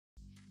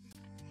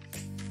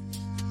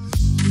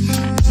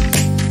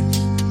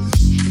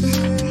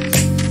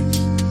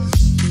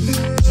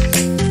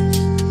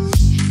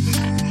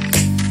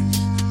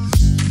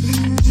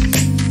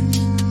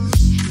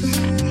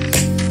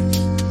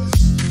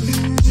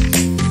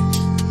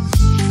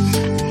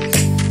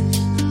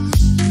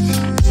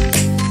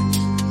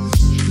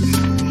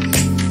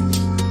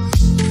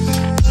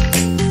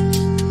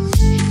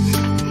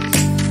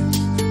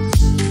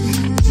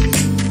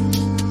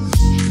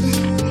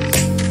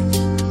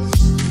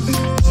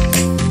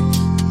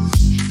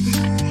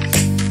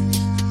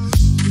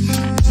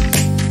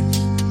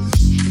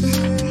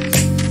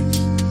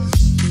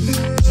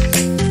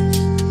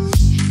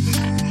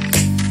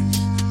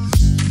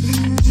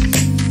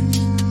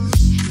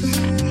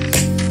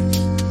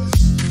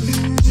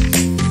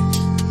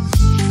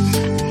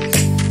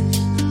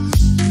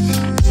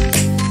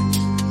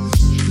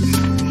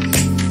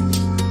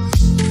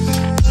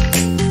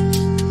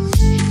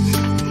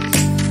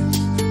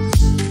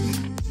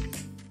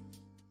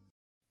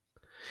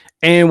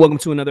And welcome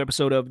to another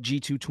episode of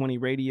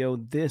G220 Radio.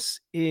 This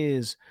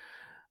is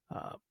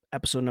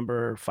episode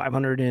number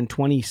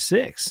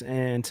 526.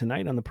 And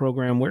tonight on the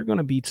program, we're going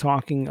to be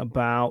talking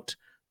about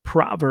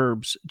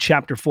Proverbs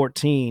chapter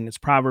 14. It's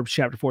Proverbs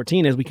chapter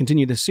 14. As we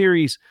continue the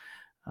series,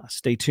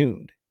 stay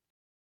tuned.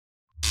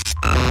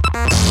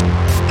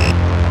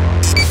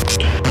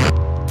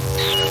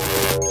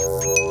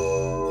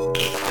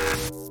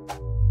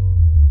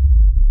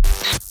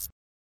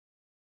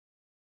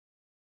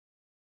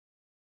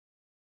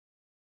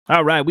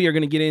 All right, we are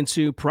going to get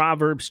into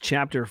Proverbs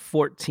chapter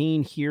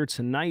 14 here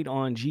tonight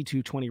on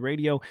G220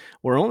 Radio.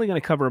 We're only going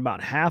to cover about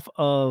half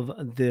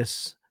of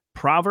this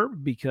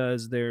proverb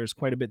because there's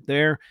quite a bit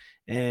there,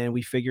 and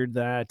we figured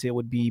that it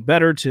would be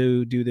better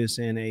to do this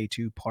in a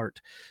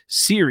two-part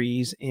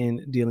series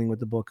in dealing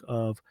with the book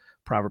of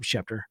Proverbs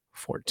chapter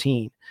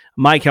 14.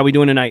 Mike, how we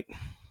doing tonight?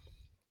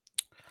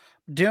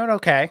 Doing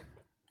okay.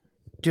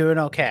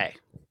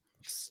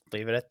 Just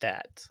leave it at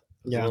that.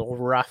 It's a little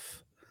rough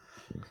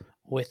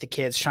with the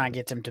kids trying to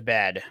get them to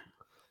bed.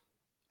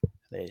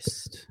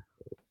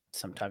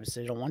 Sometimes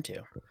they don't want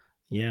to.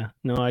 Yeah,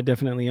 no, I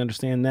definitely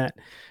understand that.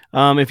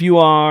 If you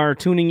are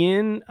tuning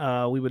in,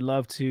 we would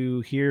love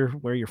to hear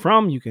where you're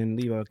from. You can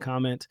leave a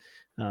comment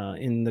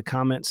in the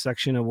comment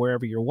section of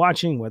wherever you're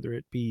watching, whether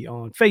it be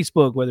on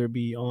Facebook, whether it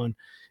be on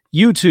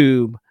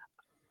YouTube.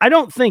 I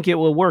don't think it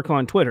will work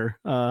on Twitter.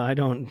 I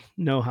don't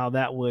know how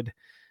that would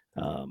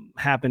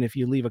happen if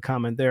you leave a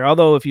comment there.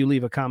 Although if you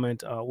leave a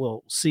comment,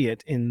 we'll see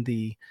it in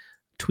the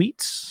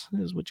tweets,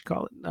 is what you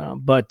call it.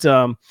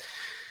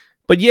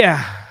 But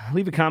yeah,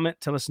 leave a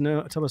comment. Tell us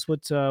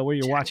what where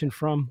you're watching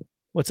from.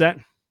 What's that?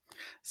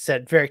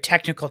 Said very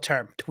technical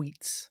term.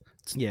 Tweets.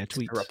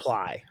 Tweets. A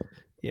reply.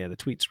 Yeah, the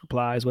tweets,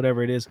 replies,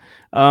 whatever it is.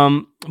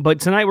 But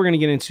tonight we're going to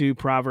get into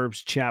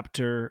Proverbs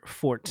chapter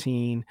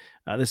 14.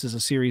 This is a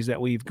series that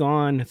we've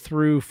gone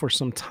through for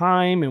some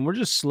time, and we're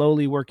just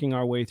slowly working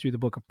our way through the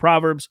book of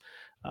Proverbs.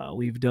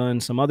 We've done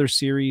some other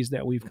series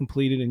that we've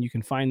completed, and you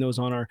can find those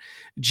on our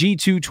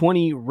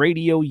G220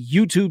 Radio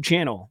YouTube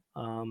channel,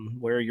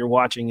 where you're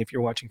watching, if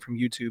you're watching from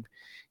YouTube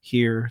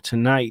here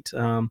tonight.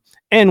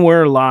 And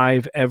we're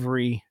live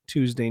every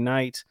Tuesday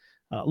night.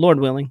 Lord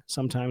willing,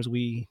 sometimes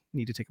we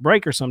need to take a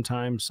break or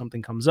sometimes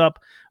something comes up.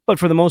 But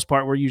for the most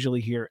part, we're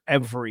usually here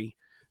every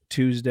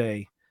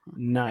Tuesday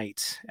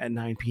night at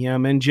 9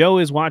 p.m. And Joe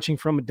is watching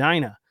from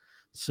Medina.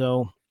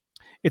 So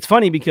it's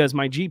funny because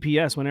my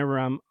GPS, whenever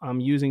I'm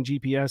using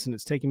GPS and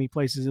it's taking me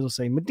places, it'll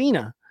say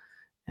Medina.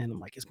 And I'm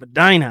like, it's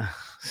Medina.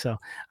 So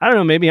I don't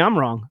know. Maybe I'm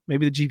wrong.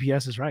 Maybe the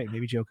GPS is right.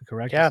 Maybe Joe could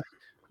correct us.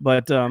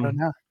 But I don't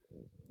know.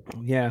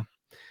 Yeah.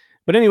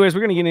 But anyways,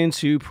 we're going to get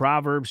into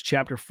Proverbs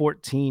chapter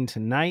 14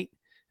 tonight.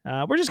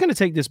 We're just going to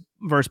take this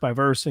verse by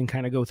verse and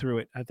kind of go through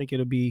it. I think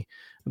it'll be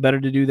better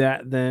to do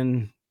that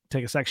than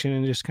take a section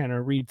and just kind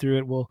of read through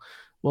it.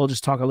 We'll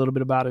just talk a little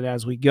bit about it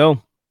as we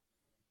go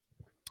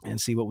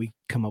and see what we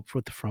come up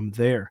with from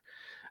there.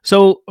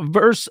 So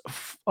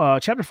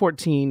chapter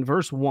 14,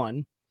 verse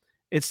 1,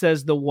 it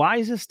says, "The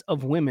wisest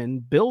of women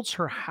builds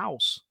her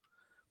house,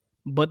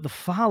 but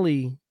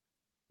folly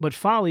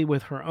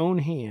with her own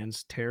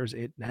hands tears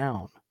it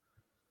down."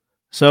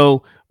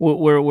 So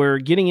we're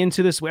getting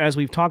into this, as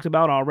we've talked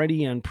about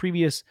already in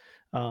previous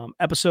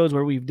episodes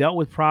where we've dealt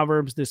with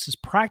Proverbs. This is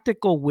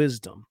practical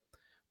wisdom.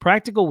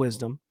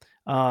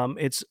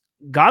 It's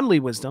godly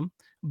wisdom,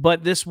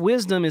 but this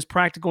wisdom is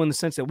practical in the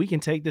sense that we can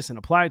take this and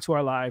apply it to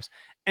our lives,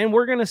 and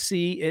we're going to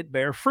see it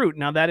bear fruit.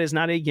 Now, that is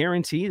not a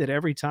guarantee that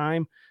every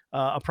time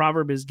a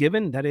proverb is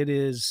given that it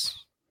is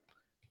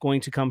going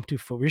to come to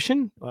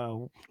fruition.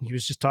 He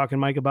was just talking,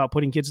 Mike, about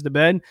putting kids to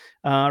bed,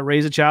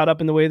 raise a child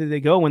up in the way that they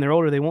go. When they're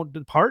older, they won't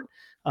depart.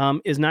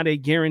 Is not a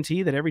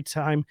guarantee that every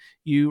time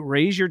you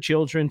raise your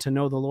children to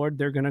know the Lord,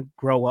 they're going to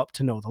grow up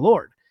to know the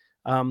Lord.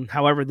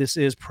 However, this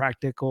is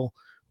practical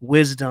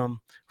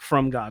wisdom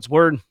from God's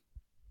word.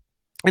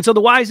 And so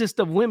the wisest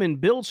of women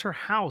builds her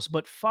house,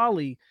 but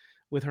folly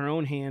with her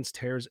own hands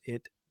tears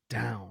it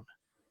down.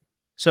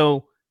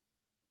 So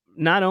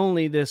not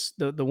only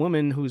the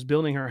woman who's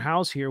building her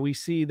house here, we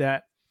see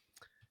that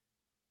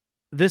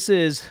this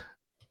is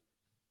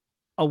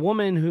a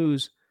woman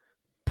who's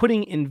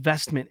putting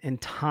investment and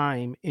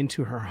time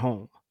into her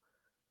home.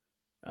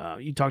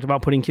 You talked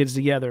about putting kids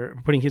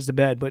to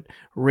bed, but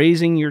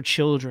raising your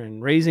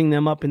children, raising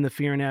them up in the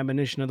fear and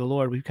admonition of the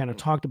Lord. We've kind of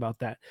talked about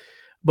that.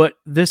 But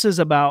this is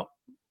about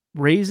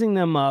raising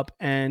them up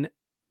and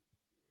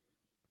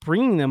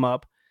bringing them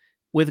up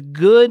with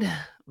good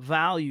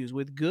values,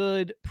 with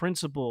good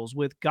principles,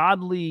 with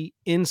godly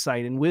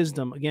insight and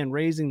wisdom. Again,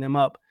 raising them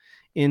up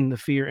in the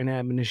fear and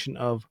admonition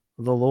of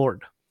the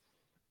Lord.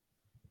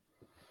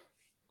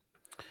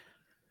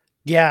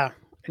 Yeah.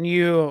 And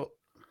you,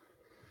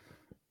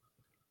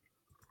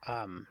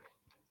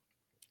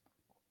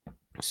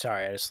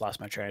 sorry, I just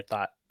lost my train of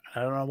thought.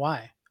 I don't know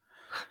why.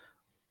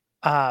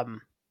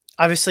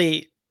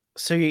 Obviously,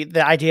 so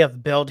the idea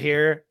of build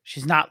here,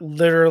 she's not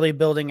literally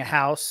building a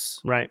house.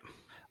 Right.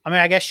 I mean,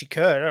 I guess she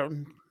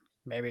could.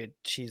 Maybe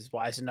she's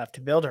wise enough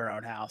to build her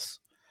own house.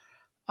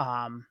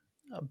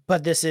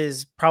 but this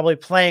is probably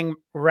playing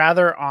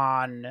rather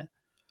on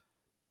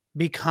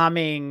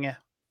becoming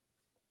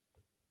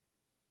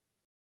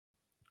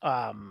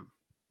um,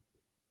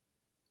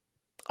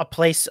 a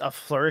place of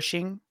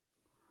flourishing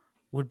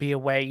would be a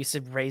way. You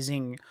said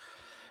raising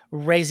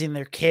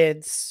their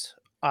kids.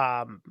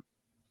 I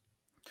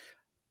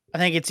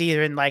think it's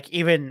either in like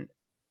even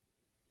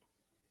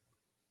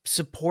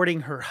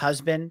supporting her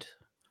husband.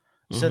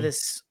 So Mhm.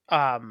 this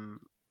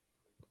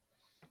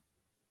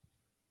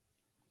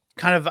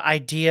kind of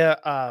idea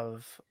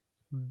of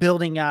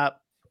building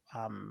up.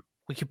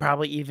 We could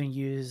probably even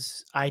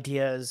use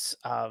ideas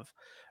of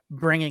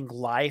bringing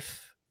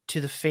life to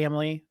the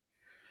family,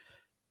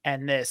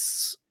 and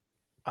this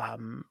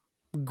um,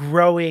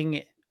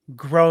 growing,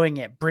 growing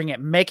it, bring it,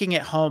 making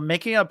it home,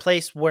 making it a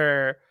place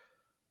where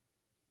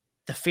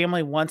the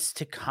family wants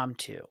to come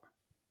to.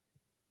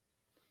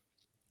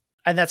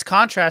 And that's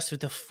contrast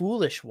with the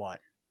foolish one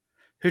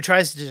who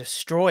tries to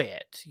destroy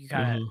it. You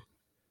kind of Mhm.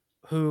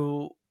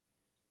 who,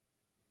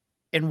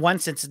 in one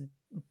sense,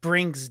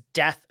 brings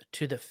death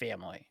to the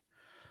family,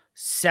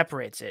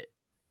 separates it,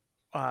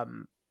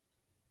 um,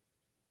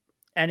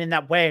 and in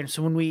that way. And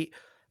so when we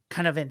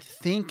kind of in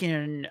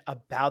thinking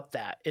about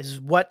that, is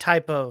what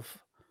type of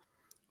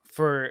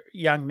for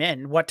young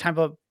men, what type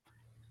of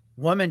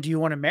woman do you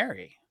want to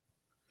marry?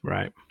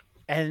 Right.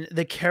 And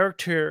the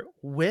character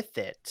with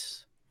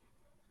it.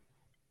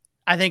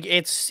 I think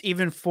it's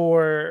even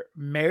for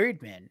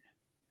married men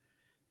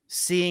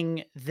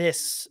seeing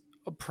this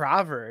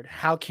proverb.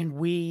 How can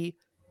we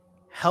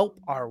help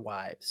our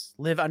wives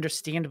live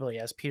understandably,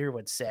 as Peter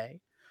would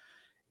say,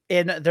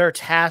 in their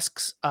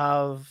tasks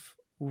of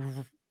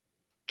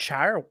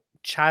child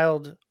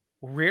child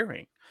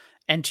rearing,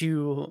 and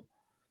to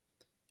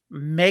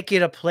make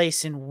it a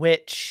place in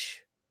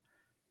which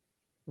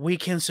we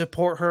can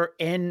support her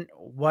in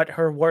what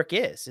her work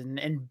is,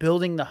 and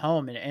building the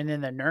home, and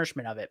in the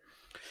nourishment of it.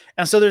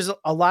 And so there's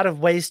a lot of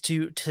ways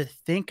to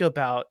think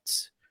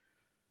about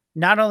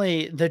not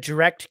only the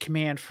direct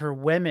command for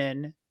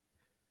women,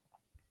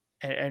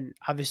 and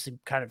obviously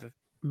kind of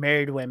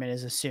married women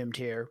is assumed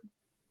here,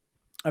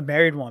 a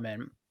married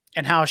woman,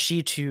 and how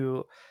she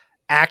to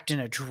act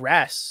and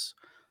address.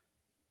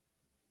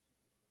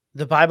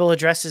 The Bible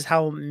addresses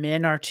how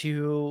men are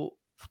to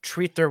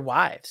treat their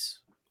wives,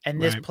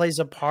 and this Right. plays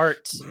a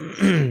part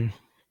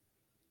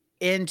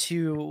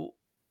into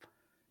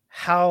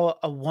how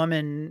a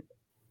woman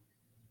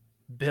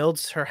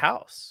builds her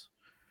house,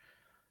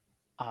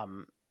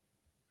 um,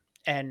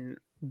 and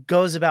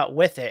goes about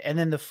with it. And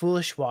then the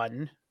foolish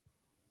one,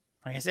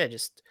 like I said,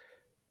 just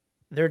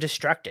they're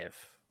destructive.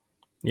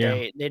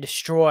 Yeah. They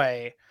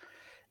destroy.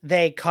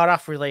 They cut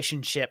off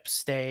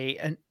relationships.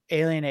 They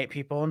alienate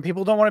people, and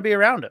people don't want to be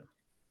around them.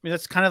 I mean,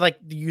 that's kind of like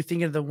you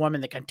think of the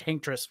woman, the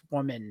cantankerous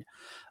woman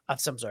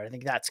of some sort. I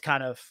think that's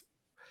kind of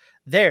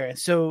there. And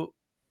so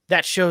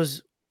that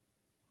shows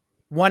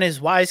one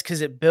is wise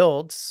because it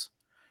builds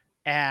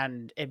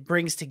and it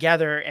brings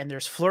together and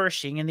there's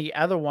flourishing, and the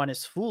other one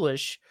is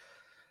foolish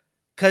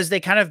because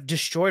they kind of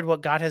destroyed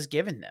what God has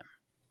given them,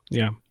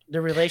 Yeah. the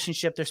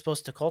relationship they're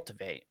supposed to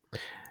cultivate.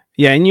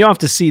 Yeah, and you have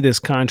to see this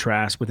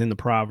contrast within the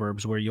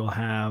Proverbs where you'll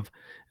have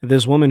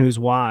this woman who's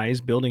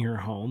wise building her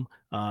home,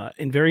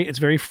 and it's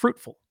very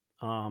fruitful.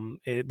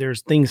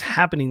 There's things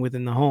happening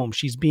within the home.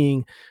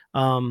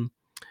 Um,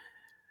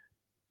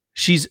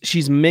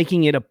 she's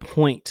making it a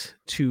point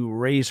to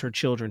raise her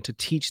children, to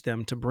teach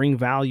them, to bring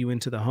value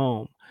into the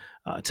home,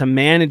 to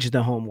manage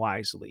the home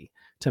wisely,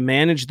 to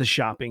manage the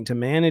shopping, to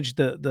manage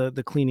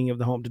the cleaning of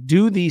the home, to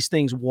do these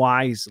things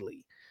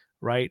wisely,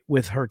 right,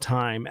 with her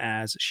time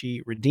as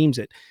she redeems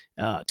it,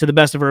 to the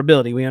best of her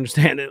ability. We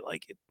understand it.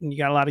 Like you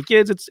got a lot of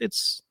kids,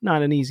 it's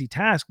not an easy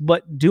task,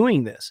 but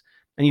doing this,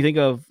 and you think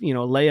of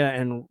Leah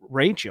and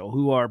Rachel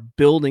who are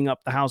building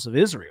up the house of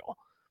Israel.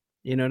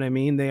 You know what I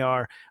mean? They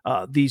are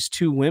these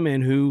two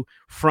women who,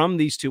 from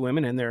these two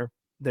women and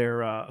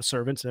their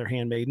servants, their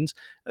handmaidens,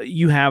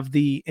 you have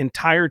the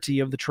entirety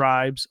of the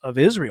tribes of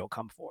Israel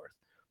come forth.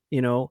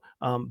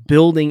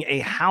 Building a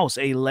house,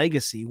 a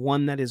legacy,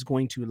 one that is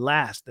going to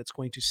last, that's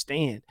going to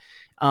stand.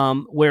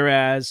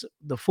 Whereas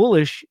the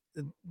foolish,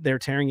 they're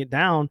tearing it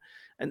down,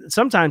 and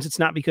sometimes it's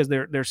not because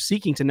they're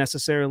seeking to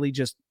necessarily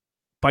just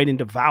bite and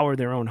devour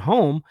their own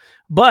home,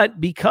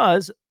 but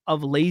because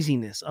of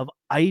laziness, of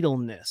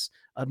idleness,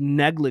 of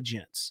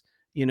negligence.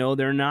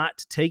 They're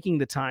not taking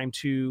the time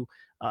to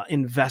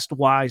invest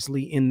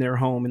wisely in their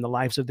home, in the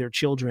lives of their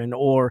children,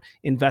 or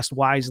invest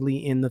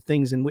wisely in the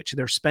things in which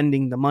they're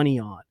spending the money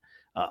on.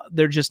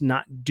 They're just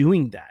not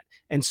doing that.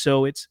 And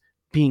so it's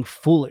being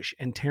foolish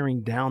and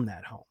tearing down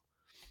that home.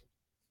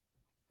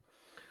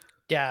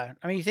 Yeah.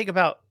 I mean, you think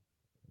about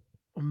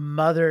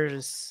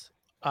mothers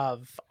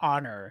of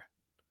honor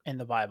in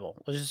the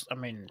Bible. I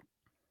mean,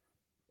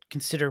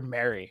 consider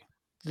Mary,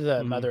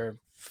 the Mhm. mother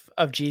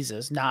of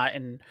Jesus, not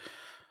in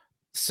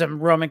some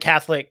Roman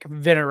Catholic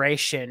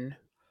veneration,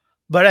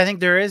 but I think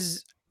there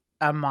is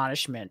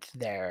admonishment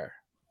there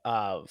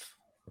of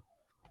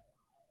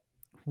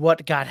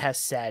what God has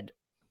said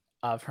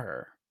of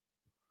her,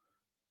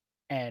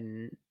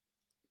 and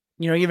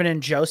even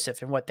in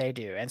Joseph and what they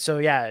do. And so,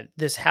 yeah,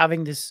 this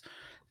having this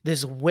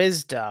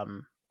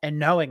wisdom and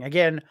knowing,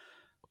 again,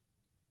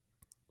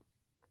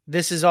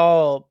 this is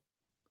all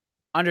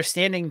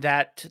understanding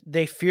that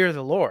they fear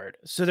the Lord.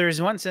 So there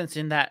is one sense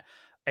in that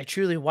a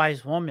truly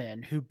wise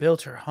woman who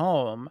built her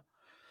home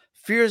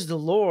fears the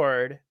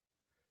Lord,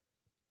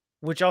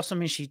 which also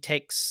means she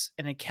takes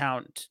into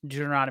account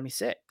Deuteronomy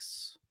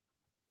 6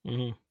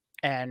 Mhm.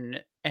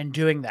 and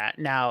doing that.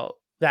 Now,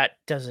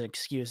 that doesn't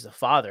excuse the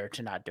father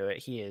to not do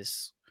it.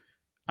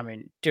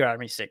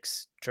 Deuteronomy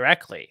 6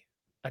 directly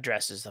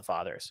addresses the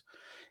fathers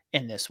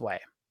in this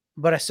way.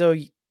 But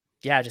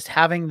yeah, just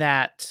having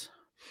that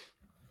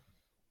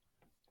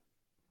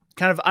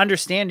kind of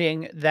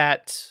understanding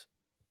that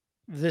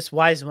this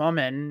wise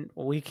woman,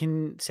 we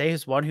can say,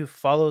 is one who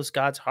follows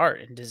God's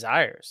heart and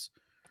desires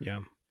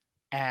Yeah.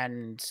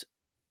 and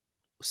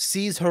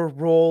sees her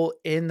role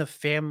in the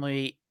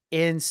family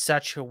in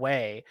such a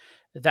way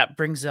that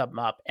brings them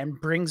up and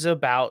brings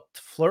about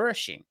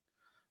flourishing,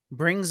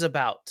 brings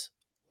about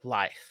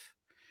life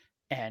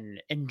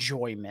and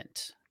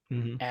enjoyment.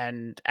 Mhm.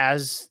 And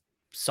as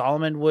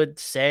Solomon would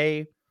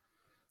say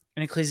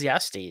in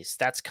Ecclesiastes,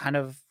 that's kind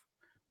of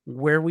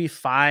where we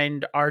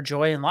find our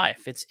joy in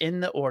life. It's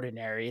in the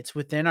ordinary, it's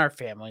within our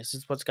families,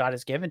 it's what God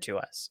has given to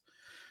us.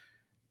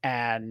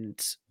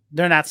 And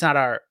then that's not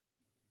our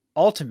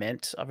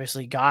ultimate,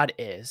 obviously, God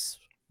is,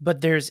 but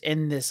there's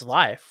in this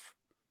life,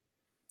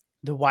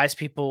 the wise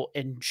people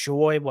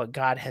enjoy what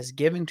God has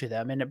given to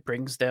them and it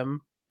brings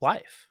them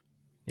life.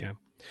 Yeah.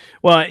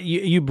 Well,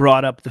 you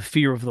brought up the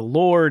fear of the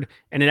Lord,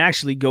 and it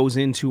actually goes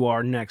into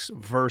our next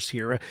verse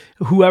here.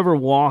 Whoever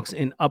walks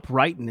in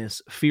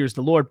uprightness fears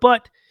the Lord,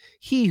 but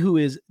he who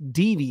is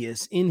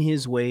devious in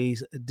his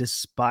ways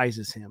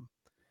despises him.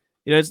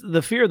 It's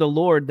the fear of the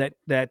Lord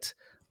that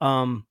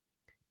um,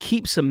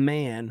 keeps a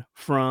man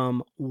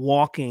from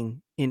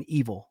walking in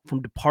evil,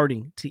 from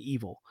departing to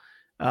evil.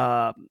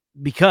 Uh,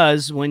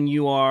 because when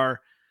you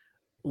are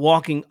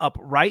walking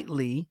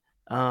uprightly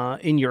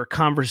in your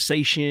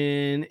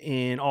conversation,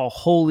 in all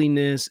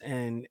holiness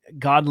and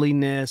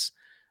godliness,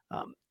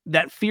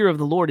 that fear of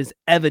the Lord is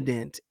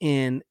evident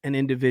in an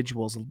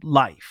individual's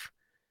life.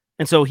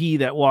 And so he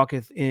that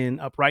walketh in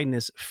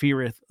uprightness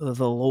feareth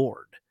the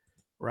Lord,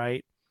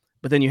 right?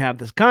 But then you have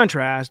this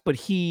contrast, but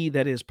he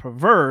that is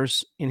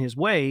perverse in his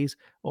ways,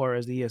 or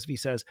as the ESV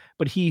says,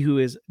 but he who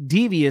is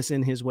devious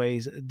in his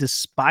ways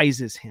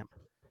despises him.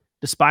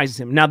 Despises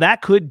him. Now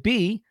that could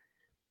be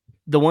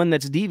the one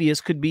that's devious,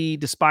 could be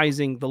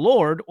despising the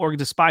Lord or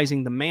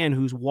despising the man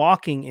who's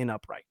walking in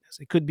uprightness.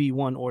 It could be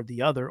one or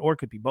the other, or it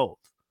could be both,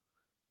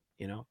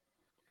 you know?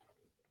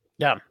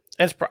 Yeah.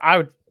 I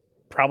would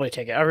probably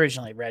take it. I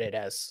originally read it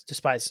as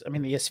despise. I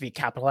mean, the ESV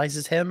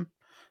capitalizes him,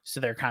 so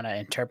they're kind of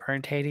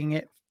interpreting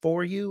it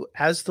for you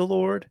as the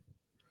Lord.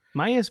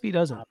 My ESV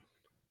doesn't.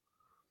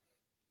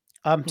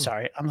 I'm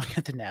sorry. I'm looking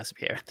at the NASB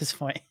here at this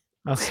point.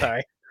 I'm Okay.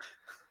 sorry.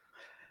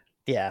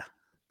 Yeah.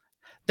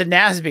 The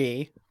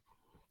NASB,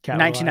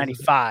 Capitalizes it.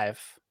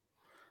 1995.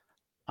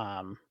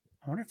 I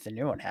wonder if the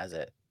new one has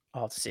it.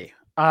 I'll have to see.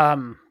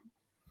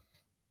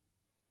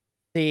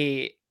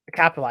 The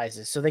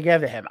capitalizes, so they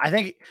give it him. I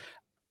think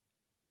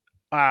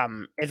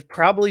it's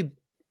probably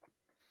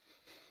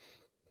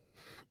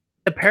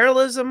the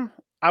parallelism.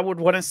 I would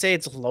want to say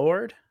it's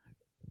Lord.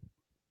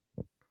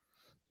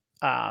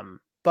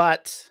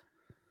 But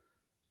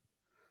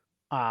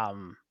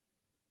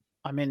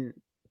I mean,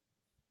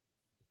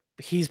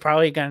 he's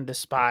probably going to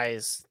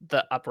despise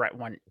the upright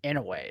one in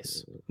a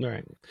ways.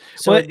 Right.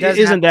 So Well, it does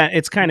have isn't that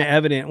it's kind of yeah,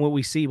 evident what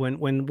we see when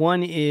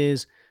one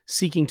is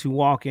seeking to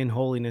walk in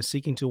holiness,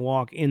 seeking to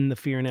walk in the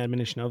fear and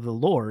admonition of the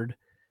Lord,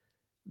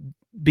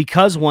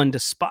 because one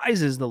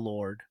despises the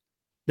Lord,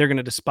 they're going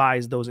to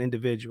despise those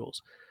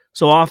individuals.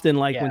 So often,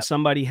 like yeah, when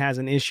somebody has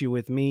an issue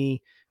with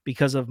me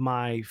because of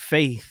my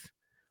faith,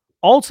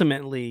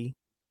 ultimately,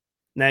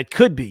 that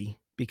could be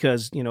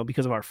because,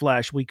 because of our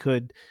flesh, we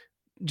could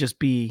just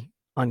be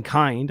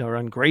unkind or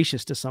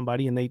ungracious to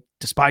somebody and they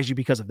despise you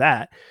because of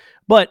that.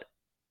 But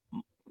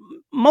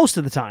most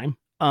of the time,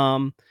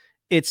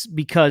 it's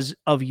because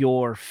of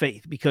your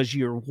faith, because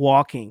you're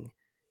walking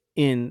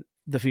in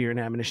the fear and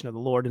admonition of the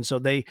Lord. And so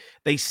they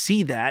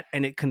see that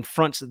and it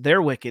confronts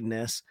their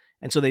wickedness.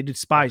 And so they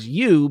despise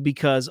you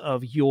because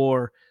of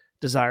your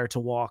desire to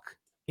walk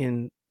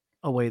in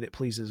a way that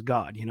pleases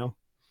God.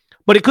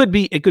 But it could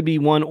be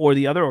one or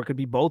the other, or it could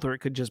be both, or it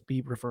could just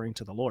be referring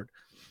to the Lord.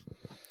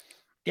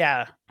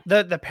 yeah.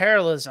 The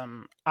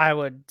parallelism, I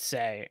would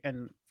say,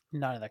 and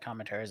none of the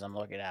commentaries I'm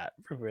looking at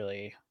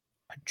really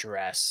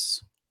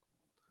address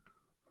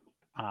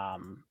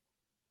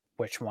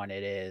which one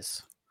it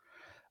is.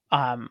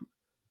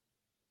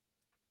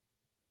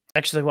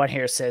 Actually, one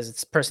here says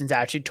it's person's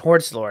attitude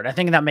towards the Lord. I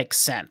think that makes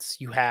sense.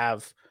 You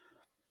have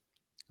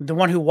the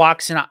one who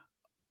walks in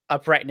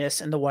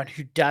uprightness and the one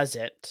who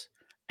doesn't,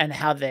 and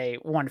how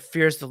one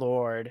fears the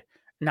Lord,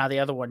 now the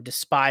other one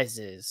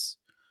despises.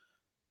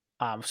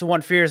 So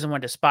one fears and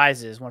one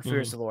despises. One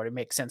fears Mhm, the Lord. It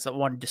makes sense that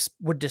one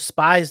would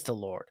despise the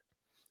Lord.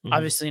 mhm.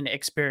 Obviously, in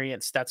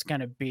experience, that's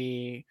going to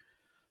be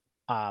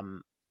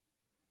um,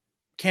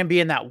 can be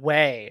in that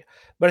way.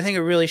 But I think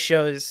it really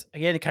shows,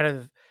 again, kind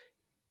of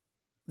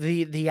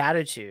the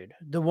attitude,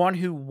 the one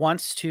who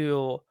wants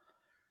to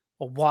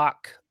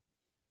walk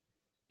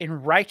in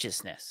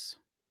righteousness,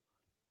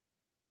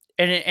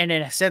 and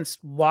in a sense,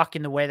 walk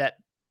in the way that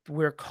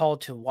we're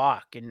called to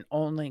walk, and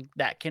only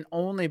that can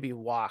only be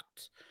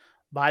walked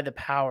by the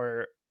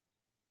power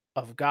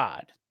of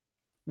God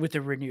with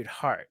a renewed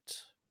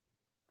heart.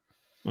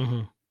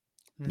 Hmm.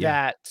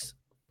 Yeah. That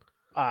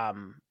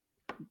um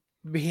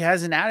he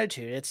has an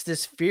attitude. It's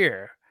this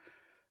fear.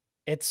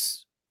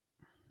 It's,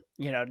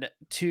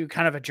 to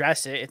kind of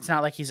address it. It's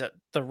not like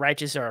the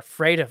righteous are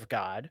afraid of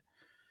God.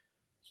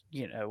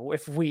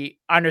 If we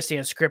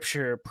understand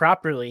scripture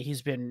properly,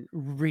 he's been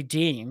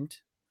redeemed.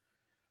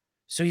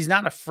 So he's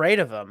not afraid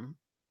of him,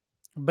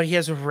 but he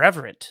has a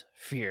reverent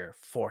fear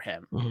for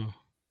him. Hmm.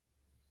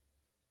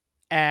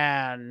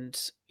 And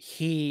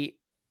he,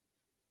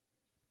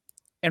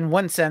 in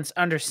one sense,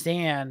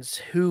 understands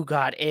who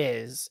God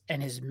is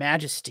and his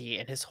majesty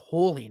and his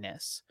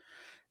holiness,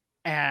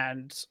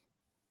 and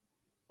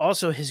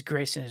also his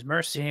grace and his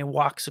mercy, and he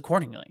walks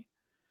accordingly.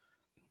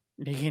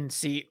 You can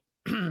see,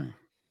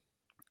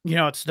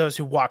 it's those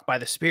who walk by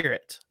the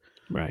Spirit,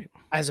 Right.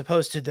 as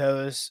opposed to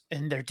those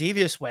in their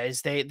devious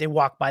ways. They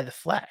walk by the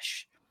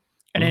flesh,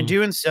 and in Hmm.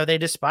 doing so, they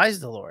despise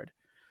the Lord,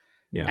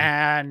 Yeah.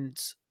 and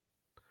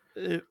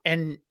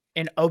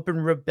in open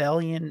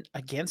rebellion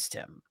against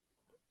him.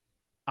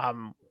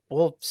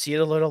 We'll see it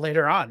a little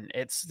later on.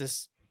 It's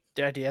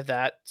the idea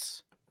that,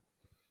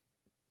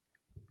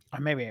 or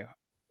maybe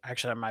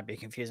actually I might be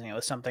confusing it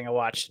with something I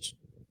watched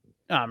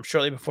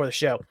shortly before the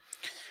show,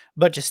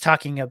 but just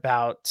talking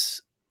about,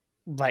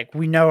 like,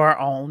 we know our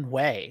own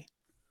way,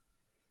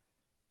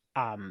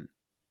 um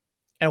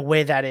in a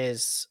way that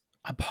is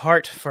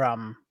apart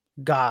from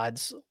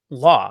God's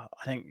law.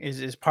 I think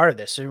is part of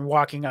this. So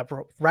walking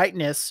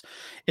uprightness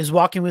is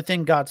walking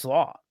within God's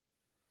law,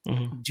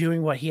 Hmm.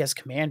 doing what he has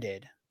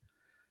commanded.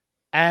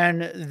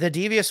 And the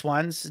devious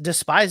ones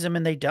despise him,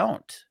 and they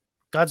don't.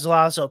 God's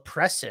law is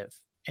oppressive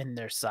in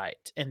their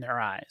sight, in their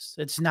eyes.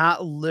 It's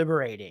not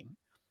liberating.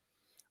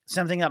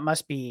 Something that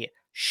must be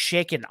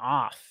shaken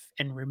off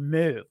and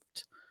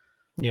removed.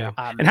 Yeah.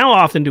 And Um, how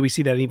often do we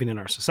see that even in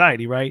our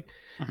society, right?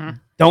 mhm,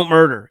 Don't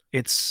murder.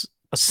 It's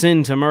a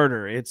sin to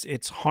murder.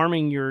 It's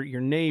harming your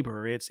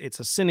neighbor. It's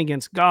a sin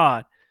against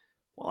God.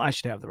 Well, I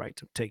should have the right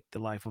to take the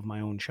life of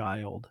my own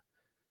child.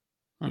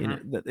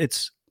 mhm.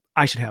 It's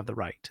I should have the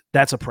right.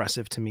 That's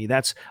oppressive to me.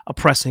 That's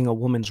oppressing a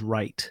woman's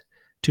right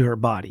to her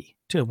body,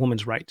 to a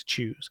woman's right to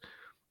choose.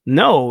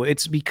 No,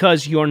 it's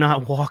because you're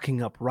not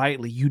walking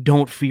uprightly. You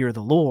don't fear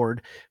the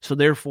Lord. So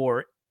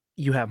therefore,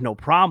 you have no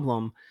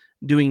problem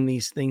doing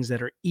these things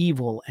that are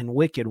evil and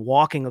wicked,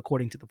 walking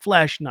according to the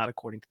flesh, not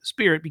according to the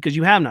spirit, because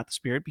you have not the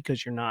spirit,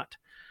 because you're not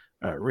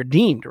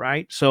redeemed,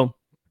 right? So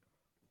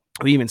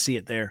we even see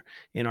it there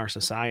in our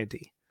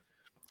society.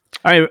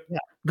 All right, Yeah.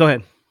 go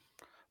ahead.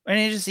 And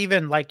it just,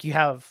 even like, you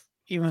have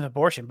even with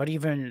abortion, but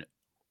even,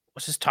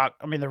 let's just talk,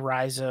 I mean, the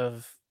rise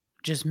of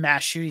just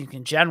mass shootings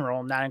in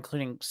general, not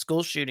including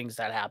school shootings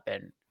that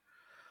happen.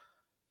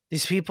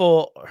 These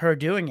people who are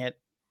doing it,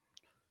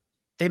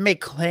 they may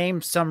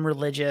claim some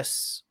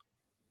religious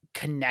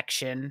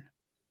connection,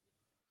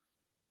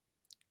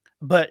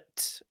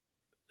 but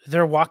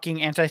they're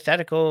walking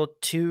antithetical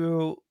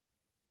to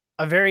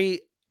a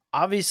very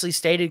obviously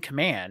stated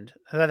command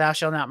that thou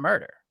shalt not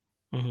murder,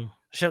 Mhm.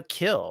 shalt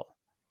kill.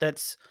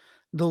 That's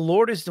the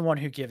Lord is the one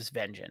who gives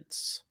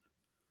vengeance.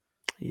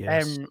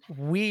 Yes. And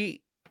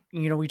we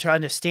try to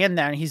understand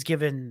that, and he's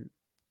given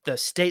the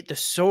state the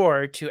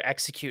sword to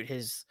execute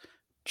his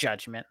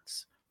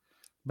judgments,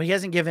 but he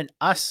hasn't given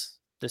us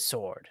the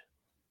sword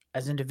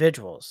as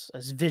individuals,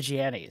 as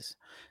vigilantes.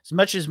 As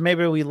much as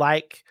maybe we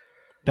like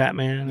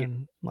Batman y-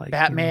 and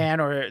Batman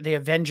or the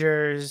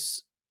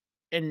Avengers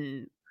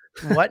and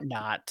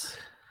whatnot,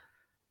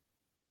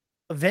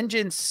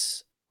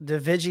 vengeance, the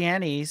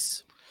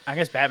vigilantes, I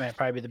guess Batman would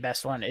probably be the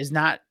best one, is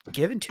not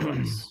given to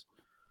us.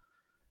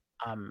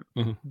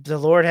 Mhm. The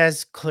Lord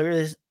has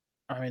clearly,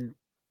 I mean,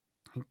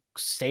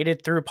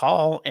 stated through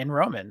Paul in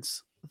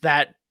Romans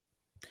that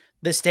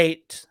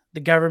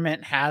the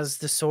government has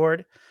the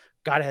sword.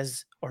 God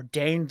has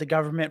ordained the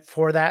government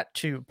for that,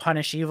 to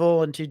punish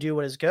evil and to do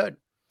what is good.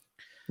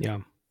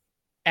 Yeah.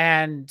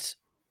 And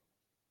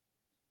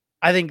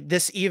I think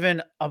this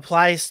even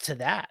applies to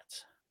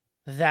that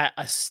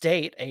a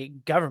state, a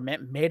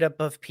government made up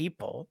of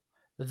people,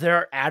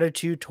 their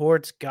attitude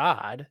towards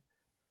God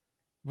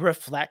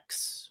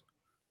reflects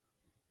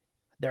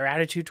their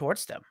attitude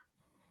towards them.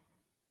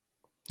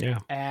 Yeah.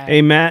 Hey,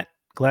 And Matt,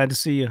 glad to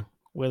see you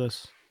with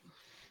us.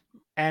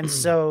 and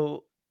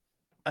so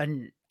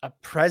a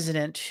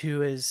president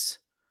who is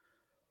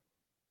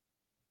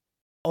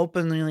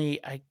openly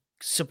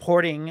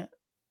supporting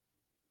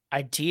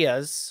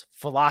ideas,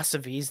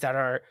 philosophies that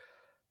are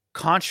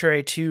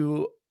contrary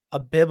to a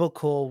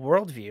biblical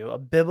worldview, a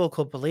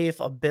biblical belief,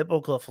 a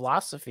biblical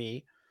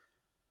philosophy,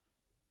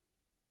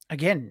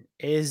 again,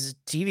 is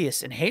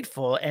devious and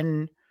hateful,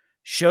 and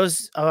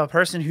shows a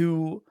person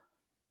who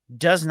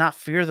does not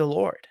fear the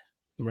Lord.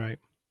 Right.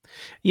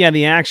 Yeah,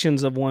 the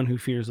actions of one who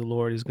fears the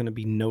Lord is going to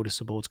be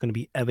noticeable. It's going to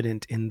be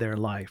evident in their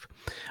life.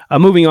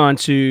 Moving on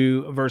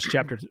to verse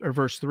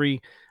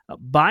 3.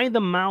 By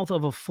the mouth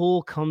of a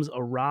fool comes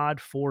a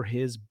rod for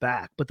his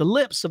back, but the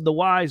lips of the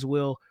wise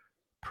will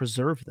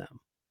preserve them.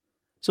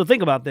 So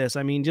think about this.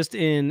 I mean, just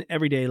in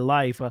everyday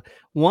life,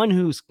 one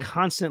who's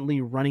constantly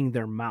running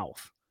their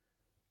mouth,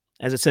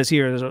 as it says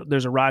here,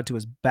 there's a rod to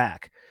his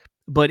back.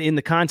 But in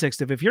the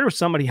context of if you're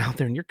somebody out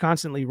there and you're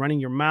constantly running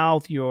your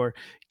mouth, you're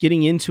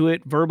getting into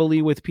it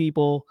verbally with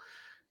people,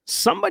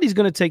 somebody's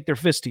going to take their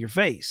fist to your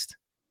face,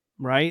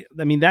 right?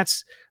 I mean,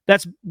 that's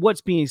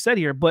what's being said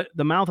here. But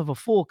the mouth of a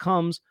fool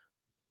comes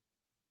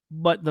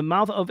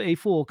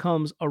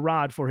a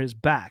rod for his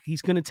back.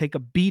 He's going to take a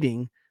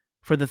beating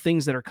for the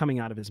things that are coming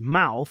out of his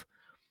mouth,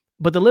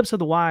 but the lips of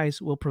the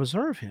wise will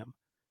preserve him.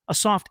 A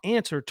soft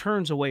answer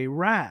turns away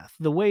wrath.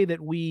 The way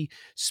that we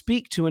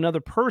speak to another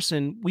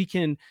person, we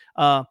can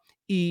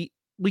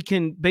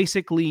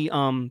basically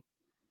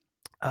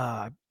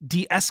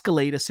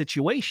de-escalate a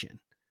situation.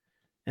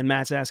 And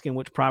Matt's asking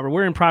which proverb.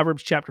 We're in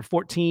Proverbs chapter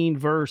 14,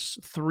 verse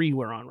 3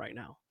 we're on right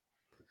now.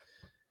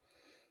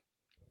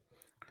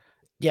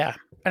 Yeah.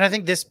 And I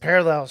think this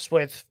parallels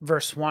with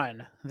verse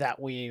 1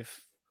 that we've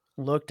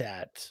looked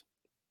at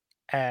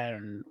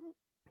and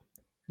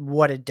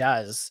what it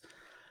does.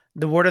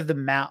 The word of the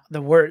mouth,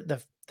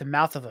 the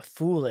mouth of a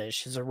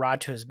foolish is a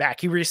rod to his back.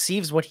 He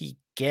receives what he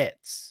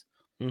gets.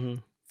 Mm-hmm.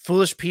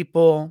 Foolish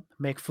people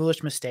make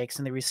foolish mistakes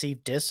and they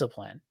receive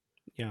discipline.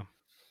 Yeah.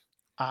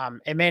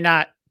 It may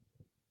not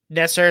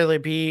necessarily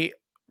be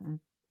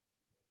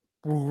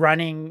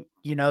running,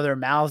 their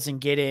mouths and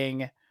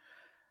getting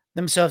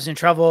themselves in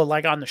trouble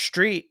like on the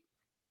street.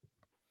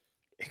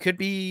 It could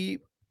be,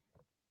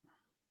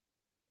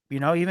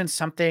 even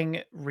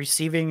something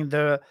receiving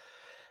the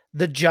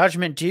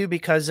judgment due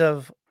because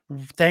of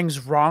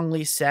things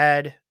wrongly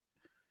said,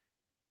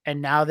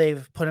 and now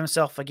they've put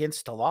himself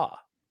against the law.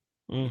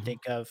 You Mm-hmm.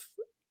 think of,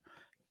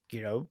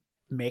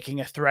 making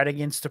a threat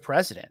against the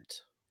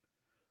president,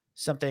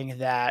 something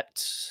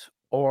that,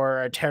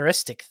 or a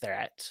terroristic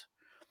threat.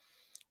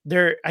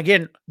 They're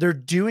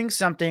doing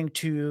something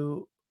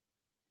to,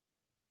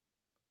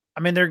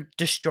 they're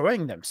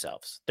destroying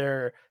themselves.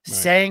 They're Right.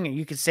 saying,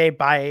 you could say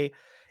by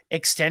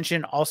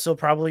extension, also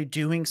probably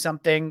doing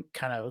something,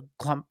 kind of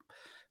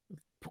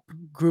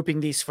grouping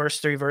these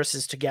first 3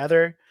 verses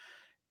together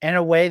in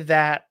a way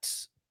that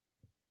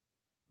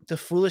the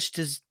foolish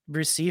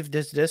receive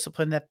this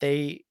discipline that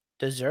they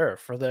deserve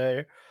for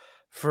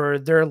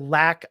their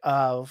lack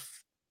of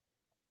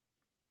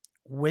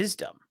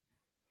wisdom.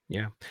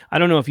 Yeah. I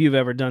don't know if you've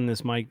ever done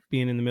this, Mike,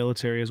 being in the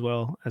military as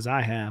well as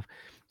I have,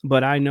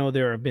 but I know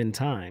there have been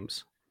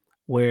times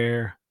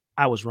where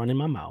I was running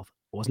my mouth.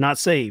 I was not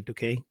saved,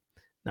 okay?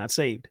 Not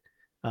saved.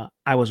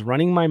 I was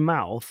running my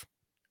mouth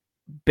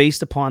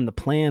based upon the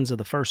plans of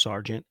the first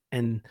sergeant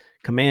and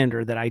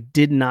commander that I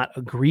did not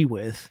agree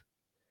with,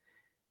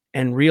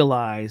 and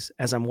realize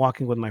as I'm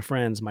walking with my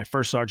friends, my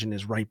first sergeant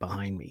is right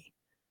behind me.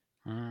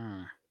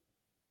 Mm.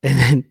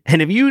 And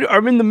if you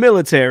are in the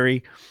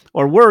military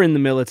or were in the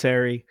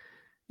military,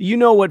 you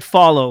know what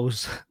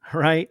follows,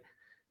 right?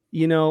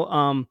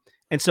 And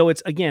so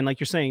it's, again,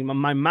 like you're saying,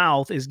 my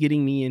mouth is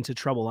getting me into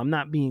trouble. I'm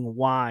not being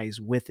wise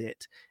with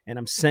it, and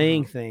I'm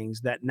saying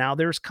things that now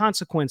there's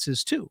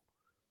consequences too.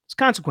 There's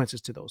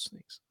consequences to those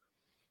things.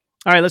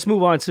 All right, let's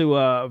move on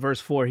to verse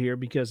 4 here,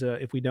 because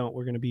if we don't,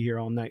 we're going to be here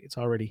all night. It's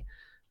already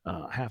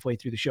halfway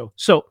through the show.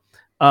 So,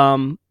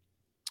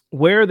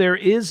 where there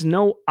is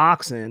no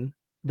oxen,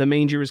 the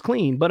manger is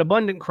clean, but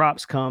abundant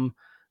crops come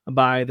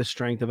by the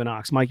strength of an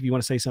ox. Mike, if you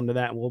want to say something to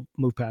that, we'll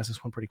move past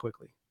this one pretty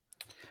quickly.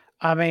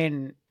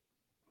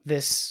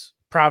 This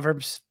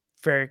Proverb's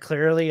very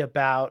clearly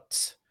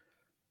about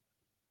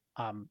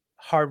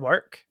hard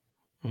work.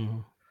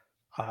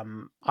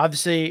 Mm-hmm.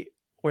 Obviously,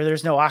 where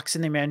there's no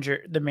oxen, the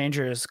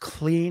manger is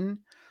clean.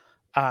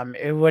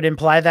 It would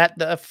imply that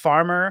the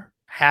farmer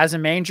has a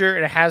manger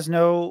and it has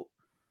no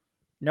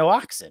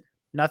oxen,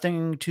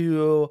 nothing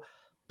to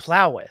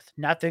plow with,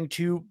 nothing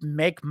to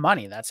make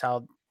money. That's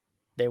how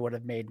they would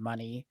have made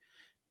money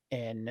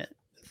in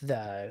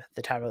the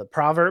time of the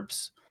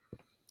Proverbs.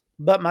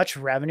 But much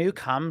revenue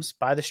comes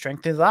by the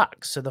strength of the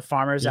ox. So the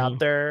farmer's out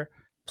there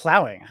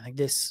plowing. I think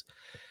this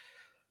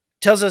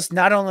tells us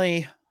not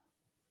only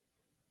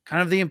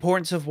kind of the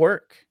importance of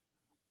work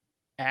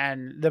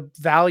and the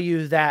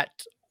value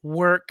that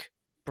work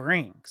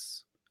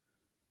brings.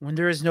 When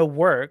there is no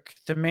work,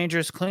 the manger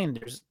is clean.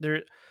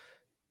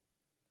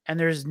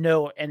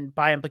 And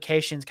by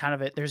implications,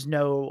 there's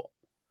no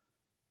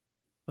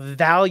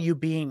value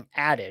being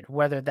added,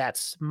 whether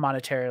that's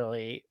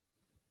monetarily,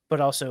 but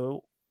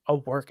also a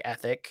work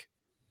ethic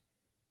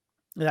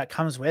that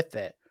comes with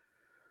it.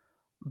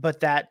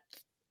 But that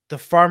the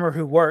farmer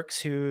who works,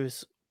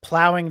 who's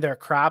plowing their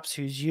crops,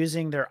 who's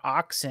using their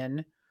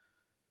oxen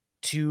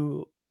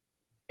to,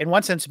 in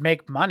one sense,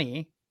 make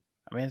money.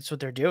 That's what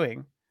they're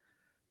doing,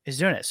 is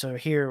doing it. So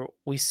here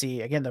we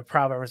see, again, the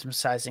Proverbs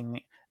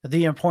emphasizing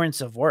the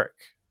importance of work.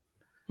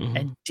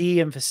 and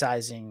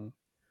de-emphasizing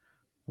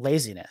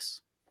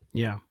laziness.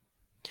 Yeah.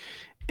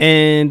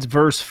 And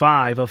verse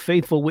 5, a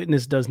faithful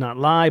witness does not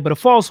lie, but a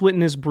false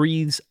witness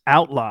breathes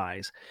out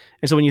lies.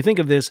 And so when you think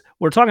of this,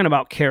 we're talking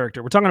about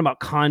character. We're talking about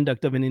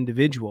conduct of an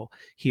individual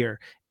here.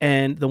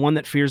 And the one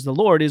that fears the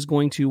Lord is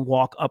going to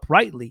walk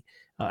uprightly,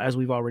 as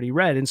we've already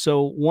read. And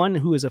so one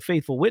who is a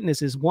faithful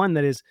witness is one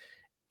that is,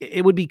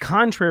 it would be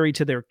contrary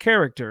to their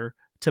character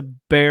to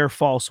bear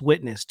false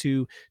witness,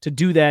 to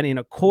do that in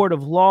a court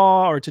of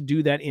law or to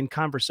do that in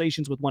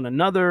conversations with one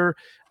another.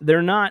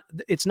 They're not,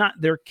 it's not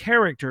their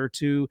character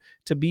to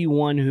be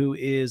one who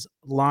is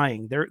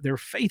lying. They're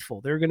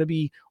faithful. They're going to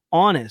be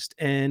honest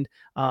and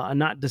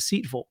not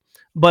deceitful.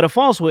 But a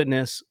false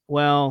witness,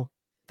 well,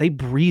 they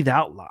breathe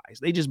out lies.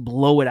 They just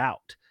blow it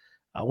out,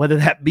 whether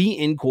that be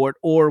in court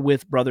or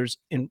with brothers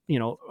in,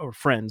 or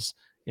friends.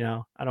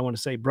 I don't want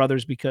to say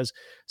brothers, because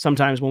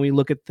sometimes when we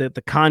look at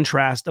the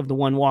contrast of the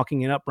one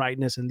walking in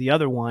uprightness and the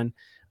other one,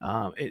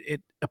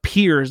 it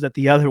appears that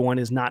the other one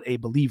is not a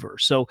believer.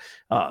 So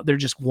they're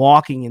just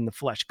walking in the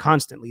flesh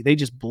constantly. They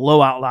just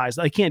blow out lies.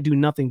 They can't do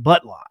nothing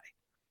but lie.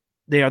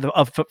 They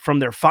are from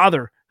their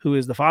father, who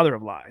is the father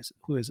of lies,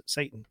 who is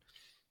Satan.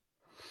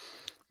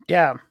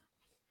 Yeah.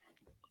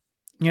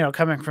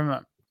 Coming from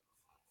an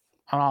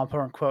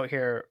all-important quote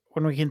here,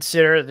 when we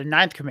consider the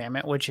 9th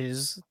commandment, which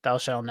is thou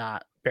shalt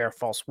not bear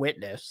false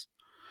witness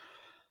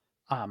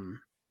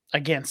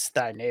against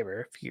thy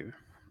neighbor. If you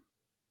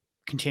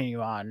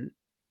continue on,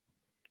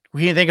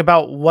 we can think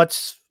about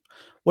what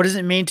does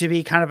it mean to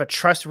be kind of a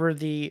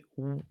trustworthy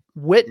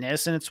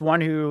witness, and it's one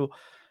who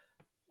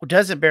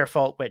doesn't bear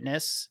false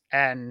witness.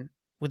 And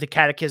with the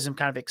Catechism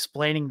kind of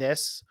explaining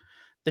this,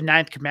 the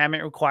 9th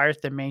commandment requires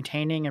the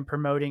maintaining and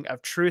promoting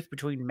of truth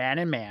between man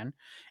and man,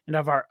 and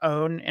of our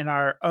own and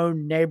our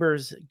own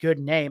neighbor's good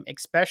name,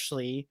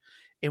 especially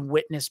in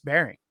witness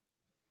bearing.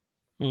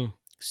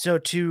 So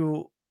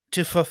to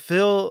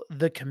fulfill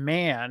the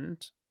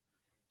command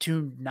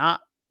to not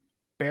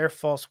bear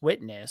false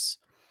witness,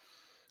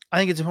 I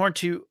think it's important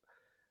to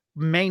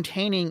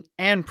maintaining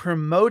and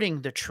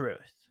promoting the truth.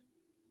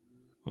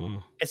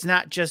 It's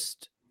not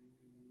just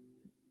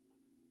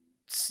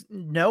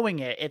knowing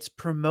it, it's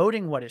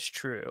promoting what is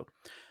true.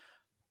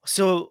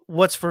 So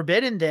what's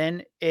forbidden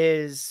then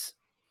is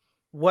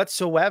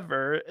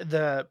whatsoever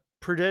the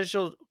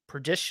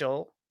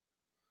prejudicial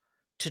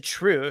to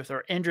truth or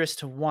injurious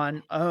to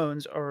one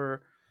owns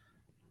or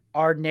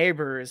our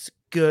neighbor's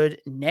good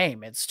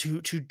name. It's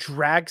to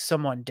drag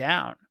someone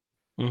down.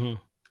 And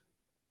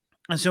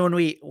so when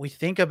we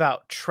think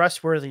about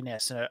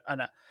trustworthiness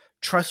and a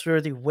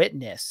trustworthy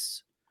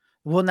witness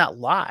will not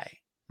lie.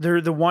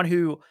 They're the one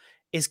who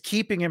is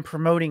keeping and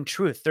promoting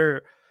truth.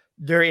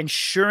 They're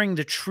ensuring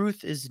the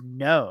truth is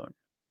known.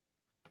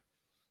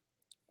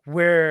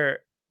 Where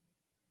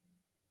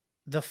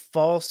the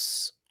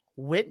false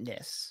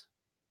witness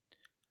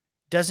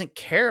doesn't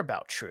care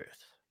about truth.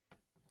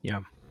 Yeah.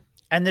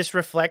 And this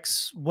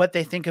reflects what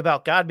they think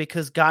about God,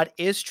 because God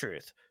is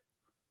truth.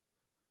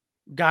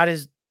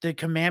 The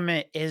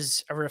commandment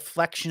is a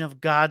reflection of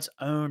God's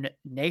own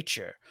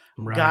nature.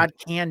 Right. God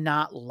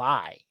cannot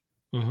lie.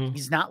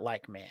 He's not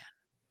like man.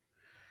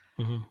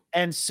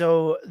 And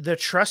so the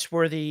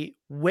trustworthy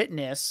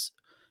witness,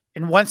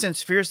 in one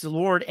sense, fears the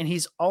Lord, and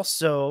he's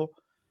also,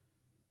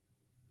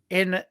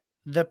 in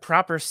the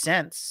proper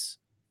sense,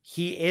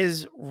 he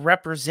is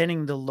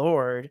representing the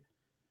Lord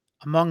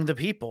among the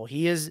people.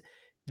 He is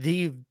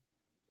the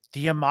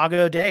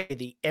Imago Dei,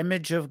 the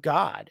image of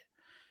God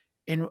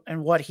in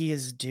what he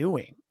is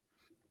doing.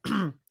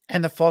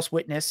 And the false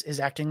witness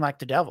is acting like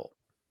the devil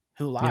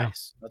who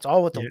lies. Yeah. That's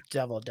all what the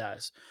devil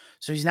does.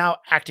 So he's now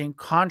acting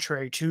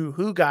contrary to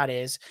who God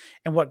is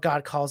and what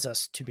God calls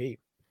us to be.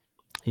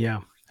 Yeah,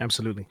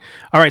 absolutely.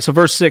 All right, so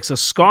verse 6, a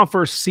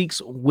scoffer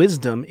seeks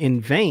wisdom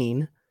in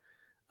vain,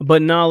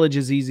 but knowledge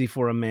is easy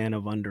for a man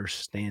of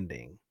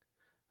understanding.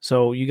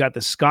 So you got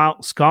the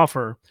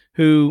scoffer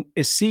who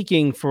is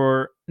seeking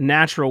for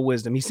natural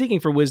wisdom. He's seeking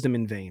for wisdom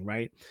in vain,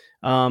 right?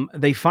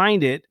 They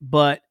find it,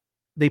 but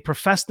they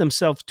profess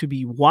themselves to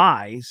be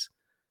wise,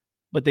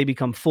 but they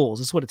become fools.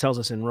 This is what it tells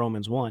us in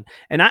Romans 1.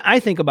 And I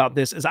think about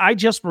this as I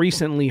just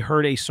recently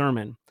heard a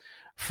sermon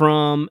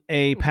from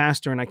a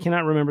pastor, and I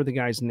cannot remember the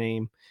guy's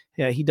name.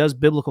 Yeah, he does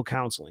biblical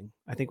counseling,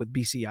 I think with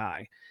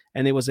BCI.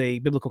 And it was a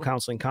biblical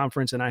counseling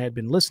conference, and I had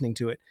been listening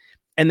to it.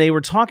 And he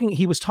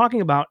was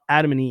talking about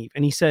Adam and Eve.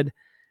 And he said,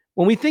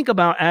 when we think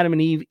about Adam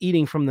and Eve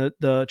eating from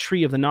the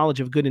tree of the knowledge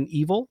of good and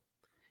evil,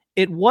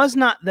 it was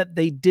not that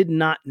they did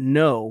not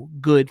know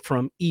good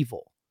from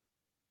evil.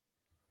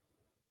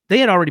 They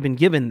had already been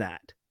given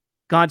that.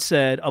 God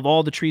said, of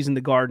all the trees in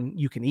the garden,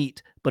 you can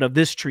eat, but of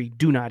this tree,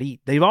 do not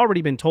eat. They've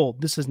already been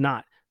told,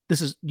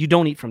 you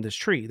don't eat from this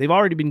tree. They've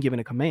already been given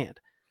a command,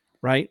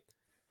 right?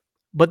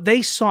 But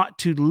they sought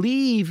to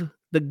leave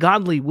the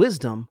godly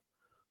wisdom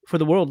for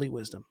the worldly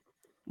wisdom.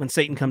 When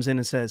Satan comes in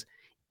and says,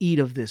 eat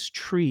of this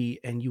tree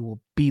and you will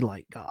be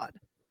like God.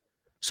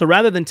 So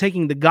rather than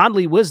taking the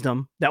godly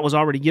wisdom that was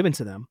already given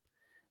to them,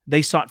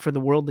 they sought for the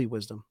worldly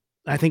wisdom.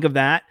 I think of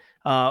that,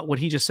 what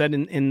he just said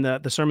in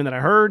the sermon that I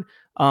heard,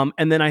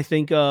 And then I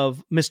think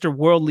of Mr.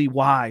 Worldly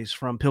Wise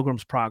from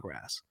Pilgrim's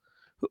Progress,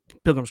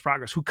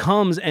 who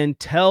comes and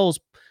tells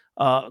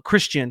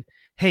Christian,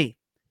 hey,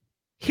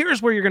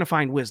 here's where you're going to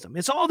find wisdom.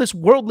 It's all this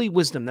worldly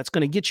wisdom that's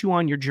going to get you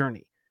on your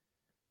journey.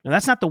 Now,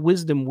 that's not the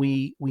wisdom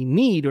we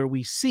need or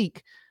we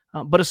seek.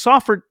 But a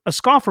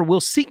scoffer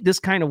will seek this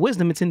kind of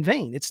wisdom. It's in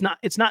vain. It's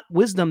not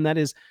wisdom that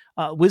is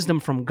wisdom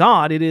from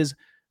God. It is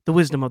the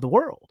wisdom of the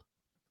world,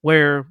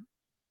 where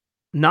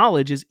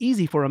knowledge is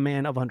easy for a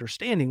man of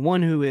understanding.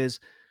 One who is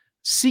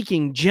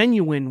seeking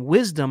genuine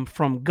wisdom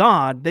from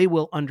God, they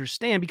will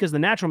understand, because the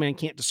natural man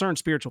can't discern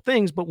spiritual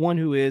things, but one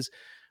who is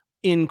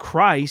in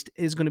Christ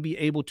is going to be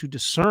able to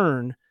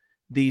discern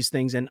these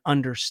things and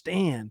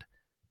understand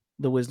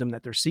the wisdom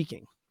that they're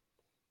seeking.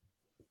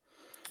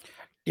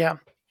 Yeah.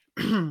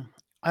 I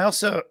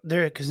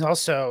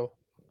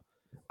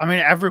mean,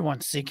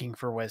 everyone's seeking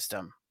for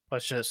wisdom.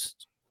 Let's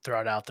just throw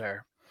it out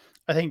there.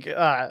 I think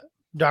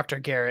Dr.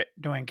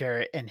 Dwayne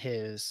Garrett, in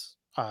his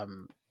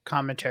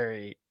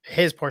commentary,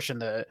 his portion,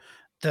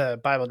 the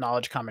Bible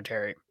knowledge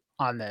commentary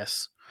on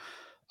this,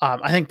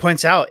 I think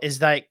points out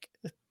is like,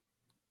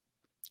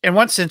 in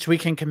one sense, we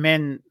can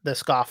commend the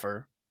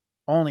scoffer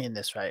only in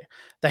this way,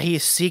 that he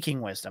is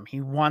seeking wisdom.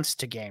 He wants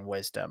to gain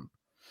wisdom.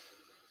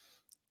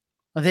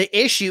 The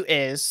issue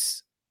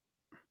is,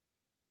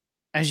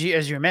 as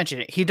you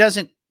mentioned, he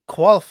doesn't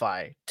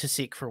qualify to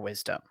seek for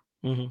wisdom.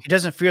 Mm-hmm. He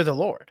doesn't fear the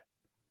Lord.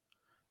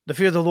 The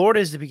fear of the Lord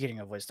is the beginning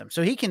of wisdom.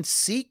 So he can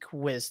seek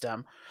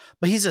wisdom,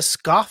 but he's a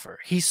scoffer.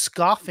 He's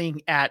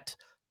scoffing at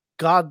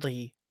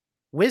godly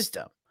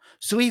wisdom.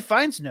 So he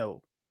finds none.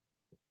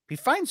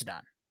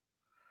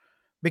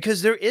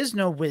 Because there is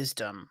no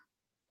wisdom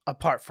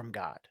apart from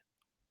God.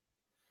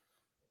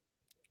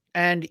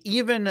 And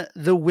even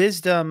the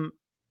wisdom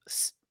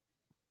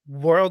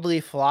worldly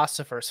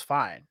philosophers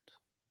find,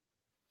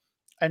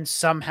 and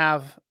some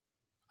have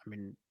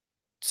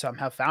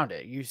found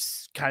it. You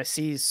kind of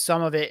see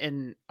some of it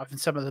in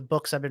some of the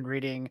books I've been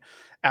reading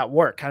at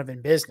work, kind of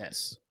in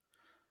business.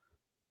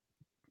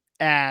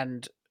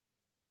 And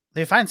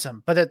they find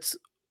some, but it's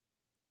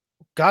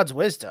God's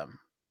wisdom.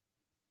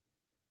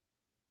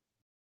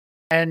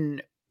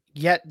 And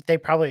yet they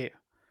probably,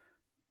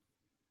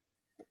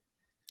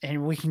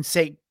 and we can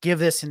say, give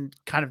this in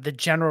kind of the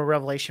general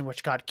revelation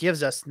which God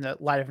gives us in the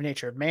light of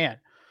nature of man.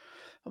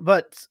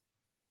 But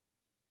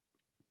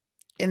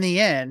in the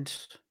end,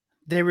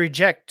 they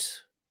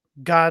reject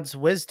God's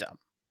wisdom,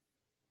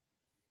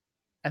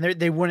 and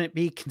they wouldn't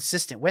be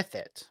consistent with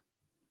it.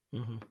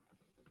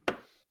 Mm-hmm.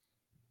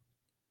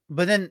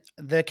 But then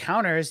the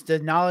counter is, the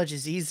knowledge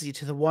is easy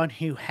to the one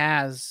who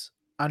has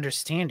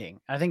understanding.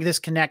 I think this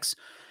connects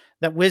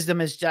that wisdom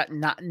is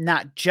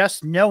not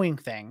just knowing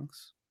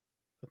things.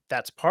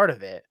 That's part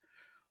of it,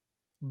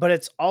 but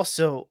it's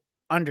also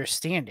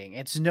understanding.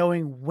 It's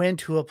knowing when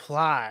to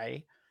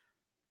apply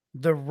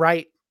the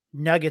right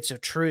nuggets of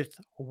truth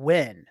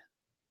when.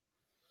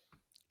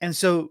 And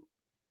so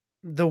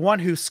the one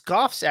who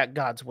scoffs at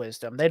God's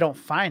wisdom, they don't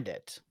find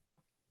it.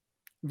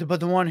 But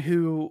the one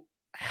who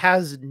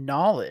has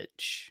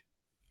knowledge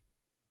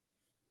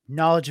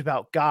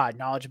about God,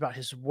 knowledge about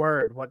his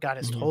word, what God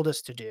has told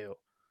us to do,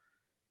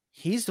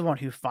 he's the one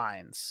who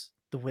finds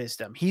the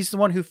wisdom. He's the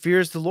one who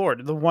fears the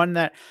Lord, the one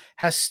that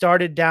has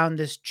started down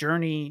this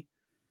journey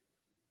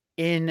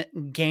in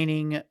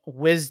gaining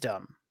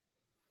wisdom.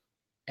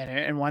 And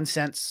in one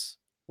sense,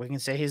 we can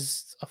say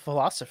he's a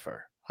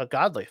philosopher, a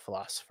godly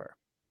philosopher,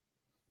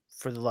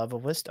 for the love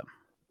of wisdom.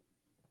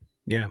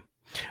 Yeah.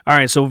 All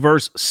right. So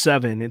verse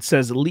 7, it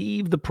says,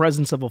 leave the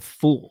presence of a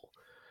fool,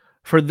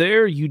 for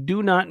there you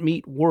do not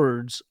meet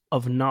words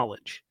of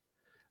knowledge.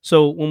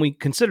 So when we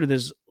consider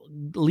this,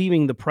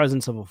 leaving the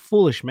presence of a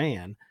foolish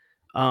man,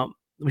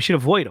 we should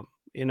avoid him,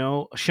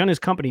 shun his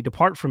company,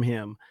 depart from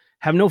him,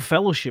 have no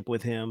fellowship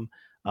with him,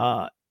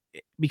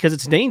 because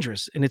it's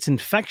dangerous and it's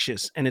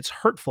infectious and it's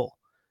hurtful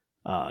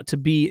to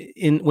be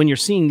in when you're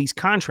seeing these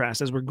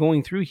contrasts as we're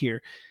going through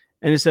here.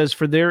 And it says,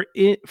 for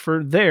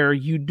there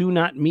you do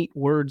not meet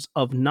words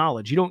of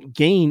knowledge. You don't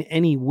gain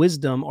any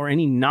wisdom or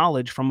any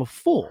knowledge from a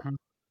fool. Mm-hmm.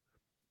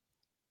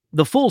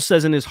 The fool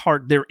says in his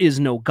heart, there is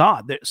no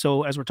God.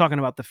 So as we're talking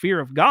about the fear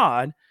of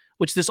God,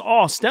 which this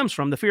all stems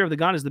from, the fear of the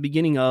God is the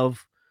beginning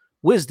of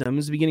wisdom,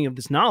 is the beginning of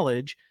this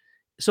knowledge.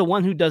 So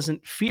one who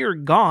doesn't fear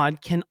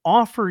God can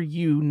offer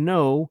you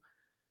no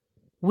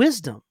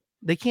wisdom.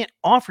 They can't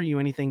offer you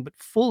anything but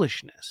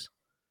foolishness.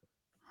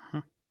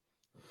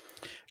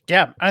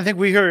 Yeah, I think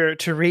we are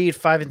to read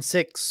 5 and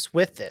 6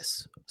 with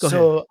this. Go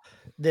ahead.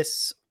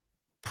 This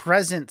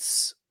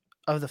presence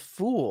of the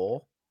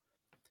fool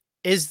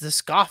is the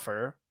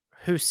scoffer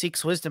who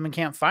seeks wisdom and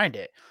can't find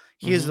it.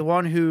 He is the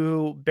one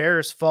who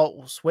bears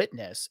false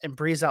witness and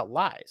breathes out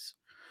lies.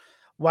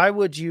 Why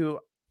would you,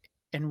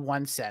 in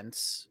one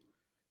sense,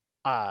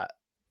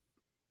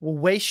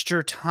 waste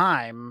your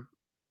time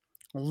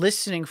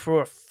listening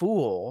for a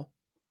fool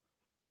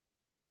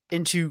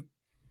into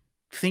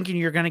thinking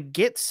you're going to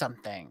get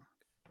something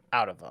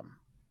out of them,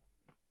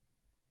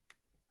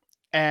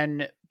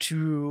 and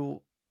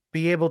to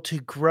be able to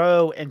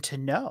grow and to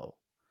know?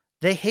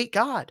 They hate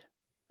God.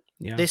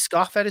 Yeah. They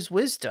scoff at his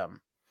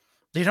wisdom.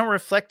 They don't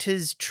reflect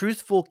his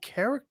truthful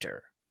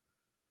character.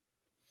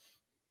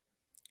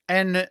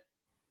 And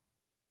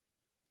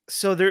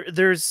so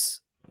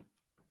there's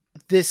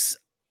this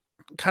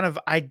kind of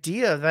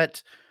idea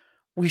that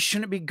we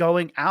shouldn't be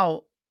going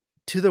out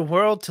to the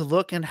world to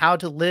look and how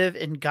to live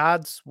in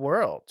God's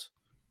world.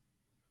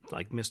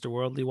 Like Mr.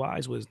 Worldly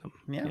Wise wisdom.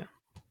 Yeah. Yeah.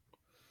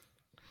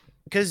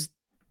 Because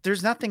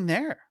there's nothing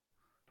there.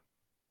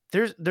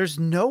 There's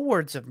no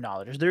words of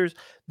knowledge.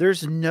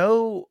 There's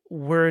no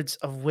words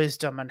of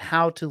wisdom on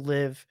how to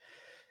live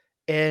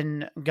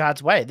in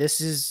God's way. This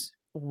is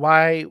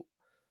why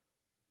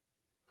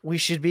we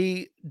should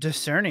be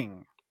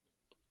discerning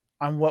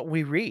on what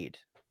we read.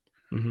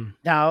 Mm-hmm.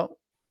 Now,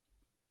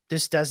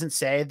 this doesn't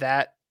say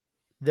that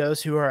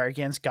those who are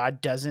against God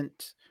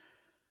doesn't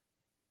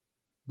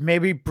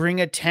maybe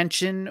bring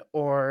attention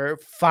or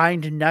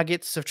find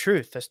nuggets of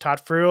truth. As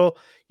Todd Fruhl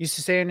used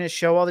to say in his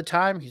show all the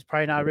time, he's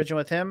probably not original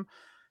with him.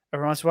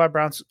 Every once in a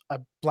while, a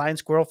blind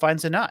squirrel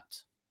finds a nut.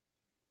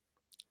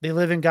 They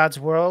live in God's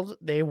world.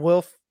 They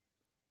will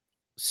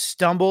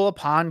stumble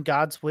upon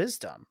God's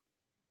wisdom.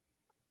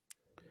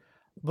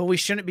 But we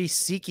shouldn't be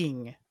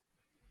seeking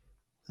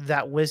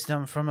that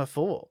wisdom from a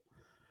fool.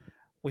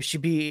 We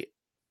should be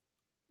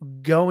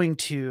going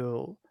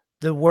to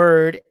the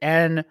word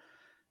and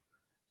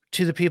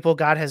to the people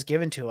God has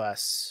given to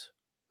us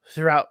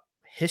throughout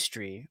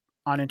history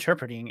on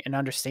interpreting and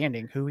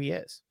understanding who he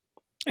is.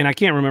 And I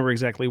can't remember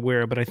exactly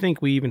where, but I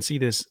think we even see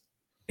this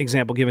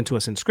example given to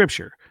us in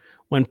scripture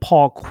when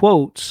Paul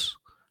quotes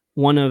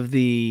one of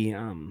the,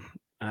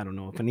 I don't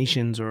know,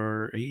 Phoenicians,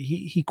 or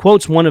he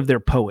quotes one of their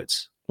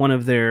poets, one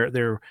of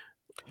their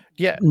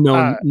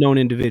known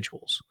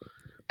individuals.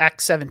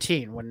 Acts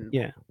 17, when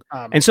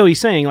and so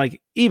he's saying,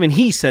 like, even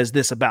he says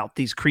this about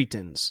these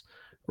Cretans,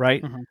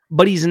 right? Mm-hmm.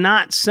 But he's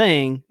not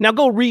saying, now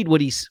go read what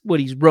he's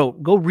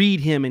wrote. Go read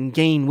him and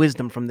gain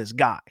wisdom from this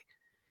guy.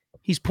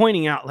 He's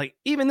pointing out, like,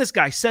 even this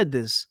guy said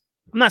this.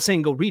 I'm not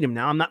saying go read him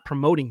now. I'm not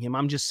promoting him.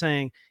 I'm just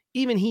saying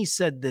even he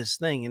said this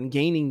thing and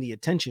gaining the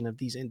attention of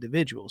these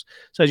individuals.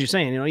 So as you're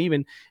saying,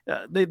 even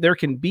there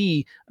can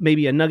be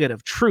maybe a nugget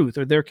of truth,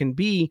 or there can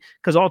be,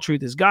 because all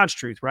truth is God's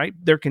truth, right?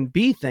 There can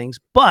be things,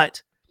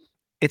 but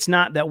it's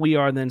not that we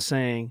are then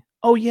saying,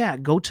 oh yeah,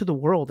 go to the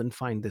world and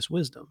find this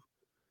wisdom.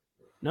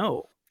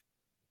 No,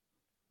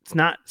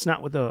 that's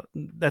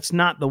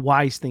not the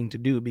wise thing to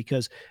do,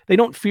 because they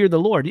don't fear the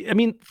Lord. I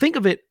mean, think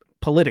of it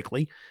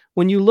politically.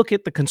 When you look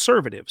at the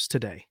conservatives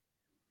today,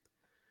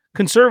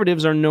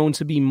 conservatives are known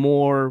to be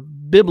more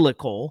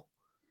biblical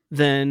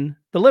than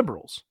the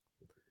liberals.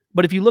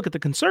 But if you look at the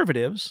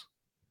conservatives,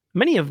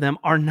 many of them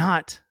are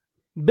not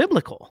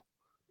biblical,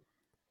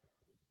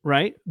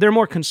 right? They're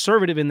more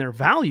conservative in their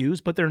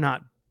values, but they're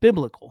not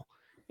biblical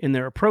in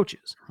their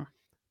approaches.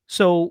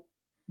 So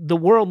the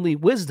worldly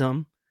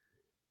wisdom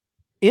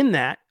in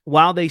that,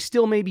 while they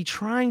still may be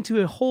trying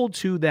to hold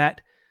to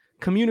that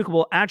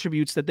communicable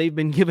attributes that they've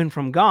been given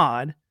from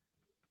God,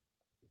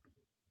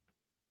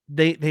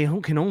 they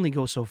can only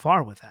go so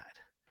far with that.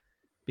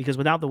 Because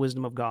without the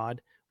wisdom of God,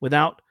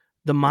 without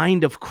the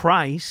mind of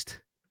Christ,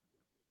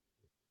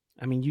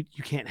 I mean,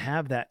 you can't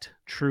have that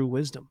true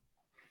wisdom.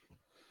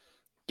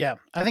 Yeah,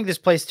 I think this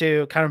plays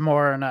to kind of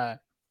more in a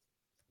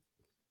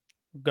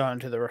going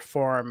to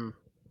the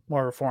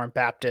more Reformed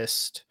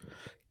Baptist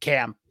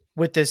camp,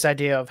 with this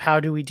idea of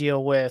how do we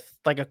deal with,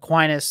 like,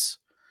 Aquinas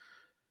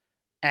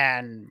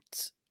and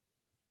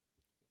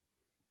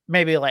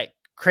maybe like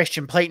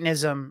Christian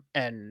Platonism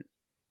and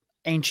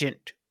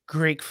ancient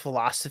Greek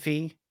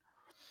philosophy,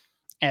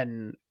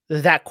 and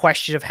that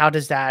question of how do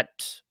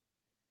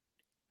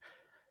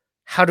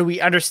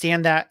we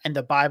understand that in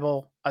the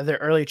Bible? The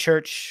early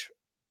church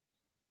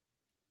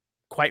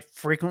quite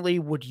frequently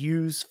would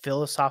use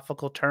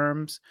philosophical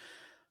terms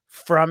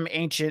from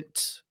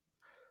ancient,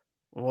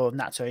 well,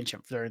 not so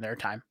ancient during their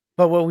time,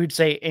 but what we'd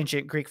say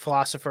ancient Greek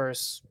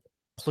philosophers,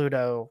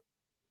 Plato,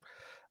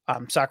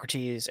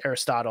 Socrates,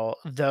 Aristotle,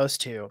 those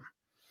two.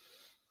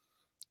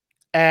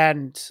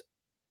 And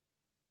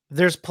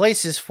there's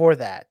places for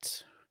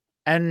that.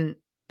 And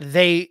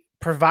they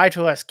provide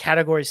to us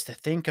categories to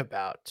think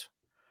about.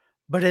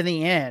 But in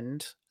the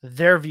end,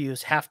 their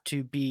views have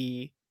to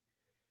be,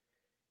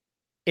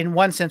 in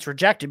one sense,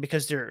 rejected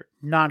because they're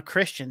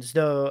non-Christians,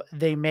 though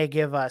they may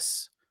give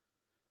us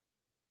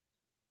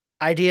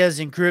ideas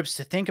and groups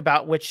to think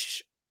about,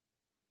 which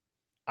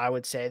I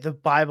would say the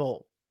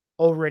Bible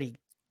already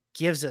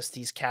gives us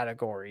these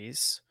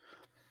categories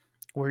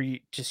where you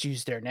just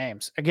use their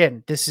names.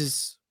 Again, this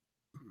is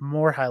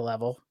more high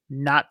level,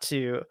 not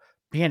to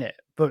be in it,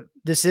 but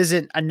this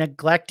isn't a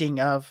neglecting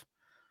of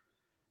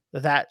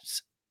that.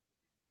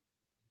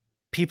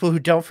 People who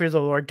don't fear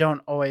the Lord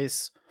don't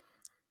always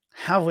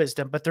have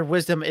wisdom, but their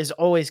wisdom is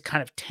always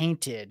kind of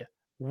tainted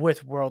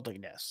with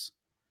worldliness.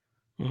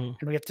 Mm-hmm.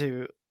 And we have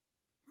to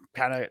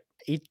kind of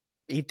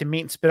eat the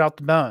meat and spit out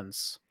the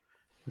bones.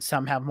 And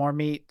some have more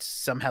meat,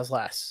 some has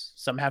less,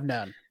 some have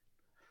none.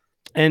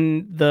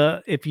 And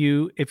if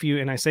you,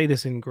 and I say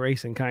this in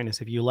grace and kindness,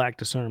 if you lack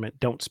discernment,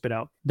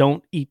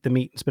 don't eat the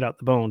meat and spit out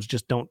the bones.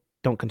 Just don't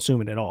don't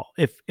consume it at all.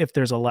 If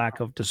there's a lack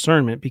of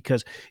discernment,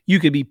 because you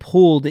could be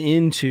pulled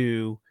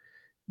into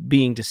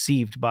being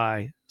deceived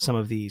by some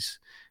of these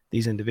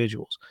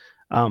individuals.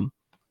 All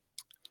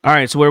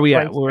right, so where are we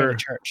Why at? you go to We're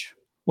church.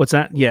 what's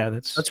that? Yeah,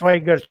 that's That's why you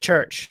go to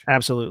church.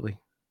 absolutely.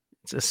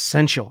 It's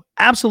essential.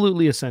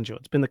 Absolutely essential.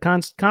 It's been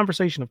the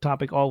conversation of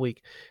topic all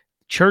week.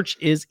 Church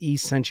is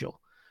essential.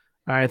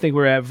 All right, I think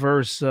we're at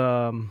verse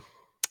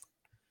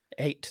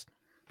 8.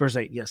 Verse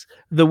 8, yes.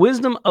 The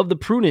wisdom of the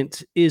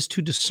prudent is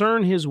to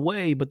discern his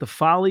way, but the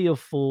folly of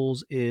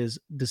fools is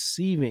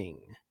deceiving.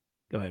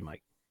 Go ahead,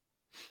 Mike.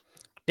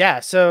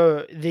 Yeah,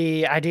 so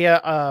the idea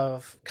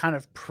of kind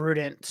of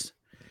prudent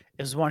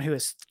is one who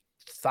is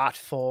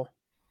thoughtful.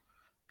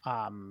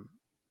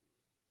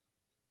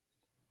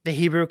 The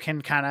Hebrew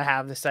can kind of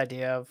have this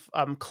idea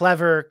of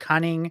clever,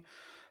 cunning.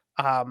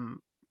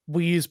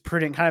 We use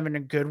prudent kind of in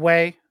a good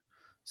way.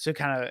 So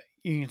kind of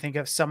you can think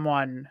of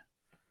someone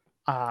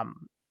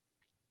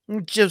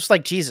just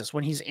like Jesus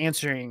when he's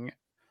answering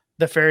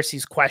the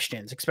Pharisees'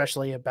 questions,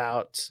 especially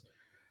about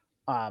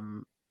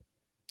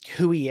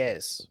who he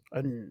is.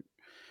 And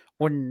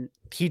when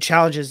he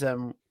challenges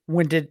them,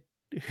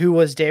 who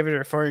was David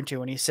referring to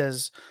when he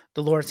says,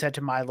 "The Lord said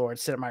to my Lord,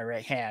 sit at my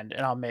right hand,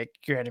 and I'll make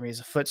your enemies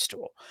a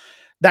footstool."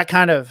 That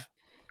kind of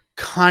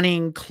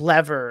cunning,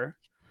 clever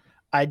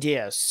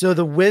ideas. So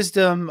the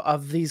wisdom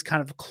of these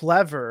kind of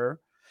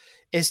clever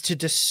is to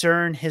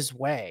discern his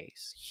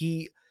ways.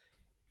 He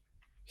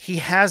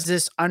has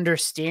this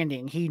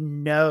understanding. He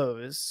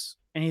knows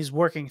and he's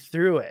working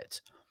through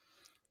it.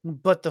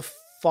 But the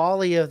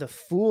folly of the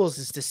fools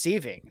is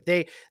deceiving.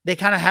 They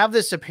kind of have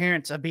this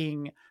appearance of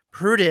being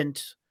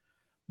prudent,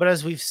 but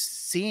as we've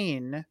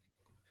seen,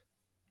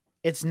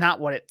 it's not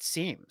what it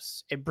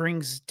seems. It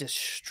brings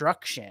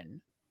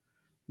destruction.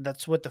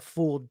 That's what the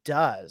fool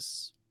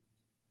does.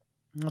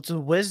 That's the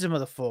wisdom of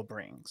the fool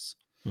brings.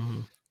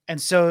 Mm-hmm.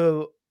 And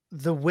so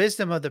the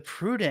wisdom of the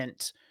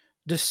prudent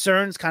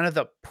discerns kind of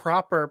the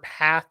proper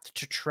path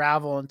to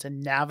travel and to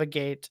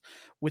navigate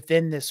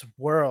within this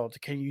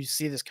world. Can you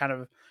see this kind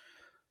of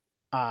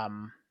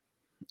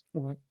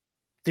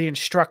the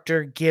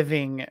instructor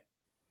giving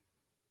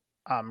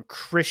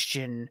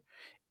Christian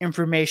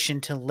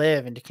information to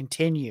live and to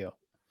continue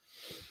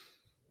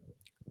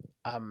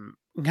kind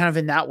of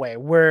in that way,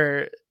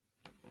 where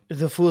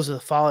the fools of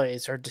the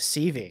follies are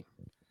deceiving.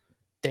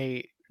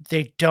 They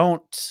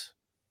don't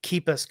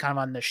keep us kind of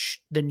on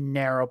the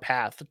narrow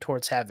path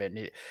towards heaven.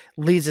 It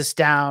leads us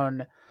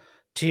down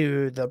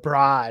to the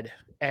broad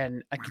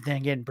and then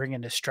again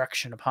bringing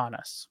destruction upon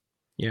us.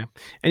 Yeah.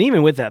 And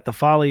even with that, the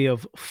folly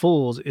of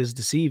fools is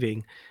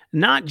deceiving,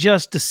 not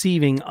just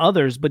deceiving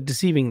others, but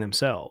deceiving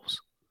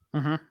themselves.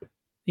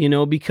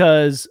 Mm-hmm.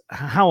 Because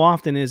how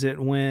often is it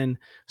when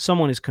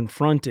someone is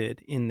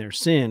confronted in their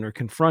sin or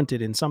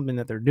confronted in something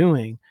that they're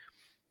doing,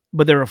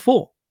 but they're a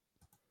fool?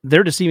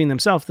 They're deceiving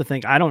themselves to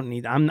think, I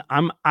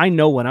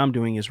know what I'm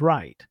doing is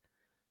right,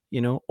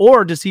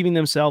 or deceiving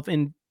themselves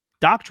in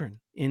doctrine,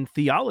 in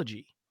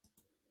theology.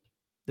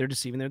 They're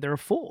deceiving. They're a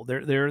fool.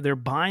 They're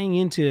buying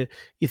into.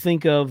 You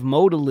think of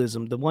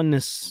modalism, the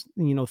oneness,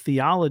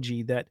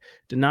 theology that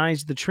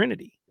denies the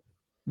Trinity.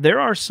 There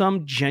are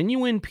some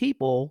genuine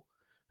people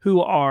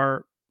who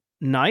are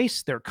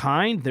nice. They're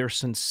kind. They're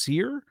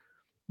sincere,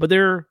 but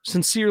they're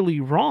sincerely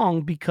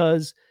wrong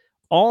because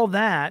all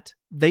that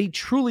they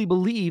truly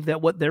believe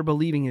that what they're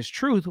believing is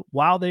truth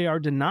while they are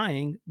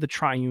denying the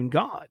triune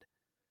God.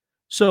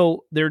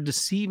 So they're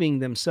deceiving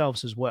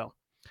themselves as well.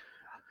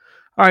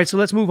 All right, so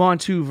let's move on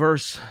to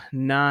verse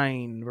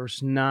 9.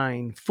 Verse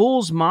 9.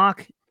 Fools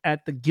mock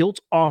at the guilt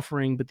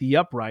offering, but the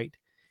upright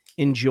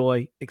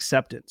enjoy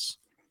acceptance.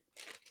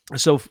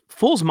 So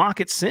fools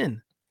mock at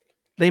sin.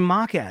 They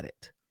mock at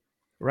it,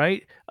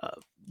 right?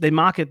 They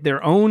mock at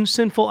their own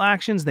sinful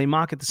actions. They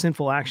mock at the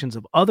sinful actions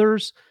of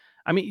others.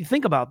 I mean, you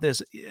think about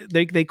this.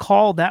 They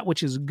call that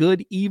which is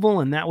good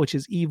evil and that which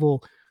is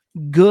evil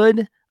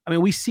good. I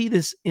mean, we see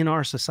this in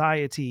our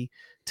society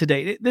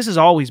today. This has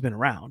always been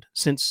around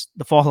since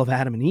the fall of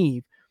Adam and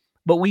Eve,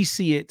 but we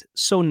see it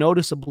so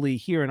noticeably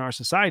here in our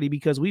society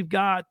because we've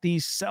got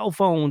these cell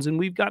phones and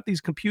we've got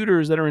these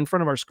computers that are in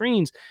front of our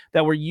screens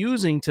that we're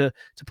using to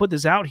put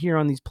this out here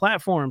on these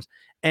platforms.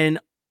 And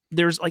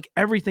there's like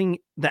everything,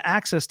 the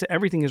access to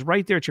everything is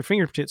right there at your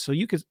fingertips. So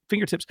you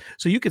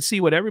could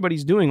see what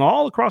everybody's doing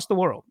all across the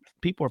world.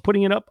 People are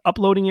putting it up,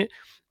 uploading it.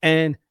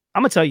 And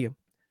I'm going to tell you,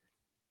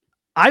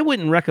 I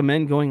wouldn't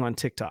recommend going on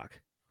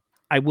TikTok.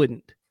 I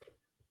wouldn't.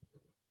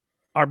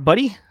 Our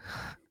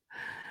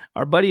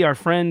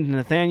friend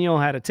Nathaniel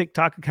had a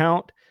TikTok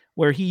account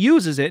where he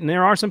uses it. And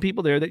there are some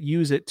people there that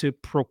use it to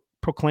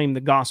proclaim the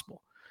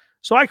gospel.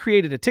 So I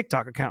created a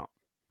TikTok account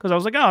because I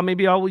was like, oh,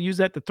 maybe I will use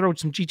that to throw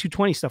some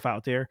G220 stuff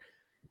out there.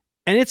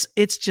 And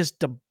it's just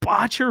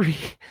debauchery.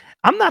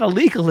 I'm not a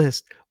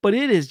legalist, but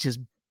it is just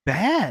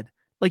bad.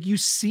 Like you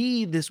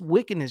see this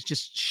wickedness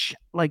just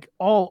like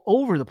all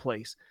over the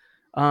place.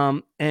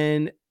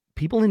 And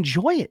people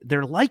enjoy it.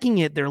 They're liking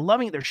it. They're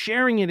loving it. They're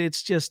sharing it.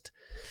 It's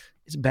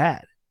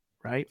bad,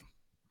 right?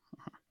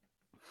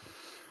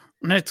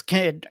 Let's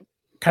kind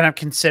of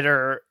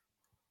consider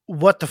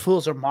what the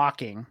fools are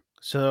mocking.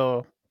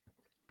 So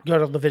go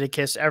to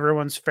Leviticus,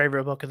 everyone's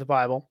favorite book of the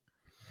Bible,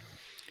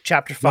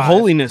 chapter The 5.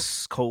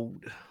 holiness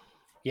code.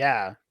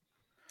 Yeah.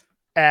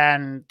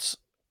 And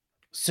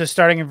so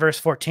starting in verse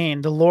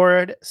 14, the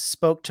Lord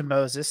spoke to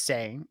Moses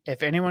saying,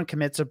 if anyone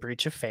commits a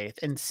breach of faith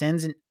and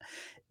sins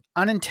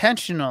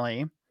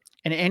unintentionally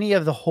in any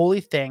of the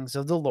holy things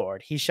of the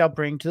Lord, he shall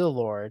bring to the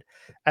Lord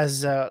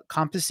as a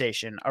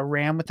compensation a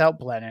ram without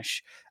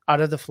blemish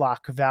out of the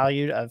flock,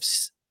 valued of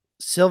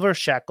silver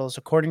shekels,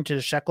 according to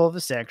the shekel of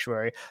the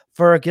sanctuary,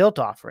 for a guilt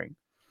offering.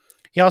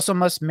 He also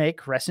must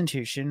make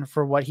restitution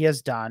for what he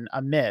has done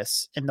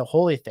amiss in the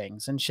holy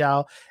things, and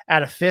shall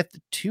add a fifth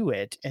to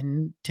it,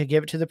 and to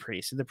give it to the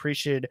priest. And the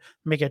priest should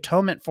make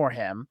atonement for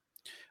him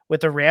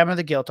with the ram of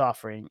the guilt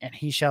offering, and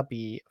he shall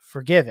be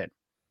forgiven.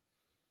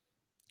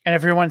 And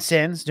if everyone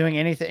sins, doing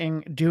any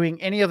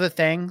of the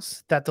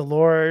things that the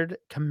Lord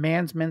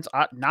commandments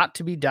ought not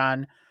to be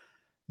done,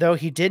 though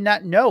he did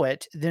not know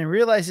it, then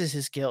realizes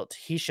his guilt,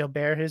 he shall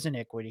bear his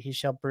iniquity. He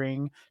shall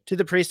bring to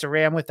the priest a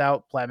ram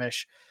without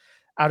blemish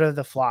out of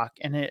the flock,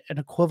 and an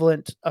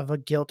equivalent of a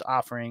guilt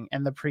offering,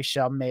 and the priest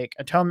shall make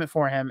atonement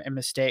for him in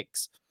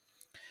mistakes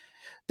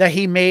that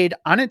he made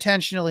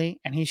unintentionally,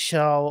 and he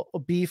shall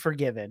be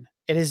forgiven.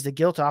 It is the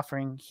guilt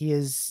offering. He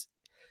is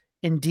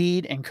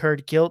indeed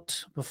incurred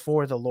guilt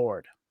before the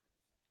Lord.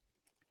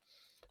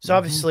 So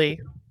obviously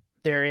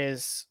there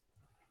is,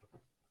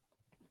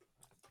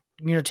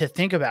 to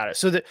think about it.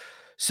 So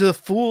the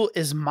fool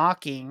is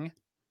mocking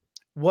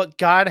what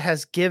God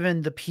has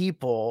given the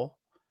people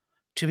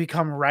to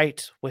become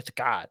right with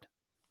God.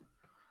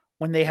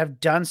 When they have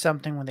done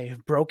something, when they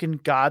have broken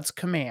God's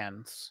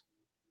commands,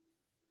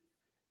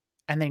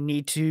 and they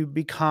need to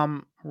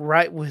become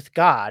right with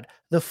God,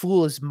 the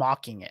fool is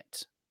mocking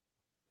it.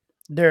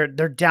 They're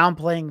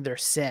downplaying their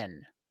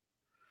sin.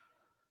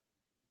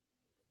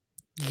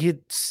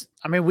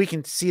 We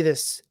can see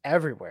this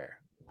everywhere.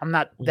 I'm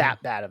not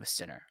that bad of a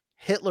sinner.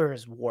 Hitler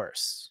is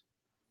worse.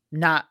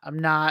 I'm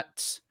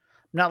not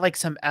like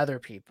some other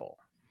people.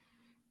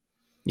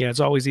 Yeah,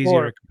 it's always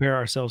easier to compare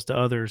ourselves to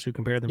others who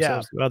compare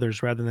themselves to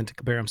others rather than to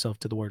compare himself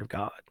to the word of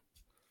God.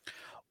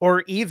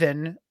 Or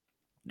even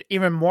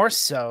more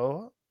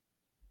so,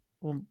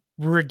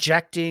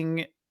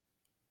 rejecting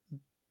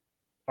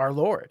our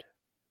Lord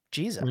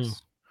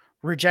Jesus,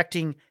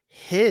 rejecting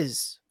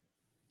his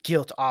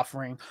guilt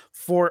offering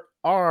for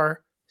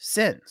our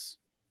sins,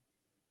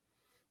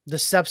 the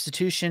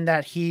substitution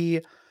that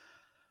he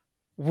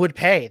would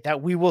pay,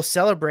 that we will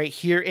celebrate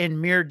here in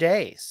mere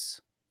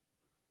days.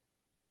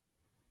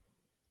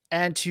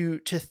 And to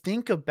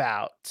think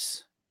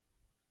about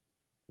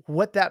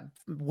what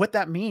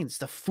that means.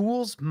 The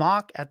fools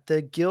mock at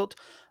the guilt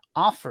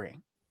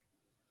offering.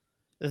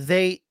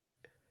 They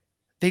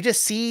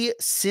just see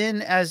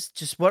sin as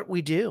just what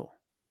we do.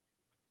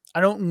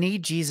 I don't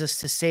need Jesus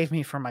to save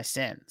me from my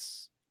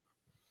sins.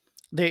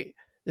 I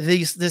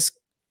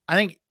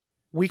think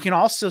we can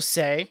also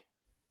say,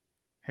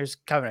 here's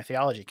covenant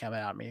theology coming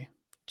at me,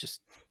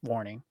 just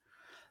warning,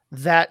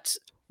 that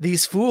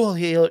these fools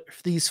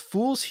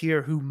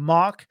here who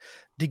mock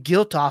the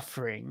guilt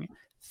offering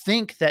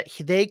think that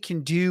they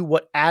can do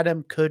what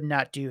Adam could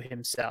not do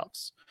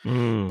himself.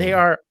 They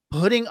are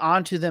putting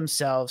onto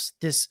themselves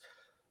this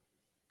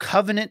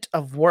covenant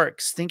of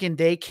works, thinking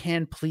they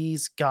can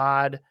please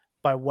God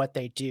by what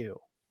they do.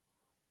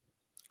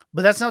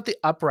 But that's not the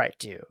upright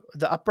do.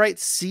 The upright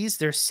sees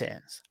their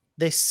sins.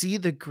 They see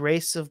the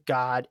grace of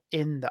God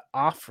in the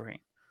offering.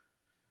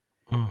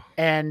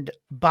 And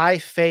by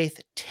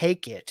faith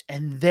take it.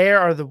 And there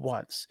are the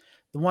ones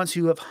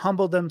who have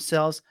humbled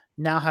themselves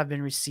now have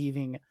been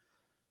received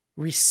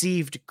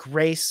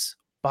grace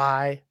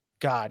by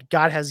God.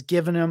 God has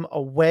given them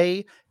a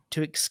way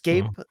to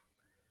escape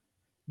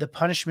the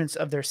punishments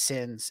of their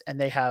sins, and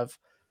they have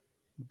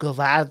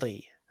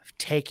gladly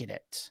taken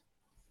it.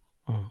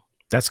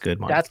 That's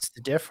good, Mike. That's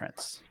the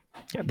difference.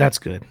 Yeah, that's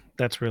good.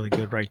 That's really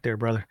good right there,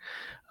 brother.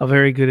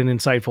 Very good and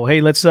insightful. Hey,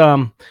 let's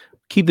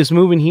keep this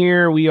moving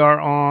here. We are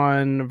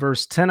on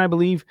verse 10, I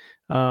believe.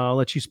 I'll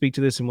let you speak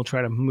to this, and we'll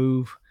try to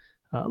move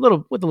a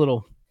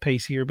little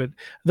pace here. But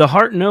the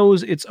heart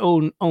knows its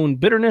own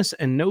bitterness,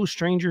 and no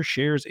stranger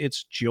shares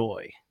its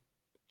joy.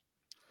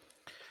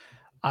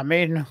 I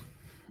mean,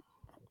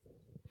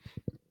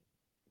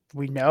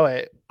 we know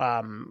it.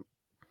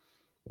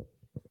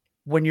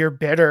 When you're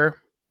bitter,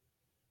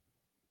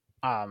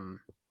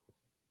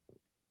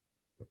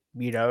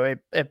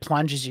 it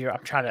plunges you.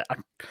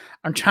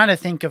 I'm trying to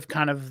think of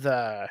kind of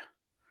the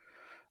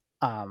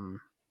modern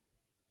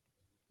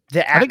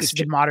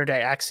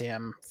day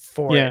axiom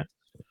for it.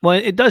 Well,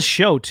 it does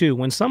show too.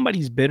 When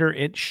somebody's bitter,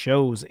 it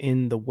shows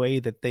in the way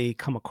that they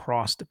come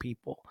across to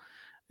people.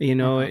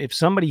 If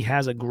somebody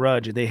has a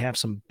grudge, they have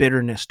some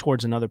bitterness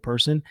towards another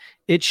person,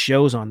 it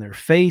shows on their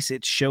face,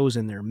 it shows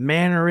in their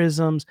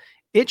mannerisms,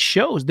 it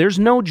shows. There's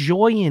no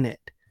joy in it.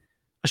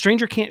 A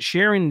stranger can't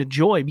share in the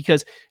joy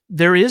because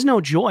there is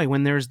no joy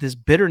when there's this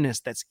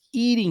bitterness that's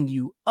eating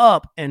you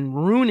up and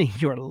ruining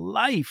your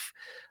life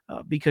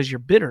because you're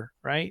bitter,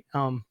 right?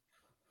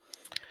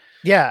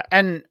 Yeah,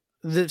 and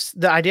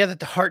the idea that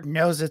the heart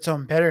knows its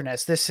own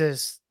bitterness.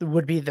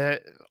 Would be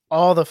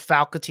all the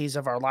faculties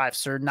of our life.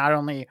 So not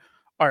only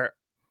our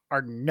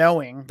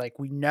knowing, like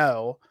we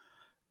know,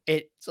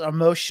 it's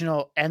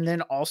emotional, and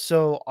then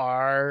also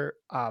our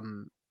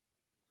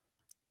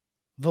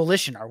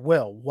volition, our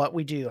will, what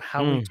we do,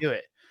 how we do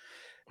it.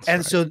 That's And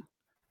right.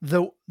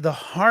 so the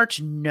heart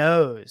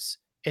knows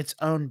its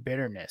own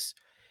bitterness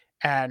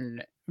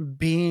and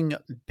being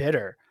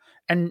bitter.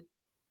 And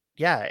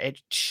yeah,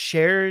 it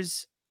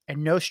shares,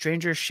 and no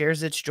stranger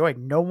shares its joy.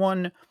 No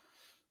one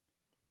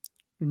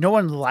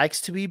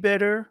likes to be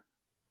bitter,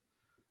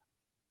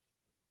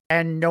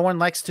 and no one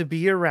likes to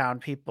be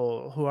around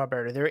people who are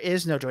bitter. There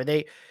is no joy.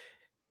 The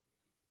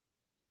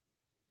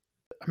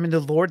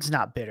Lord's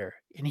not bitter,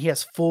 and he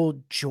has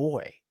full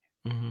joy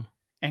Mhm.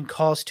 and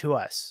calls to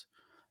us.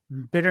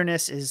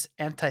 Bitterness is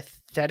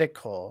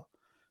antithetical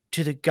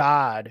to the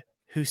God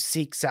who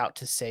seeks out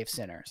to save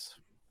sinners.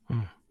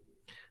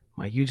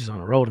 Mike, you just on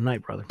a roll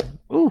tonight, brother.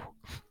 Ooh.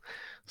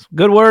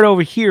 Good word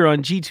over here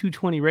on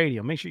G220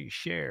 Radio. Make sure you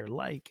share,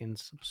 like, and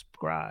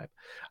subscribe.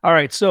 All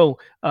right. So,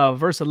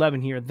 verse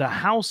 11 here: the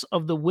house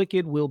of the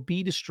wicked will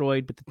be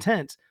destroyed, but the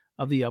tent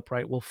of the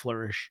upright will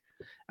flourish.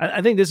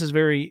 I think this is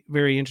very,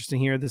 very interesting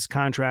here. This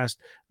contrast: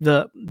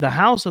 the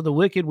house of the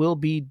wicked will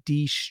be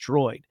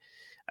destroyed.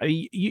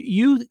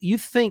 You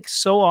think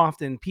so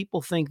often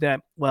people think that,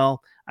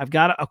 well, I've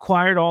got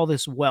acquired all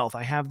this wealth,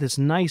 I have this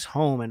nice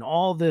home and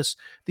all these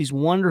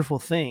wonderful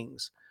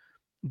things,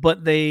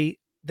 but they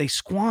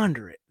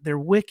squander it. They're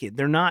wicked.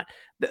 They're not.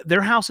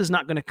 Their house is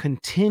not going to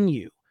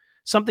continue.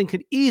 Something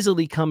could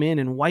easily come in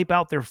and wipe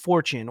out their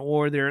fortune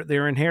or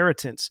their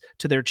inheritance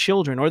to their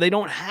children, or they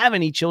don't have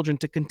any children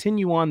to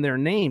continue on their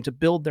name to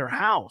build their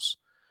house.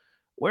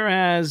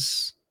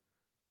 Whereas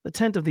the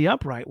tent of the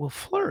upright will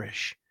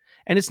flourish.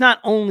 And it's not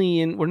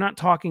only we're not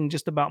talking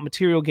just about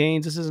material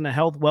gains. This isn't a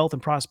health, wealth,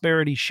 and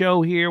prosperity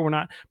show here. We're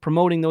not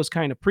promoting those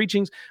kind of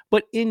preachings,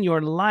 but in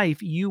your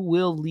life, you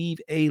will leave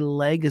a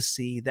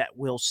legacy that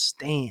will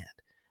stand,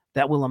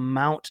 that will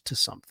amount to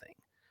something.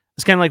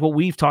 It's kind of like what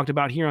we've talked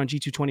about here on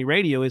G220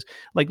 Radio is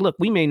like, look,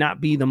 we may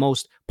not be the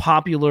most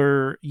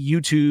popular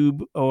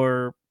YouTube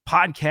or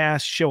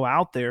podcast show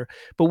out there,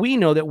 but we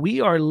know that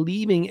we are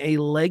leaving a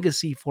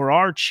legacy for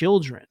our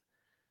children,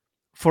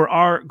 for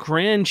our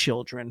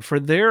grandchildren, for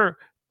their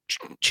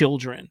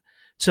children,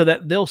 so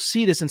that they'll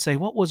see this and say,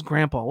 what was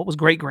grandpa, what was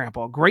great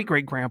grandpa, great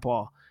great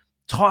grandpa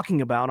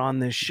talking about on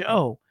this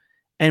show?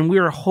 And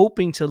we're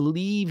hoping to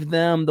leave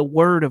them the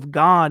word of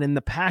God and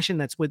the passion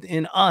that's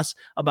within us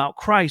about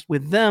Christ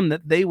with them,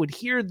 that they would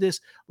hear this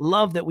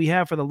love that we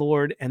have for the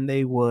Lord and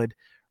they would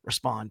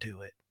respond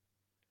to it.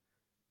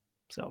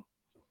 So,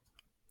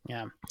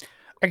 Yeah.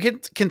 I can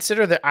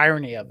consider the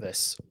irony of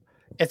this.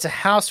 It's a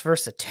house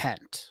versus a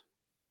tent.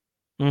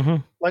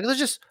 Like, let's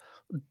just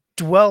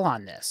dwell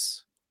on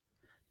this.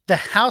 The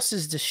house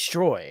is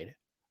destroyed,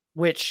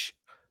 which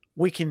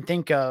we can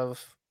think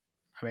of.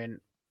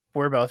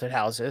 We're both at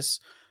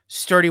houses,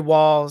 sturdy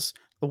walls,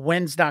 the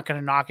wind's not going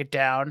to knock it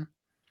down.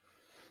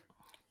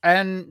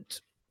 And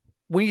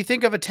when you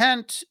think of a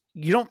tent,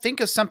 you don't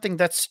think of something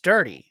that's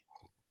sturdy.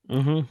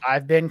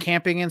 I've been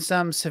camping in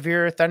some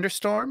severe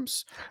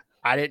thunderstorms.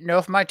 I didn't know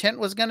if my tent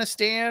was going to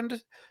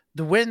stand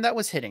the wind that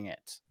was hitting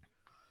it.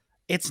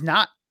 It's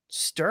not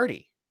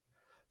sturdy.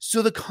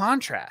 So the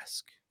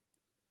contrast,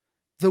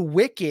 the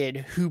wicked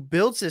who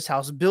builds this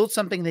house builds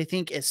something they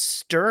think is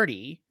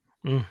sturdy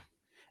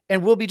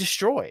and will be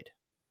destroyed.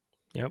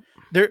 Yep.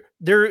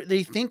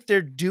 They think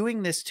they're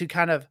doing this to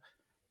kind of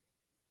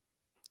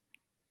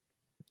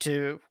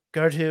to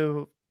go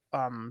to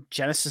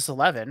Genesis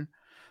 11.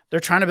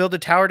 They're trying to build a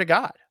tower to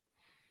God.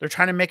 They're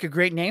trying to make a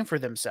great name for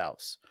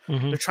themselves.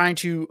 They're trying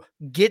to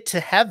get to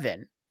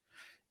heaven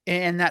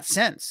in that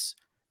sense.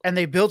 And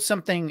they build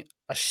something,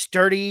 a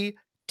sturdy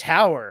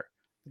tower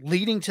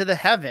leading to the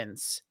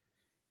heavens,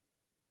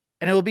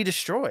 and it will be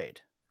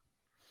destroyed.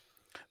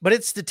 But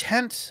it's the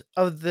tent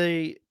of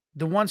the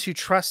ones who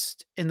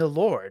trust in the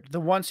Lord,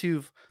 the ones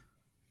who've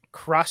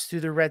crossed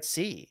through the Red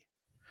Sea.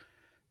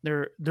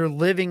 They're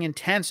living in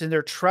tents and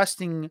they're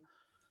trusting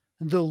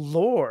the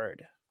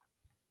Lord,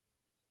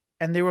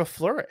 and they will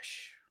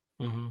flourish.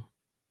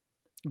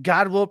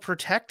 God will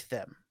protect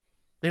them.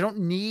 They don't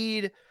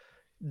need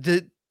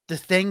the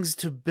things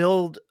to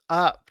build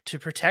up to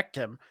protect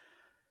them.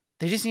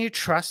 They just need to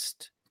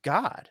trust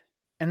God.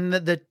 And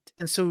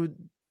and so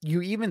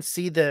you even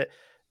see the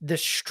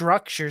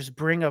structures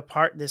bring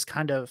apart this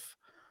kind of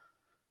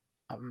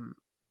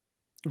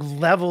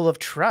level of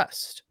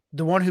trust.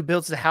 The one who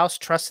builds the house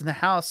trusts in the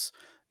house.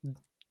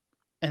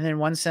 And in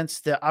one sense,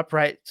 the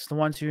uprights, the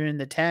ones who are in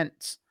the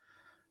tents,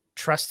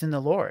 trust in the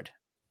Lord.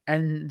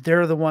 And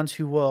they're the ones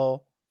who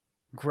will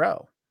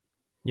grow.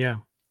 Yeah.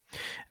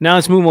 Now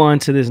let's move on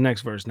to this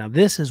next verse. Now,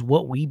 this is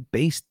what we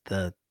based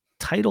the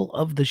title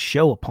of the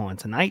show upon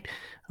tonight.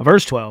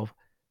 Verse 12: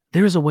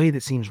 there is a way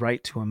that seems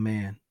right to a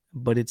man,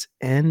 but its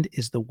end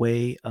is the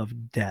way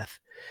of death.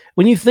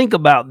 When you think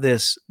about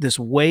this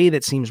way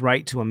that seems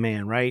right to a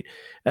man, right?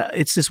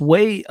 It's this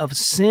way of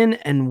sin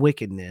and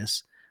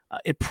wickedness,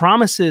 It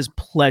promises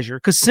pleasure,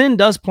 because sin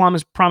does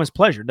promise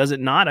pleasure, does it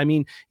not? I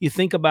mean, you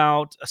think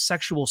about a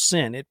sexual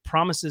sin; it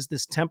promises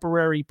this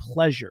temporary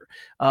pleasure.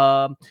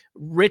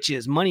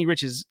 Riches, money,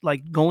 riches,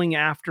 like going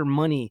after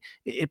money,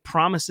 it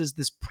promises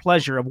this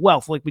pleasure of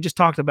wealth. Like we just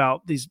talked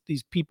about, these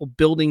people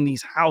building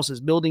these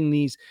houses, building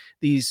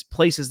these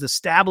places,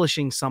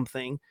 establishing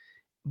something,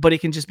 but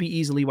it can just be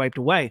easily wiped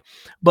away.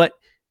 But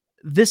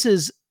this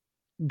is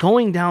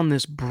going down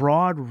this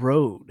broad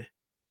road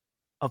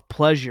of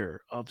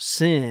pleasure, of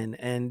sin,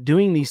 and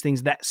doing these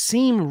things that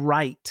seem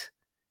right.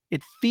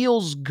 It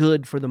feels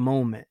good for the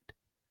moment,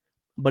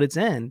 but its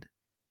end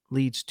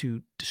leads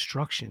to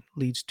destruction,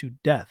 leads to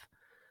death.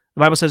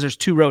 The Bible says there's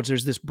two roads.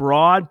 There's this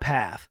broad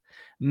path.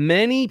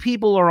 Many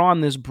people are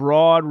on this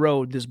broad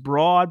road, this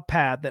broad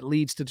path that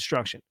leads to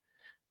destruction,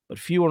 but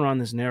few are on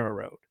this narrow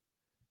road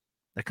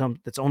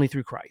that's only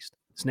through Christ.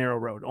 This narrow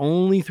road,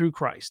 only through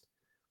Christ,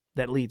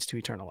 that leads to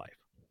eternal life.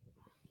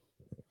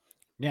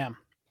 Yeah.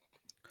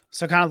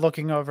 So kind of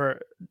looking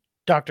over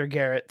Dr.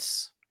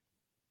 Garrett's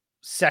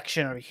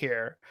section over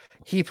here,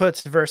 he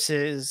puts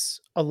verses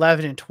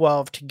 11 and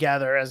 12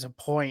 together as a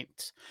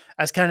point,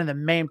 as kind of the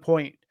main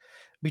point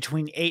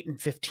between 8 and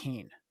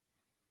 15.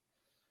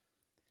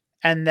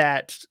 And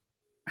that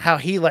how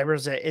he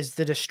labels it is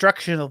the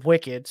destruction of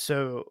wicked,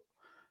 so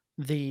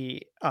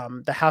the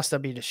house that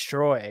be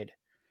destroyed,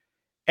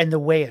 and the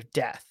way of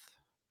death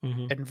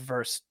in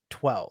verse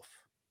 12.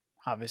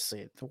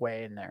 Obviously, the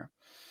way in there.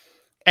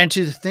 And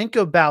to think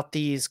about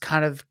these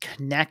kind of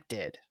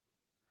connected,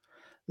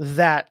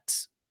 that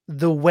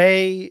the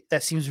way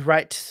that seems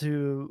right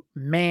to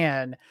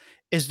man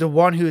is the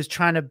one who is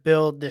trying to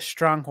build this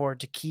stronghold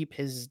to keep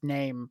his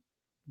name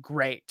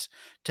great,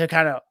 to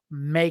kind of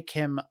make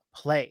him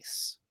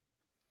place.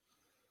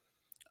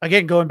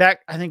 Again, going back,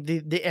 I think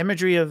the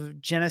imagery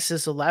of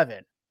Genesis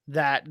 11,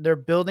 that they're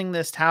building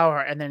this tower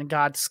and then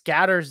God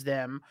scatters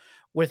them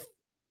with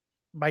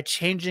by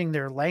changing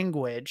their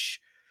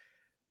language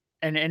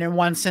and in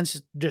one sense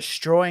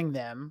destroying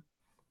them,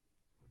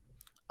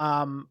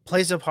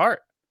 plays a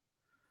part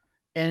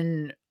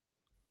in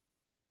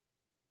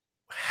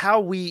how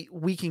we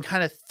can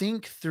kind of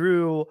think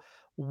through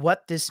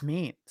what this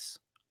means.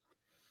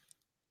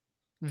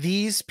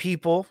 These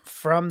people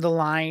from the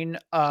line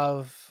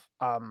of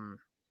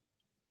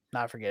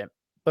not forget it,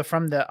 but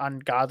from the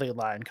ungodly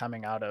line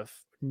coming out of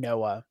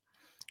Noah,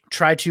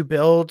 try to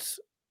build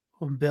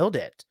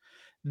it.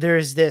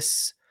 There's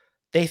this,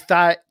 they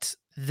thought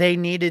they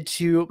needed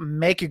to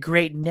make a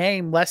great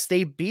name lest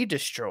they be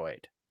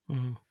destroyed.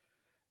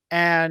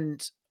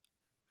 And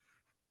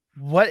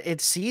what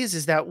it sees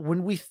is that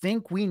when we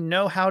think we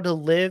know how to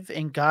live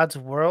in God's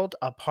world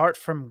apart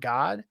from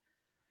God,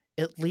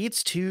 it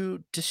leads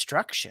to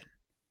destruction.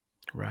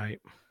 Right.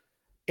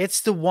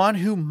 It's the one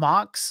who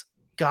mocks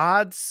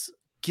God's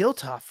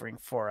guilt offering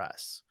for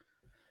us.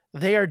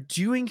 They are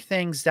doing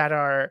things that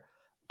are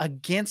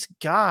against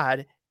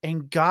God,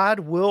 and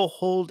God will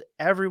hold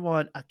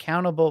everyone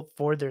accountable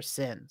for their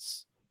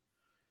sins.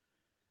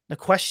 The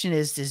question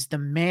is the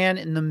man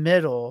in the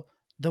middle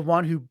the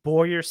one who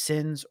bore your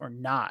sins or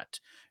not?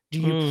 Do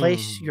you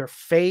place your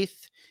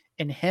faith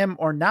in him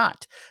or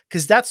not?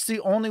 Because that's the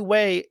only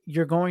way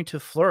you're going to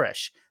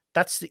flourish.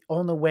 That's the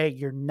only way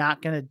you're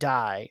not going to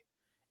die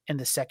in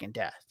the second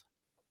death.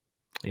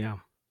 Yeah.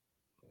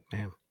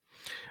 Man.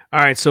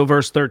 All right. So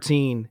verse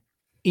 13,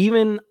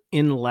 even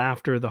in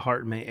laughter, the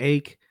heart may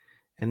ache,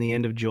 and the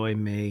end of joy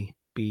may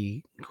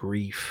be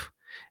grief.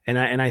 And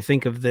I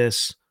think of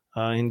this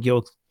in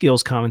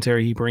Gill's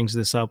commentary. He brings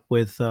this up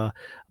with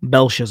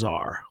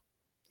Belshazzar,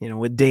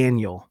 with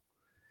Daniel.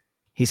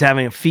 He's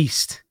having a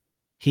feast.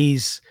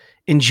 He's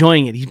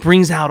enjoying it. He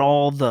brings out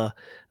all the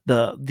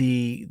what do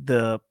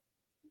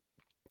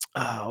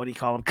you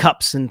call them,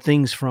 cups and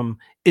things from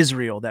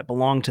Israel that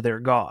belong to their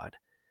God,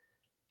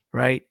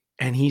 right?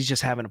 And he's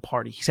just having a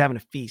party. He's having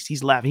a feast.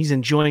 He's laughing. He's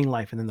enjoying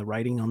life. And then the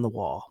writing on the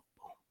wall,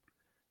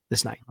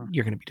 this night,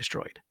 you're going to be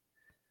destroyed.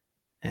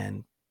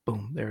 And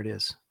boom, there it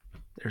is.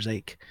 There's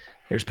ache.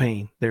 There's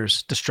pain.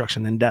 There's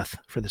destruction and death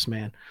for this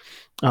man.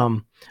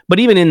 But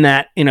even in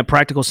that, in a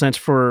practical sense,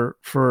 for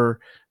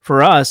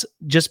us,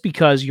 just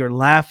because you're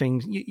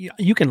laughing,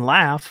 you can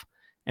laugh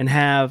and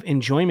have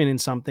enjoyment in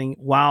something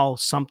while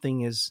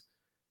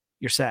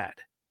you're sad.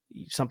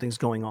 Something's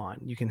going on.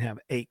 You can have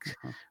ache,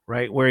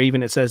 right? Where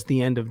even it says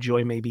the end of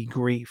joy may be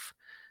grief.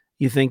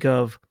 You think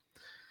of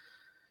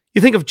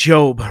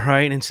Job,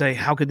 right? And say,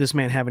 how could this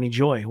man have any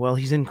joy? Well,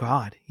 he's in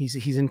God.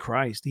 He's in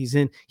Christ.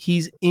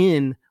 He's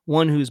in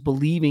one who's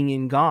believing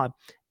in God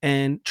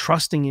and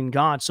trusting in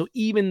God. So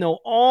even though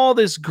all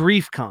this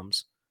grief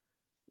comes,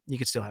 you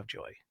can still have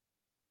joy,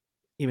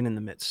 even in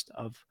the midst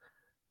of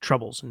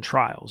troubles and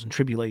trials and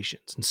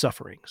tribulations and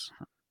sufferings.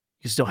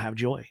 You still have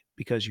joy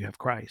because you have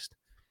Christ.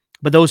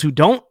 But those who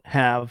don't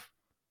have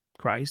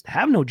Christ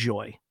have no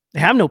joy.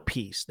 They have no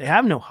peace. They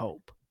have no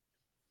hope.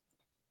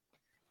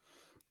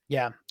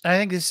 Yeah, I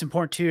think it's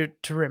important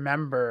to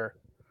remember.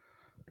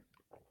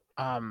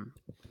 And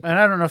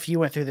I don't know if you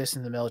went through this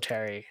in the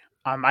military.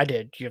 I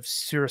did. You have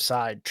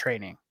suicide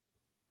training,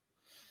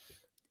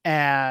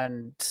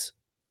 And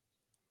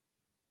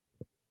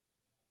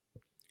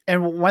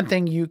one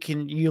thing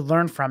you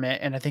learn from it,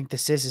 and I think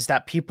this is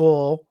that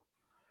people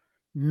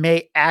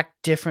may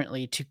act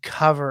differently to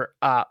cover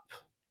up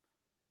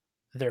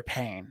their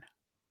pain.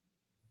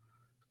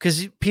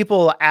 Because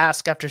people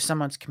ask after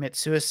someone's commit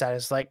suicide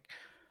is like,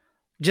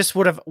 just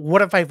what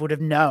if I would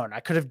have known? I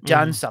could have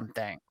done Mhm.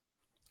 something.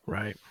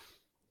 Right.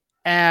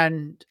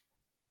 And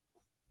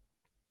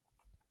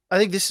I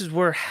think this is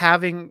where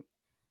having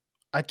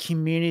a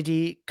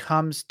community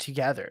comes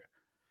together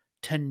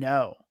to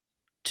know,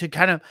 to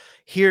kind of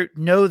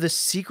know the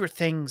secret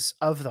things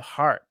of the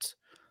heart.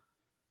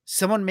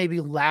 Someone may be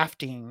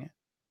laughing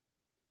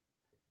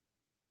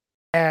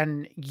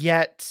and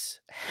yet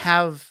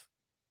have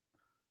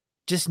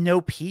just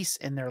no peace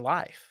in their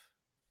life.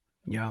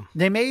 Yeah.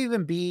 They may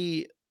even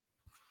be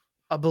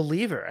a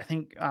believer. I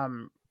think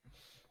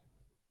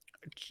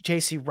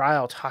J.C.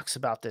 Ryle talks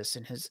about this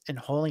in his In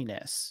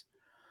Holiness,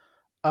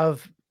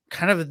 of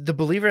kind of the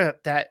believer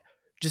that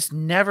just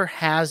never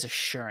has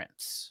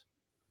assurance.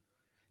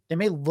 They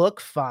may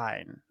look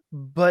fine,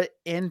 but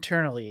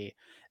internally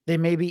they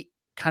may be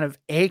kind of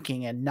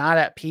aching and not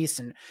at peace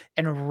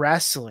and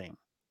wrestling.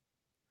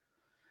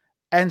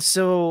 And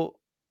so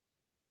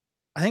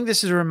I think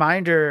this is a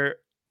reminder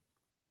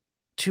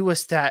to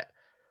us that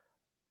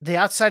the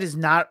outside is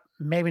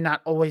maybe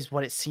not always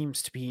what it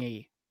seems to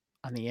be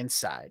on the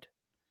inside.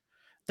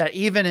 That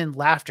even in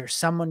laughter,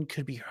 someone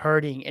could be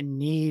hurting and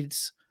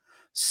needs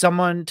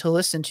someone to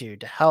listen to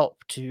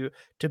help, to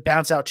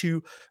bounce out,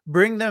 to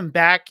bring them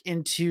back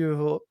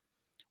into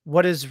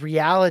what is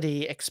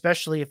reality,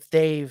 especially if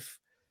they've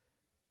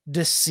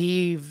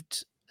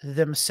deceived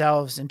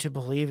themselves into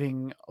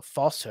believing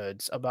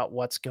falsehoods about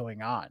what's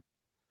going on.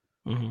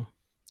 Mhm.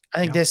 I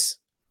think Yeah. this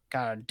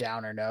got a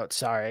downer note,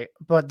 sorry,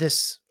 but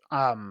this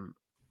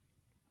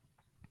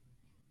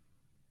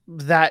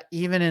that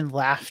even in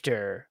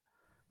laughter,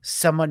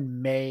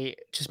 someone may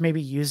just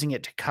maybe using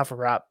it to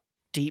cover up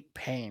deep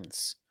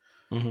pains.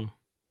 Mhm.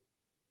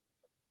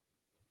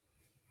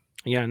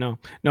 Yeah, no,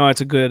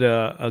 it's a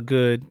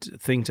good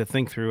thing to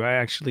think through. I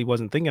actually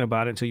wasn't thinking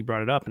about it until you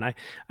brought it up, and I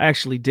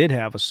actually did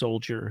have a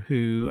soldier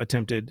who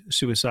attempted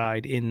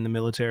suicide in the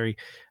military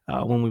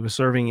when we were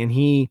serving, and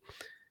he,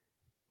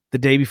 the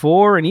day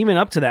before, and even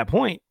up to that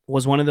point,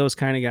 was one of those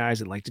kind of guys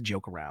that liked to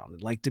joke around,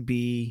 that liked to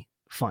be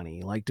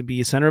funny, liked to be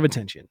a center of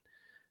attention.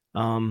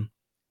 Um,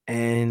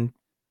 and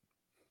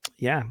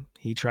yeah,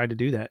 he tried to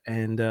do that,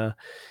 and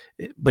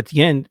but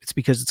again, it's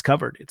because it's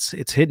covered.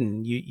 It's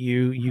hidden.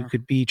 You Mhm.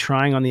 could be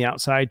trying on the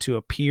outside to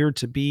appear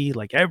to be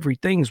like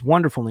everything's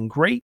wonderful and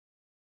great,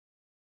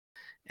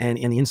 and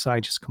in the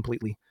inside, just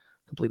completely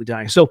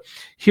dying. So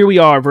here we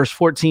are, verse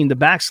 14: the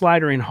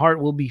backslider in heart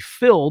will be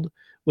filled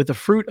with the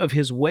fruit of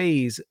his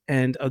ways,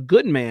 and a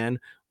good man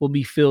will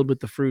be filled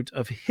with the fruit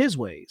of his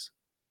ways.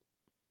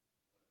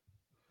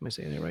 Am I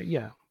saying that right?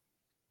 Yeah.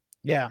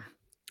 Yeah.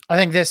 I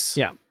think this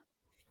Yeah.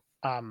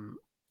 um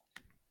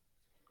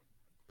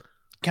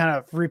kind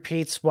of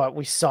repeats what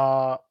we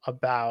saw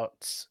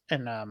about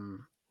in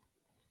the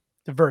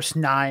verse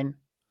 9.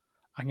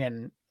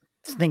 Again,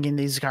 thinking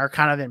these are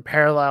kind of in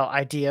parallel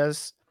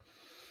ideas.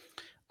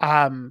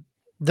 Um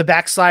the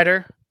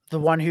backslider, the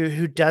one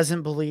who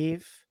doesn't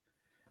believe,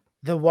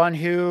 the one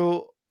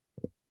who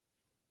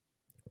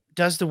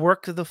does the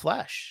work of the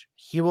flesh,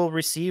 he will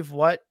receive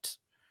what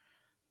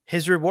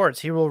his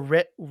rewards. He will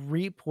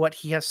reap what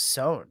he has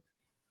sown.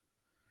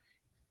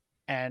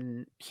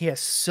 And he has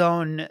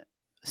sown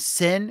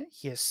sin,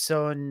 he has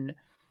sown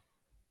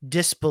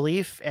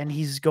disbelief, and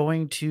he's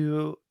going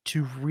to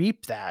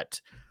reap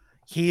that.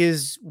 He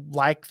is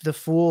like the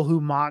fool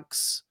who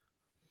mocks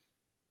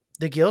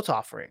the guilt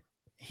offering.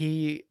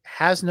 He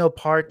has no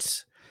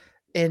part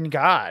in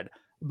God,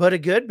 but a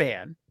good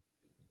man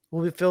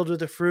will be filled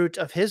with the fruit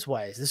of his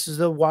ways. This is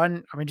the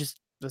one, I mean,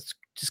 just let's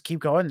just keep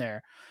going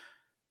there.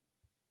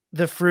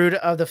 The fruit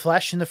of the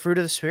flesh and the fruit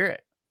of the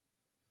spirit.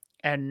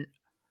 And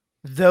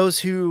those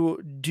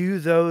who do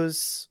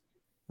those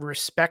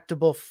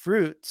respectable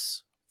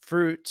fruit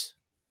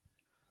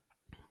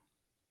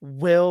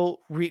will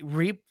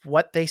reap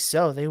what they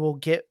sow. They will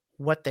get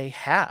what they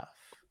have.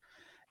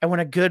 And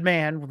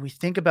when we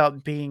think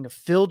about being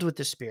filled with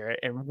the Spirit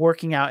and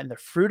working out in the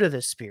fruit of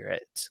the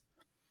Spirit,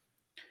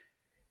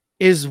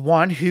 is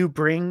one who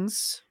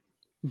brings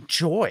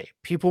joy.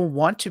 People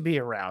want to be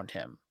around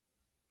him.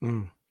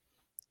 Mm.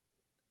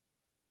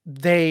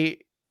 They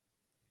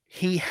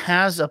He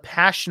has a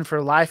passion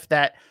for life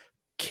that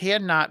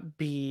cannot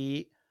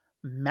be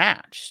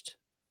matched.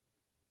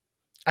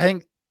 I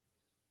think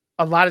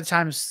a lot of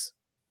times,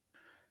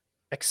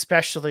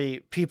 especially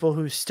people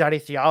who study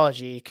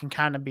theology, can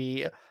kind of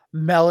be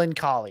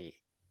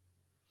melancholy.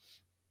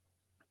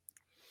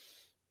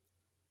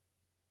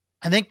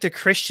 I think the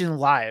Christian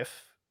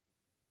life,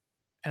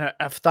 and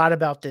I've thought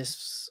about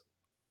this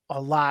a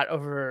lot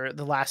over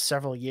the last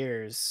several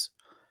years,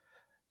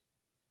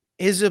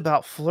 is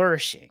about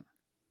flourishing.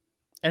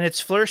 And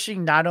it's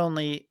flourishing not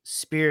only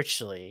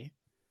spiritually,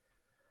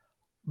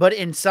 but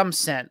in some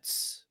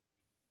sense,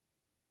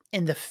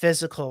 in the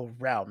physical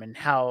realm, and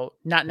how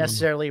not Mm.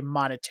 necessarily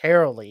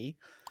monetarily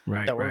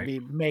Right, that we'll right. be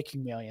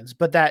making millions,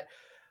 but that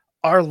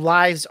our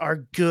lives are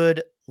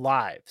good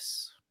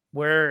lives.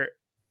 We're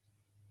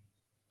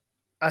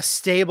a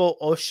stable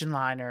ocean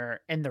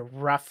liner in the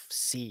rough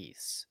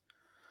seas.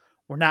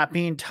 We're not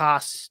being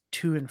tossed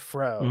to and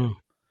fro Mm.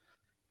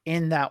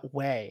 in that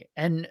way.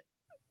 And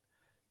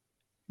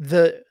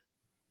the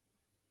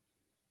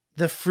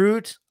the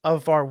fruit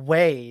of our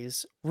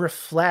ways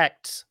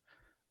reflect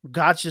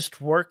God's just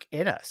work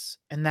in us.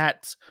 And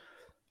that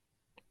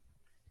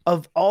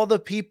of all the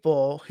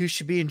people who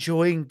should be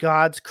enjoying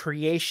God's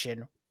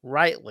creation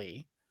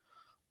rightly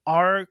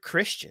are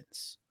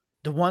Christians,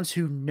 the ones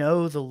who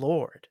know the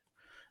Lord,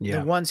 the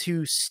Yeah. ones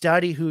who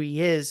study who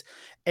he is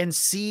and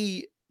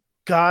see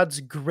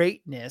God's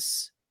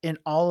greatness in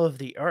all of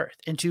the earth,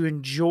 and to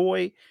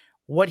enjoy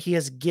what he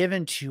has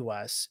given to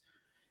us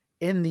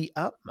in the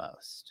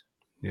utmost.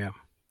 Yeah.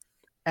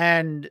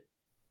 And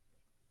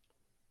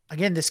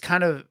again,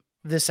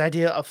 this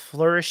idea of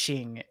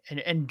flourishing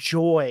and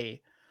joy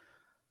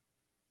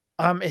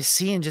is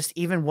seeing just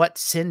even what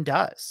sin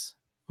does,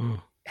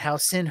 Mm. how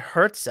sin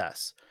hurts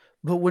us.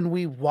 But when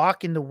we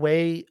walk in the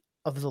way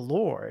of the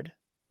Lord,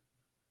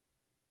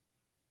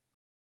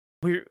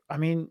 I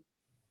mean,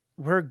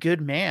 we're a good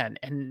man.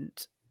 And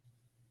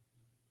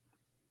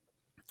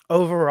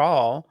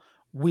overall,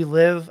 we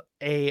live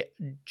a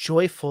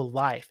joyful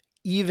life,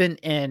 even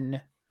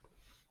in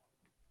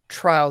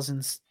trials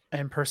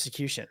and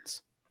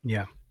persecutions.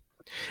 Yeah.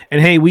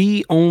 And hey,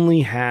 we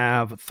only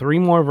have 3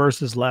 more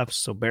verses left,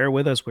 so bear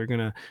with us.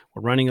 We're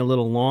running a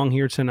little long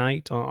here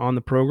tonight on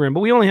the program,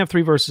 but we only have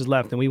 3 verses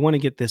left, and we want to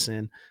get this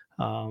in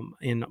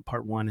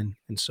part 1,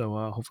 and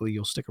so hopefully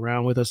you'll stick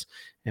around with us,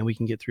 and we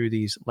can get through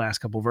these last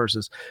couple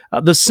verses.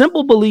 The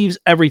simple believes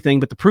everything,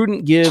 but the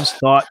prudent gives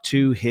thought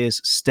to his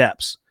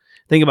steps.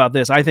 Think about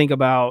this. I think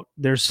about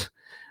there's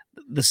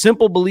the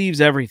simple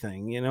believes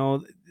everything.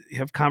 You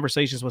have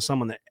conversations with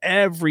someone that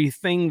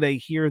everything they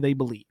hear they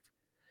believe,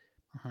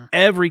 Mhm.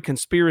 every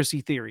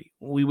conspiracy theory.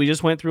 We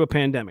just went through a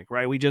pandemic,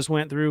 right? We just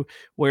went through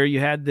where you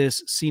had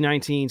this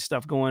C-19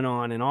 stuff going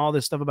on and all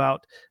this stuff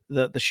about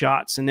the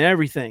shots and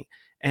everything,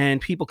 and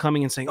people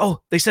coming and saying,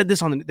 "Oh, they said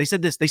this they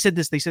said this, they said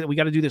this, they said we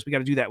got to do this, we got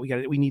to do that,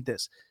 we need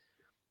this."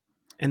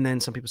 And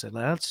then some people said,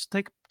 "Let's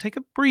take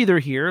a breather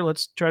here.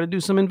 Let's try to do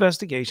some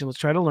investigation. Let's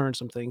try to learn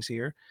some things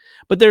here."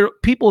 But there are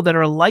people that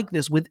are like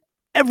this with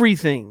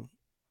everything,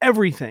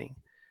 everything.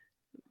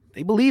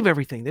 They believe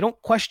everything. They don't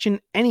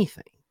question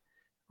anything,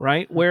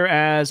 right? Mhm.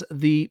 Whereas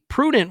the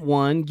prudent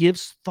one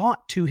gives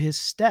thought to his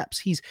steps.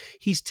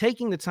 He's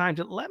taking the time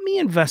to let me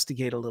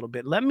investigate a little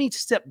bit. Let me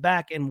step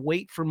back and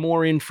wait for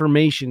more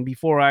information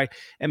before I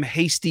am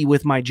hasty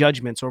with my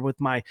judgments or with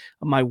my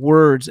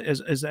words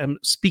as I'm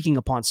speaking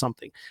upon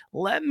something.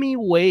 Let me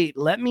wait.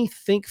 Let me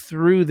think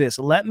through this.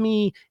 Let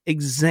me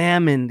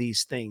examine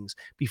these things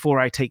before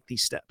I take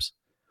these steps.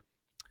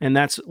 And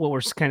that's what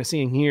we're kind of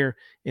seeing here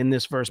in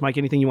this verse. Mike,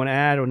 anything you want to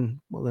add? And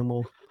well, then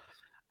we'll.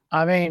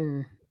 I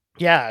mean,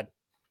 yeah,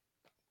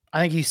 I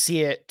think you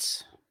see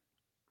it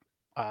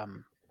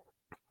um,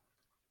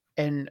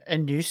 in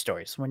news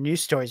stories, when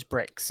news stories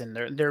breaks and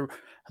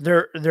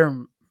they're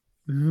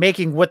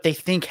making what they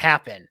think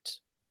happened,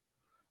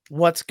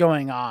 what's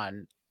going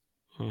on,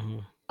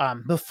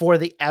 Mhm. before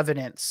the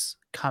evidence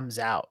comes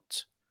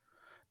out.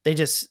 They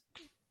just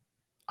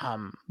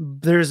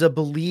there's a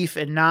belief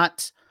and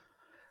not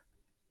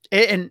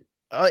and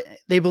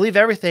they believe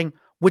everything,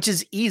 which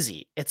is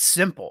easy. It's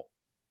simple.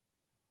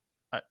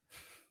 Uh,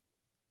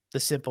 the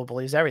simple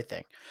believes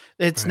everything.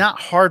 It's Right. not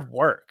hard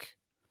work.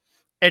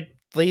 It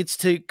leads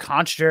to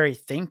contrary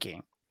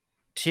thinking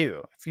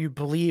too. If you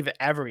believe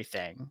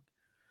everything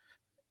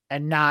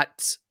and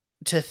not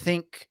to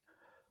think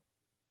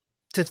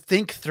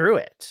through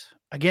it.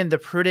 Again, the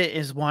prudent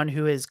is one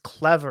who is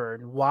clever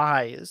and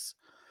wise,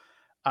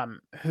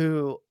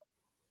 who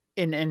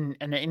in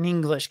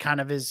English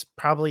kind of is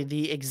probably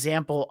the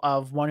example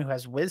of one who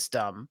has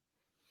wisdom,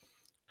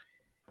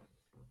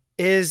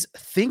 is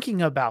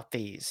thinking about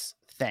these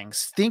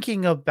things,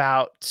 thinking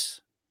about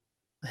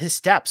his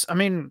steps. I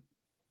mean,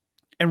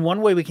 and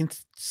one way we can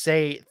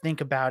say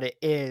think about it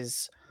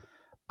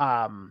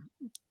um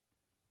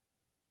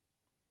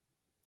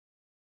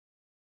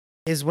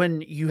is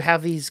when you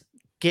have these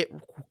get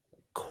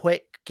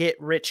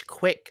rich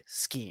quick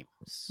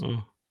schemes.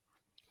 Mm.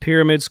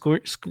 Pyramid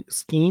schemes,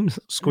 Not screams,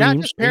 just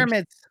schemes,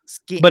 pyramid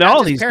scheme, but not all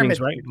just these things, pyramid.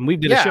 right? We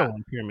did a show Yeah,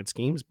 on pyramid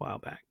schemes a while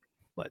back,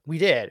 but we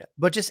did.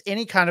 But just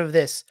any kind of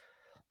this,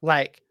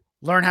 like,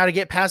 learn how to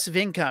get passive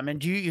income,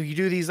 and you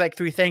do these like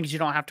 3 things, you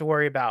don't have to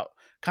worry about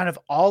kind of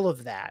all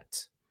of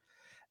that.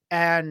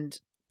 And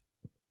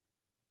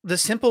the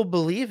simple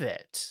believe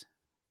it,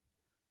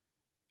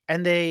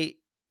 and they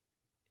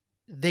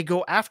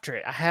go after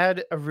it. I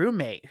had a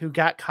roommate who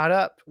got caught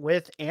up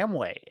with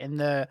Amway in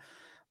the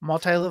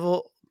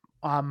multi-level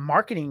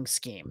marketing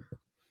scheme,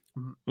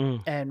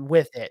 mm, and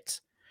with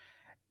it.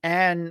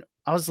 And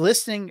I was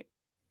listening,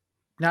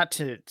 not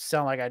to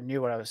sound like I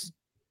knew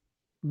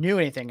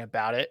anything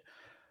about it,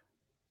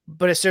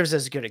 but it serves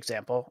as a good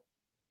example.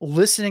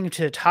 listening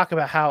to talk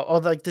about how, oh,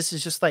 like this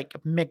is just like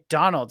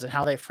McDonald's and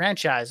how they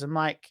franchise. I'm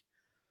like,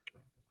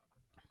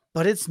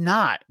 but it's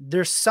not.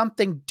 There's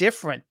something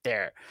different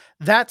there.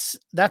 That's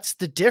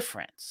the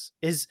difference,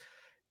 is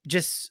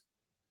just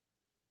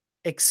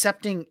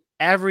accepting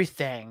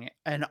everything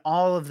and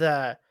all of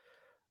the,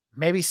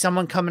 maybe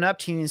someone coming up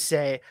to you and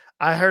say,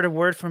 I heard a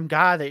word from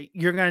God that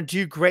you're going to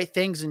do great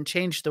things and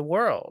change the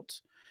world,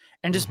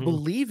 and just Mhm.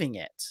 believing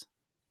it.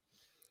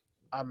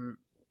 Um,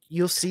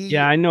 you'll Yeah, see.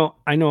 I know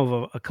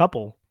of a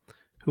couple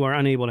who are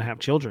unable to have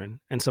children,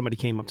 and somebody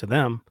came up to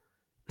them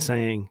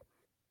saying,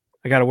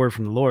 "I got a word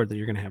from the Lord that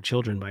you're gonna have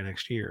children by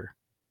next year."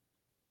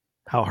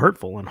 How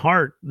hurtful and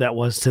hard that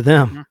was to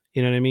them, Mhm,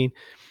 you know what I mean?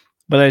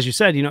 But as you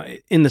said,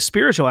 in the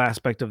spiritual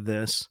aspect of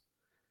this,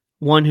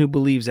 one who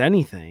believes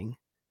anything,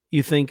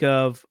 you think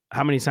of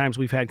how many times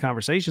we've had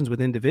conversations with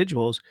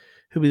individuals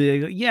who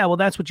be like, yeah, well,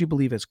 that's what you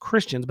believe as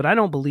Christians, but I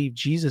don't believe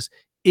Jesus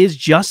is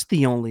just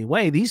the only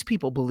way. These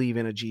people believe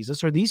in a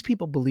Jesus, or these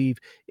people believe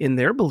in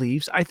their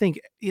beliefs. I think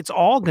it's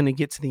all going to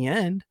get to the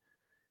end,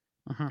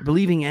 mhm.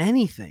 believing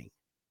anything.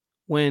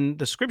 When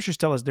the scriptures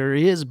tell us there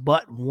is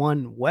but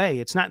one way,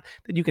 it's not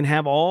that you can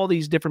have all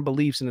these different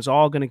beliefs and it's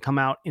all going to come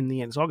out in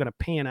the end. It's all going to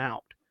pan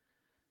out.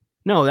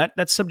 No,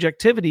 that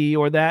subjectivity,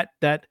 or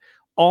that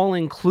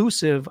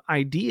all-inclusive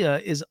idea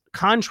is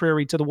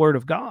contrary to the word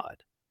of God.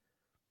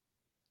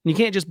 You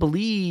can't just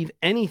believe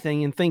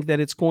anything and think that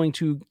it's going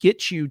to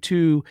get you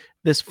to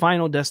this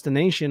final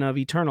destination of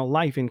eternal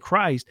life in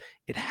Christ.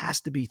 It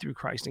has to be through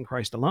Christ and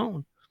Christ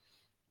alone.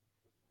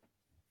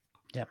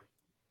 Yeah.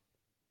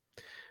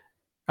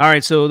 All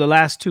right, so the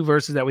last two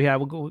verses that we have,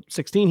 we'll go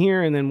 16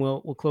 here, and then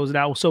we'll close it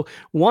out. So,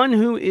 one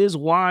who is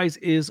wise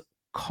is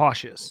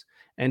cautious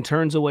and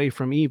turns away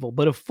from evil,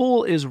 but a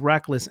fool is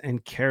reckless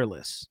and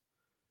careless.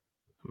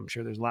 I'm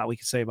sure there's a lot we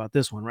could say about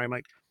this one, right,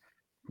 Mike?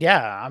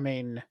 Yeah. I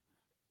mean,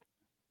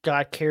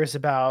 God cares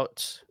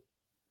about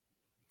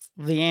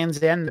the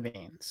ends and the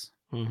means.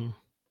 Hmm.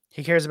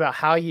 He cares about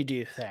how you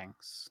do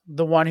things.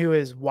 The one who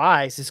is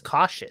wise is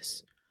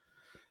cautious.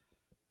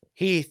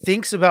 He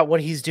thinks about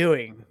what he's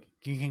doing.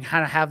 You can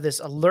kind of have this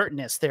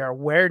alertness, their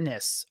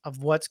awareness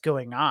of what's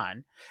going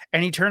on,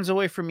 and he turns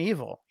away from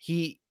evil.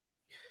 He's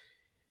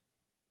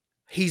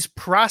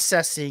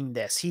processing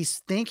this. He's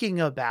thinking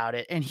about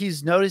it, and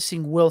he's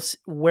noticing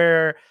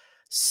where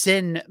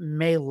sin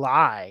may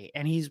lie,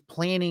 and he's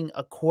planning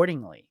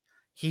accordingly.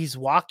 He's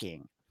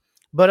walking.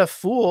 But a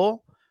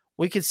fool,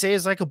 we could say,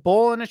 is like a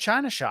bull in a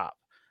china shop.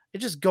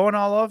 It's just going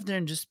all over there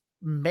and just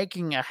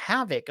making a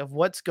havoc of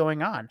what's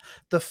going on.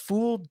 The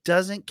fool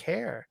doesn't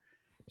care.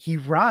 He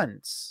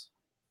runs.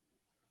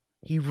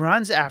 He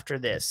runs after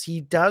this. He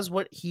does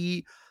what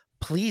he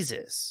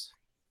pleases.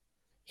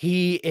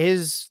 He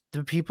is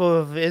the people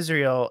of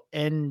Israel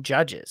in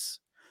Judges,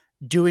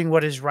 doing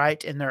what is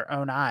right in their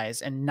own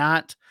eyes and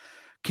not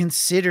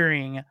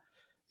considering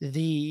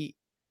the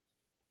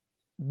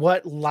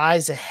what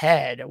lies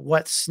ahead,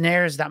 what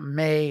snares that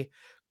may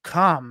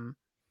come.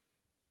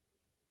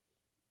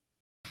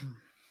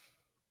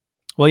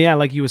 Well, yeah,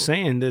 like you were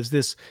saying, there's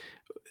this.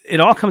 It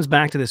all comes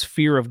back to this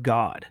fear of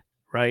God,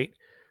 right?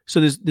 So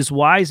this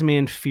wise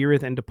man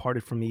feareth and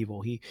departed from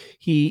evil.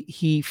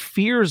 He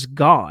fears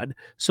God.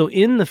 So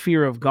in the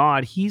fear of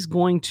God, he's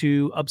going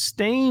to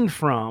abstain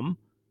from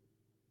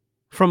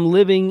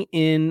living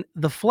in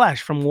the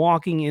flesh, from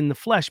walking in the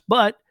flesh,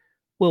 but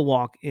will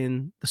walk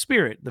in the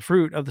spirit. The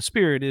fruit of the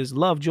spirit is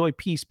love, joy,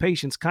 peace,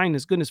 patience,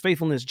 kindness, goodness,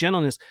 faithfulness,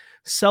 gentleness,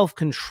 self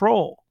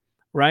control.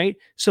 Right.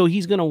 So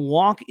he's going to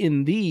walk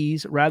in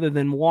these rather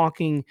than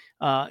walking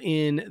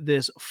in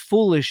this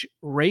foolish,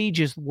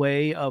 rageous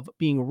way of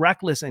being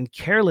reckless and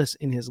careless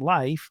in his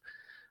life.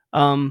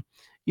 Um,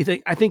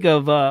 I think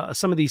of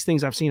some of these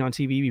things I've seen on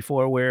TV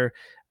before, where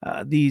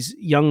these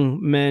young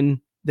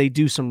men, they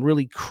do some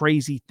really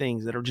crazy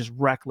things that are just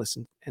reckless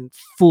and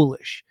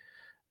foolish.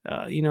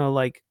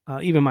 Like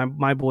even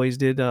my boys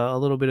did a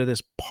little bit of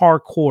this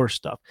parkour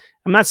stuff.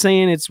 I'm not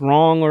saying it's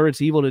wrong or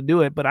it's evil to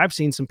do it, but I've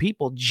seen some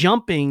people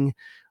jumping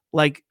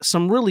like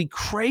some really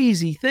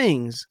crazy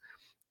things,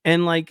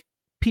 and like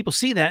people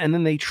see that and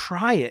then they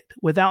try it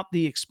without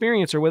the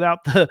experience or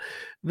without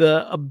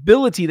the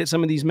ability that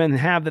some of these men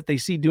have that they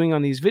see doing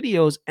on these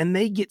videos, and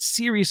they get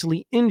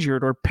seriously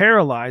injured or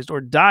paralyzed or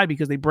die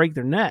because they break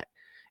their neck.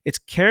 It's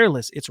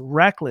careless, it's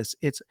reckless,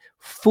 it's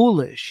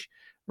foolish,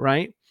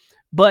 right?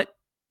 But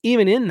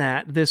even in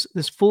that, this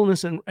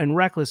fullness and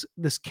reckless,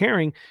 this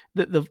caring,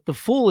 the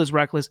fool is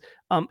reckless,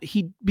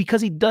 he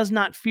because he does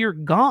not fear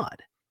God.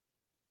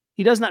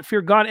 He does not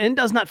fear God and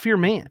does not fear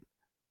man.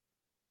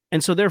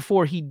 And so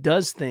therefore he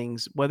does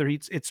things, whether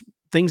it's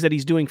things that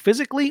he's doing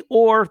physically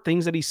or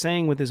things that he's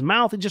saying with his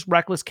mouth. It's just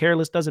reckless,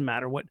 careless, doesn't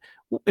matter what,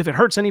 if it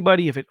hurts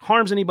anybody, if it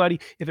harms anybody,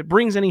 if it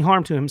brings any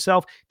harm to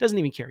himself, doesn't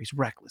even care. He's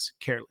reckless,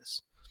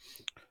 careless.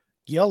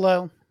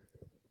 YOLO.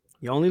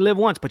 You only live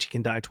once, but you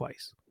can die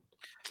twice.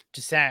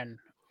 Just saying.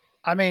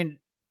 I mean,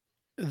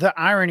 the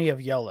irony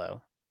of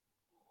YOLO,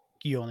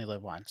 you only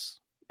live once,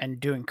 and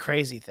doing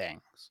crazy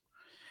things.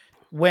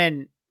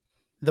 When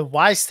the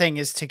wise thing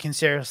is to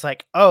consider it's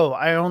like, oh,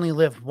 I only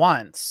live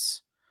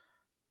once.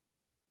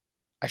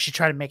 I should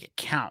try to make it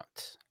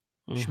count.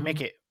 I should Mm-hmm.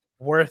 make it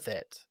worth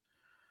it.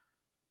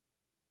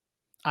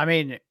 I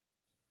mean,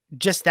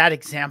 just that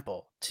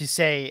example to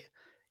say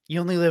you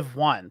only live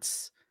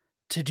once,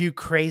 to do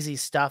crazy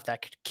stuff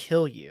that could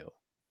kill you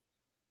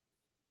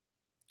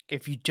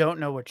if you don't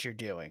know what you're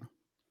doing,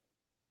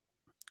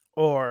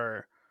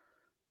 or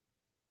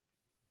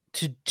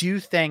to do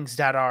things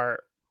that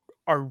are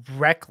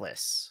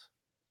reckless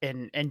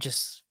and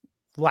just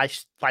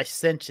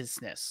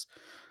licentiousness.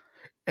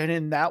 And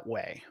in that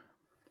way,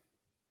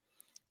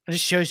 it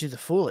just shows you the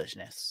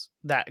foolishness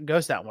that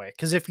goes that way.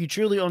 Because if you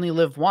truly only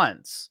live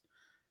once,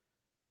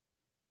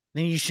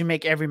 then you should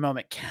make every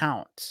moment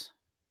count.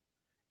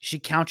 You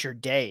should count your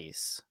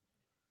days,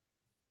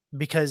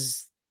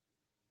 because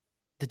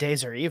the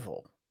days are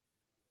evil.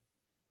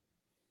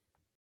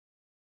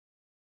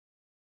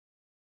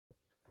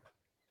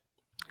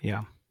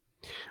 Yeah.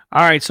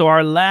 All right. So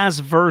our last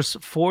verse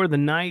for the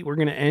night, we're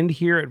going to end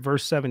here at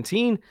verse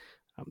 17.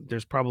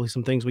 There's probably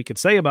some things we could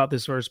say about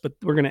this verse, but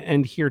we're going to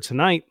end here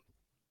tonight.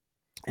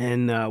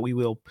 And we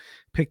will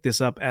pick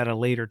this up at a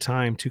later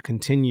time to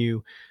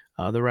continue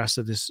the rest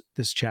of this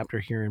chapter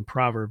here in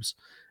Proverbs.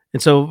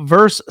 And so,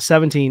 verse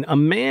 17: a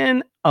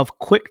man of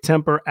quick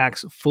temper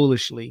acts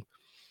foolishly.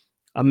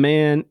 A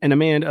man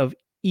of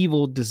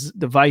evil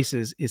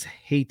devices is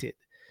hated.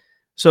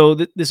 So,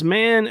 this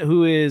man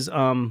who is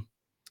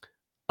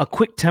a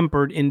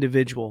quick-tempered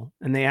individual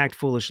and they act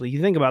foolishly.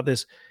 You think about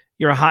this: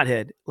 you're a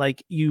hothead.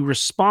 Like, you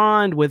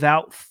respond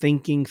without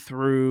thinking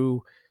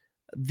through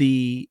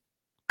the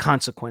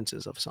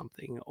consequences of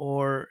something,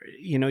 or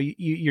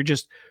you're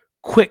just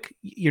quick.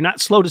 You're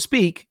not slow to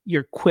speak,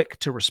 you're quick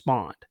to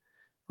respond,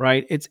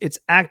 right? It's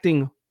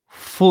acting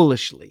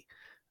foolishly.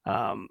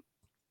 um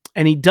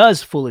and he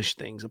does foolish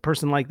things. A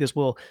person like this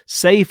will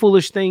say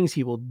foolish things,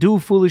 he will do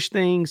foolish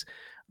things.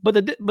 But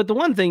the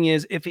one thing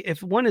is,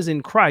 if one is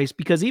in Christ,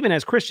 because even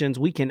as Christians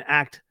we can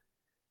act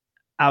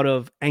out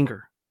of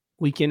anger,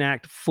 we can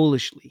act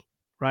foolishly,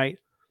 right?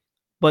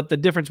 But the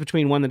difference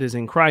between one that is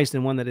in Christ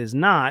and one that is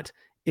not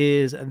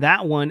is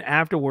that one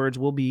afterwards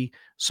will be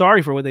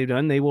sorry for what they've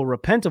done. They will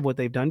repent of what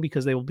they've done,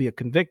 because they will be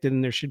convicted,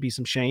 and there should be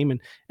some shame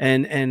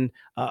and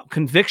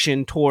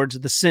conviction towards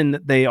the sin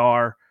that they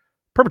are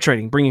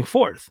perpetrating, bringing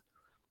forth.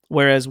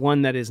 Whereas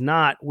one that is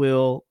not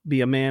will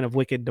be a man of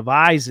wicked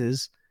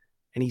devices,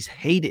 and he's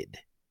hated.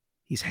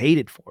 He's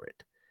hated for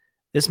it.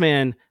 This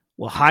man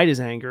will hide his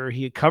anger.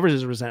 He covers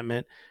his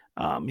resentment.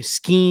 He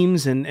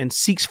schemes and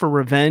seeks for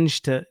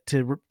revenge to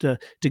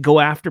go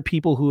after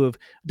people who have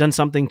done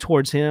something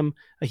towards him.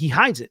 He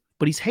hides it,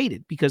 but he's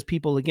hated because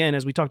people, again,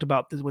 as we talked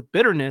about with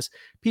bitterness,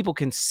 people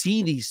can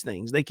see these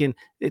things.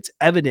 It's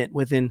evident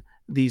within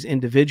these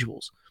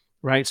individuals,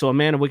 right? So a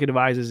man of wicked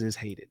devices is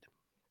hated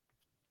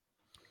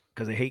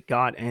because they hate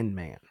God and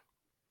man.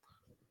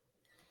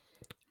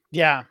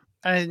 Yeah.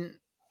 And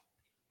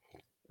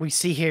we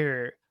see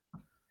here,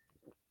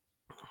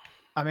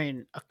 I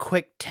mean, a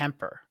quick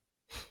temper.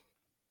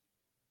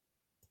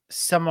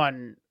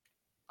 Someone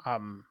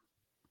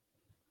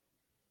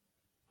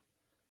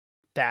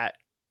that,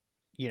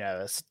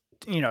 is,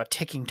 a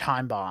ticking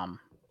time bomb.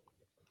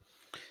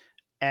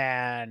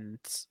 And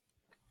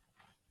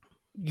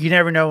you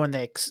never know when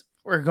they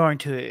are going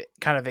to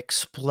kind of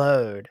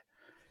explode.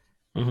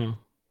 Mm-hmm.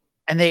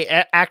 And they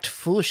act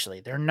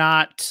foolishly. They're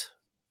not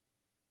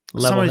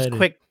someone who's Level-headed.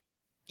 quick.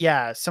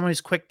 Yeah, someone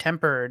who's quick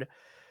tempered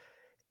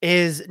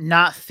is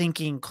not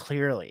thinking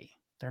clearly.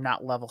 They're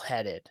not level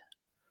headed.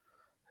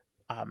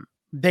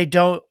 They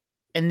don't,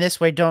 in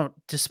this way, don't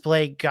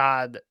display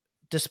God,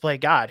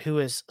 who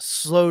is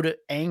slow to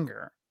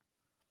anger,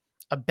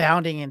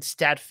 abounding in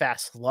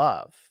steadfast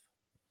love.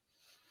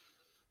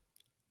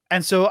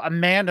 And so a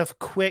man of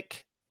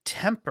quick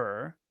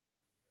temper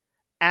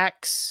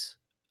acts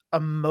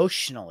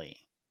emotionally.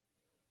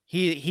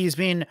 He's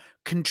being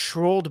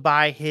controlled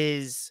by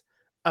his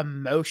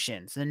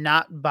emotions and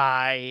not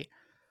by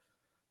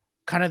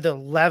kind of the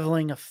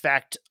leveling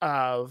effect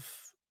of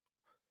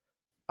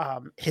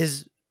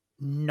his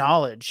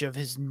knowledge, of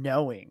his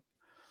knowing.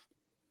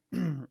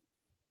 And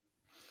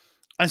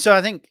so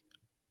I think,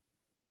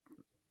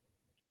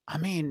 I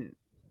mean,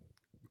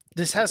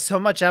 this has so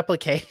much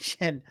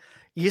application.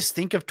 You just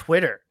think of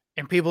Twitter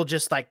and people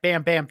just like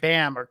bam, bam,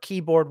 bam, or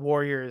keyboard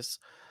warriors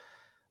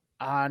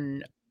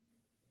on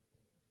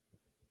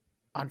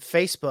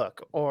Facebook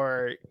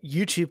or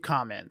YouTube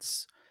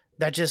comments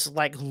that just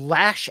like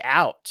lash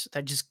out,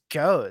 that just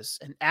goes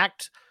and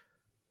act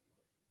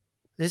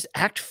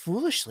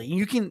foolishly.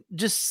 You can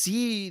just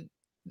see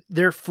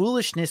their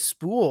foolishness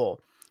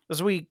spool,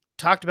 as we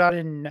talked about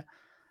in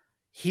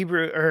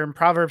Hebrew or in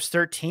Proverbs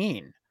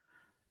 13.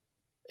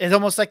 It's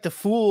almost like the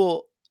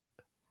fool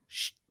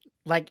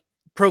like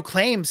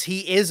proclaims he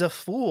is a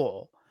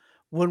fool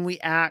when we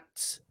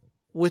act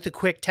with a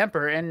quick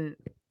temper. And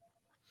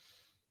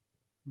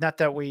not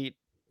that we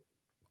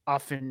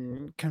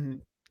often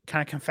can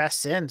kind of confess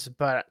sins,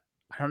 but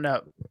I don't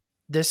know.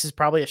 This is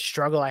probably a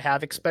struggle I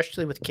have,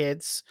 especially with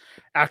kids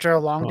after a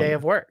long Oh, day yeah.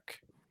 of work.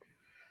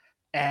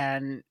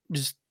 And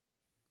just,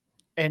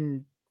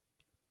 and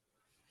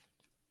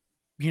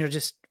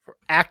just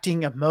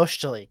acting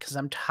emotionally because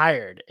I'm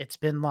tired. It's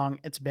been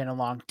a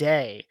long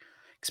day,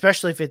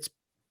 especially if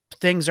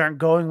things aren't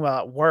going well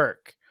at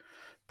work.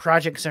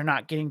 Projects are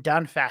not getting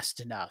done fast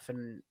enough,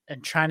 and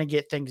trying to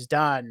get things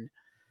done.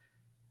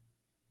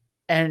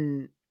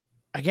 And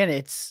again,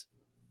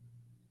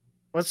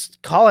 let's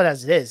call it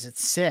as it is.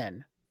 It's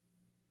sin.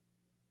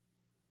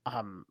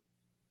 Um,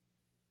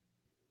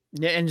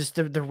 and just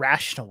the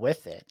rational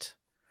with it.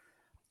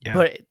 Yeah.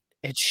 But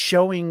it's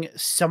showing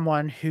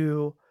someone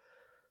who,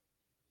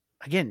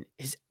 again,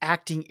 is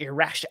acting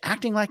irrational,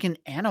 acting like an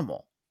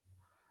animal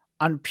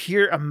on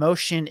pure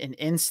emotion and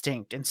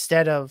instinct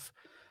instead of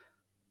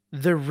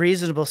the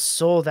reasonable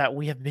soul that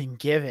we have been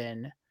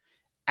given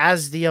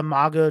as the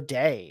Imago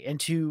Dei, and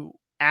to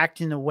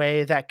act in a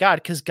way that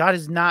because God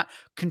is not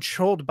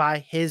controlled by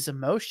his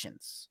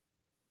emotions.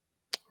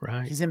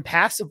 Right. He's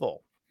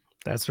impassible.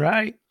 That's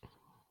right.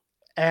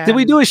 And did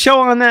we do a show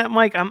on that,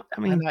 Mike? I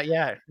mean, not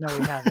yet. No,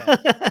 we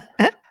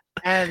haven't.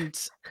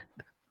 And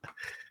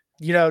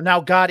now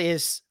God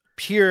is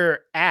pure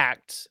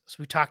act. So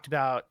I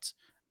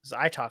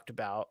talked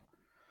about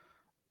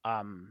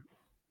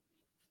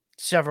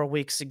several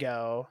weeks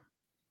ago,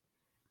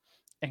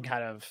 and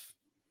kind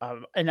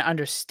of an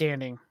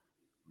understanding.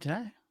 Did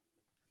I?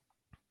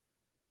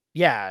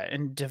 Yeah,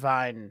 and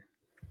divine.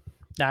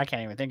 No, I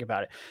can't even think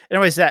about it.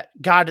 Anyways, that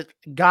God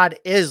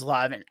is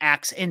love and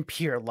acts in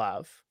pure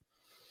love.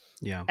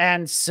 Yeah.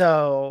 And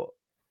so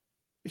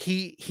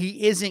he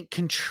isn't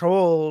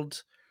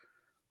controlled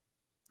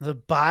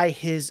by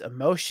his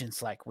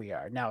emotions like we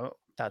are. Now,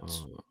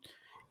 that's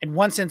in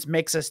one sense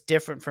makes us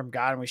different from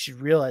God, and we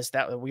should realize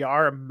that we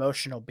are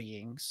emotional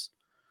beings,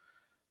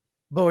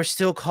 but we're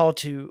still called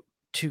to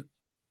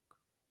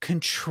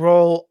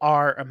control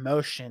our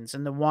emotions.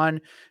 And the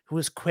one who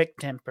is quick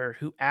tempered,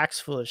 who acts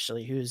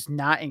foolishly, who is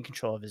not in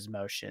control of his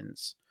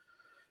emotions,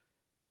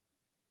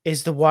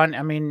 is the one.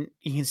 I mean,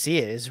 you can see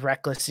it is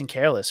reckless and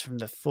careless from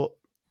the full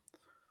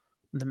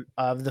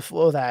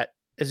that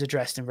is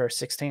addressed in verse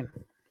 16.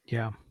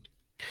 Yeah.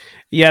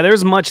 Yeah,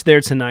 there's much there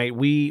tonight.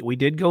 We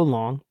did go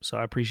long, so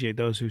I appreciate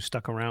those who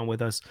stuck around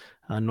with us.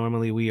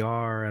 Normally we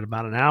are at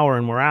about an hour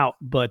and we're out,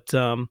 but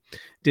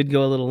did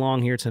go a little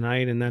long here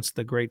tonight, and that's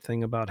the great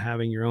thing about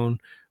having your own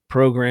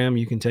program.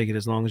 You can take it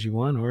as long as you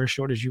want or as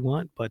short as you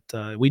want, but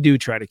we do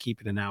try to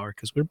keep it an hour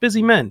because we're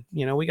busy men.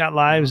 We got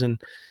lives, and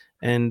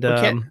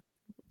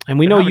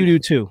we know you do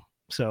too.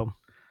 So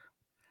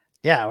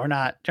yeah,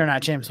 they're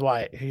not James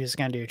White, who's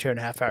going to do a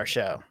 2.5-hour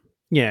show.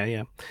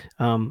 Yeah.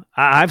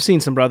 I've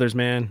seen some brothers,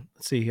 man.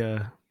 Let's see.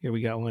 Here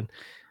we got one.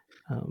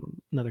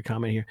 Another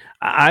comment here.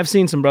 I've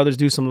seen some brothers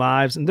do some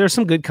lives, and there's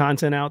some good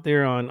content out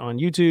there on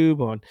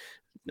YouTube, on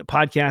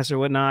podcasts or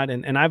whatnot.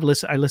 And I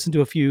listened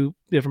to a few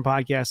different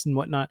podcasts and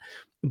whatnot.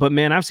 But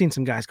man, I've seen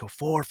some guys go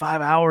 4 or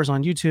 5 hours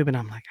on YouTube, and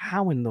I'm like,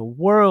 how in the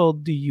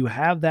world do you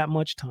have that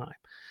much time?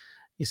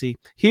 You see,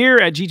 here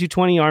at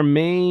G220, our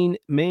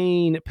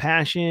main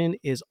passion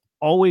is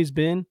always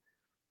been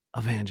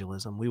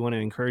evangelism. We want to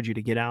encourage you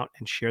to get out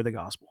and share the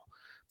gospel,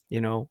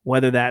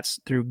 whether that's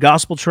through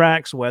gospel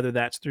tracts, whether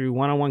that's through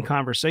one-on-one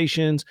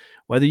conversations,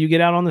 whether you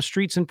get out on the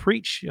streets and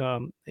preach,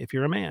 if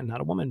you're a man,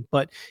 not a woman,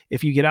 but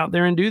if you get out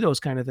there and do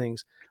those kind of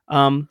things.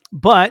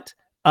 But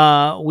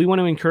we want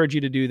to encourage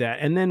you to do that.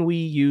 And then we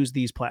use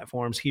these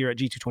platforms here at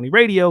G220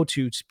 Radio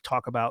to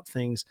talk about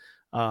things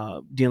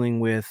dealing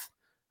with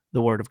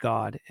the Word of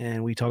God.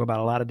 And we talk about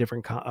a lot of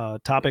different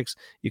topics.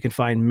 You can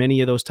find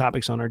many of those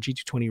topics on our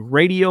G220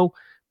 Radio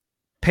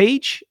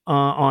page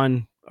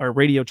on our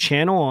radio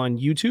channel on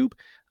YouTube.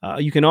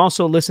 You can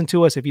also listen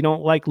to us if you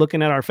don't like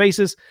looking at our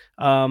faces.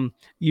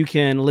 You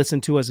can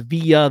listen to us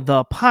via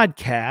the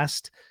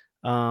podcast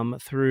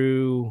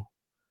through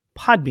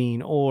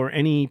Podbean or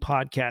any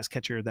podcast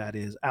catcher that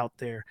is out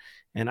there.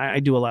 And I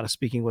do a lot of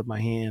speaking with my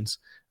hands.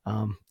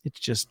 It's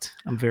just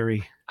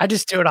I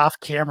just do it off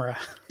camera.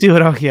 Do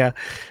it off, yeah.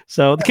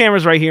 So the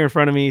camera's right here in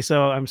front of me.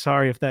 So I'm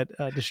sorry if that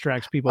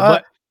distracts people.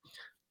 But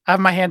I have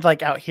my hand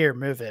like out here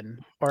moving,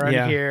 or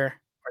under here,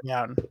 or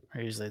down,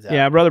 or usually down.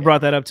 Yeah, brother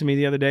brought that up to me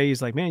the other day.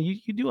 He's like, man,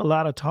 you do a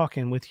lot of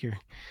talking with your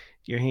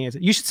hands.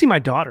 You should see my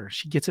daughter.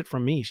 She gets it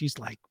from me. She's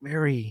like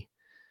very,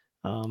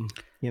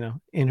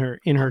 in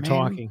her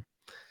talking.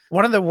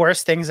 One of the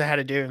worst things I had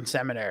to do in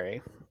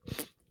seminary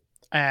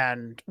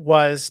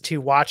was to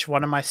watch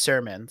one of my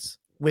sermons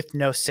with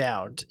no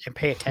sound and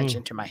pay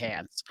attention to my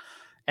hands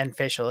and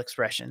facial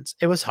expressions.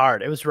 It was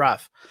hard. It was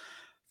rough.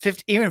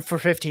 Even for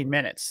 15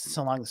 minutes,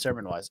 so long the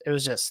sermon was. It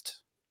was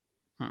just,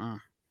 don't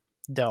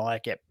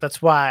like it.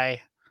 That's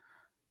why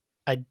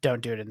I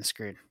don't do it in the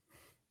screen.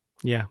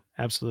 Yeah,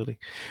 absolutely.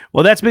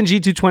 Well, that's been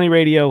G220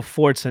 Radio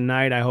for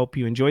tonight. I hope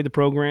you enjoyed the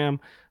program.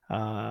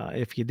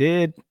 If you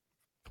did,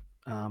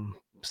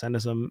 send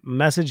us a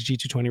message,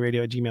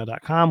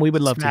 g220radio@gmail.com. We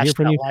would love to hear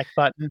from you. Like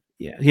button.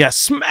 Yeah.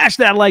 Smash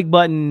that like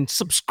button,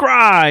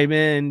 subscribe,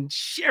 and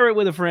share it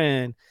with a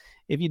friend.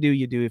 If you do,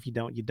 you do. If you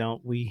don't, you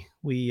don't. We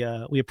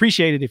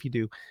appreciate it if you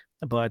do.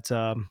 But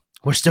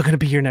we're still going to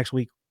be here next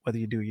week, whether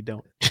you do or you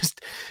don't.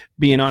 Just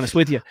being honest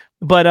with you.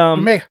 But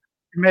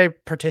You may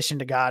petition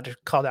to God to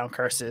call down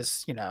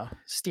curses, Yeah,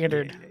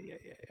 standard.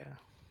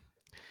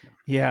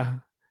 yeah.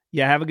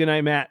 Yeah, have a good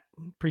night, Matt.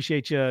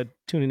 Appreciate you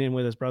tuning in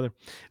with us, brother.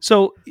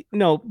 So,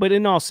 no, but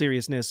in all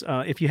seriousness,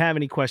 if you have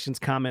any questions,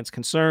 comments,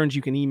 concerns,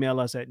 you can email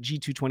us at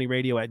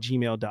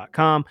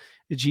g220radio@gmail.com.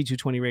 It's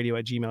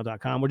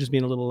g220radio@gmail.com. We're just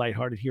being a little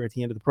lighthearted here at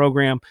the end of the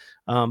program.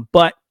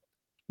 But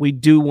we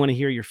do want to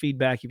hear your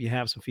feedback. If you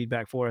have some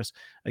feedback for us,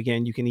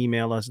 again, you can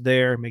email us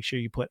there. Make sure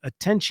you put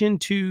attention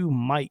to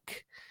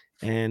Mike,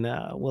 and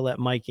we'll let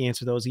Mike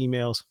answer those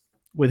emails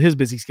with his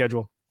busy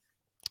schedule.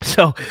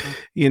 So,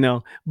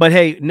 but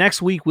hey,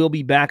 next week we'll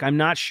be back. I'm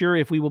not sure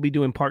if we will be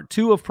doing part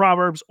 2 of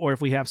Proverbs or if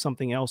we have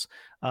something else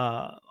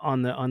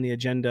on the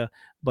agenda.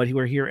 But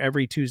we're here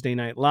every Tuesday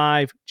night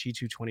live,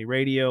 G220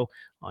 Radio,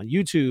 on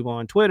YouTube,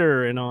 on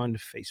Twitter, and on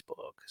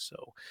Facebook.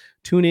 So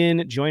tune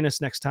in, join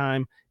us next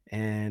time,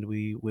 and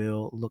we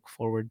will look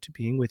forward to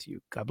being with you.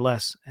 God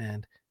bless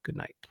and good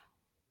night.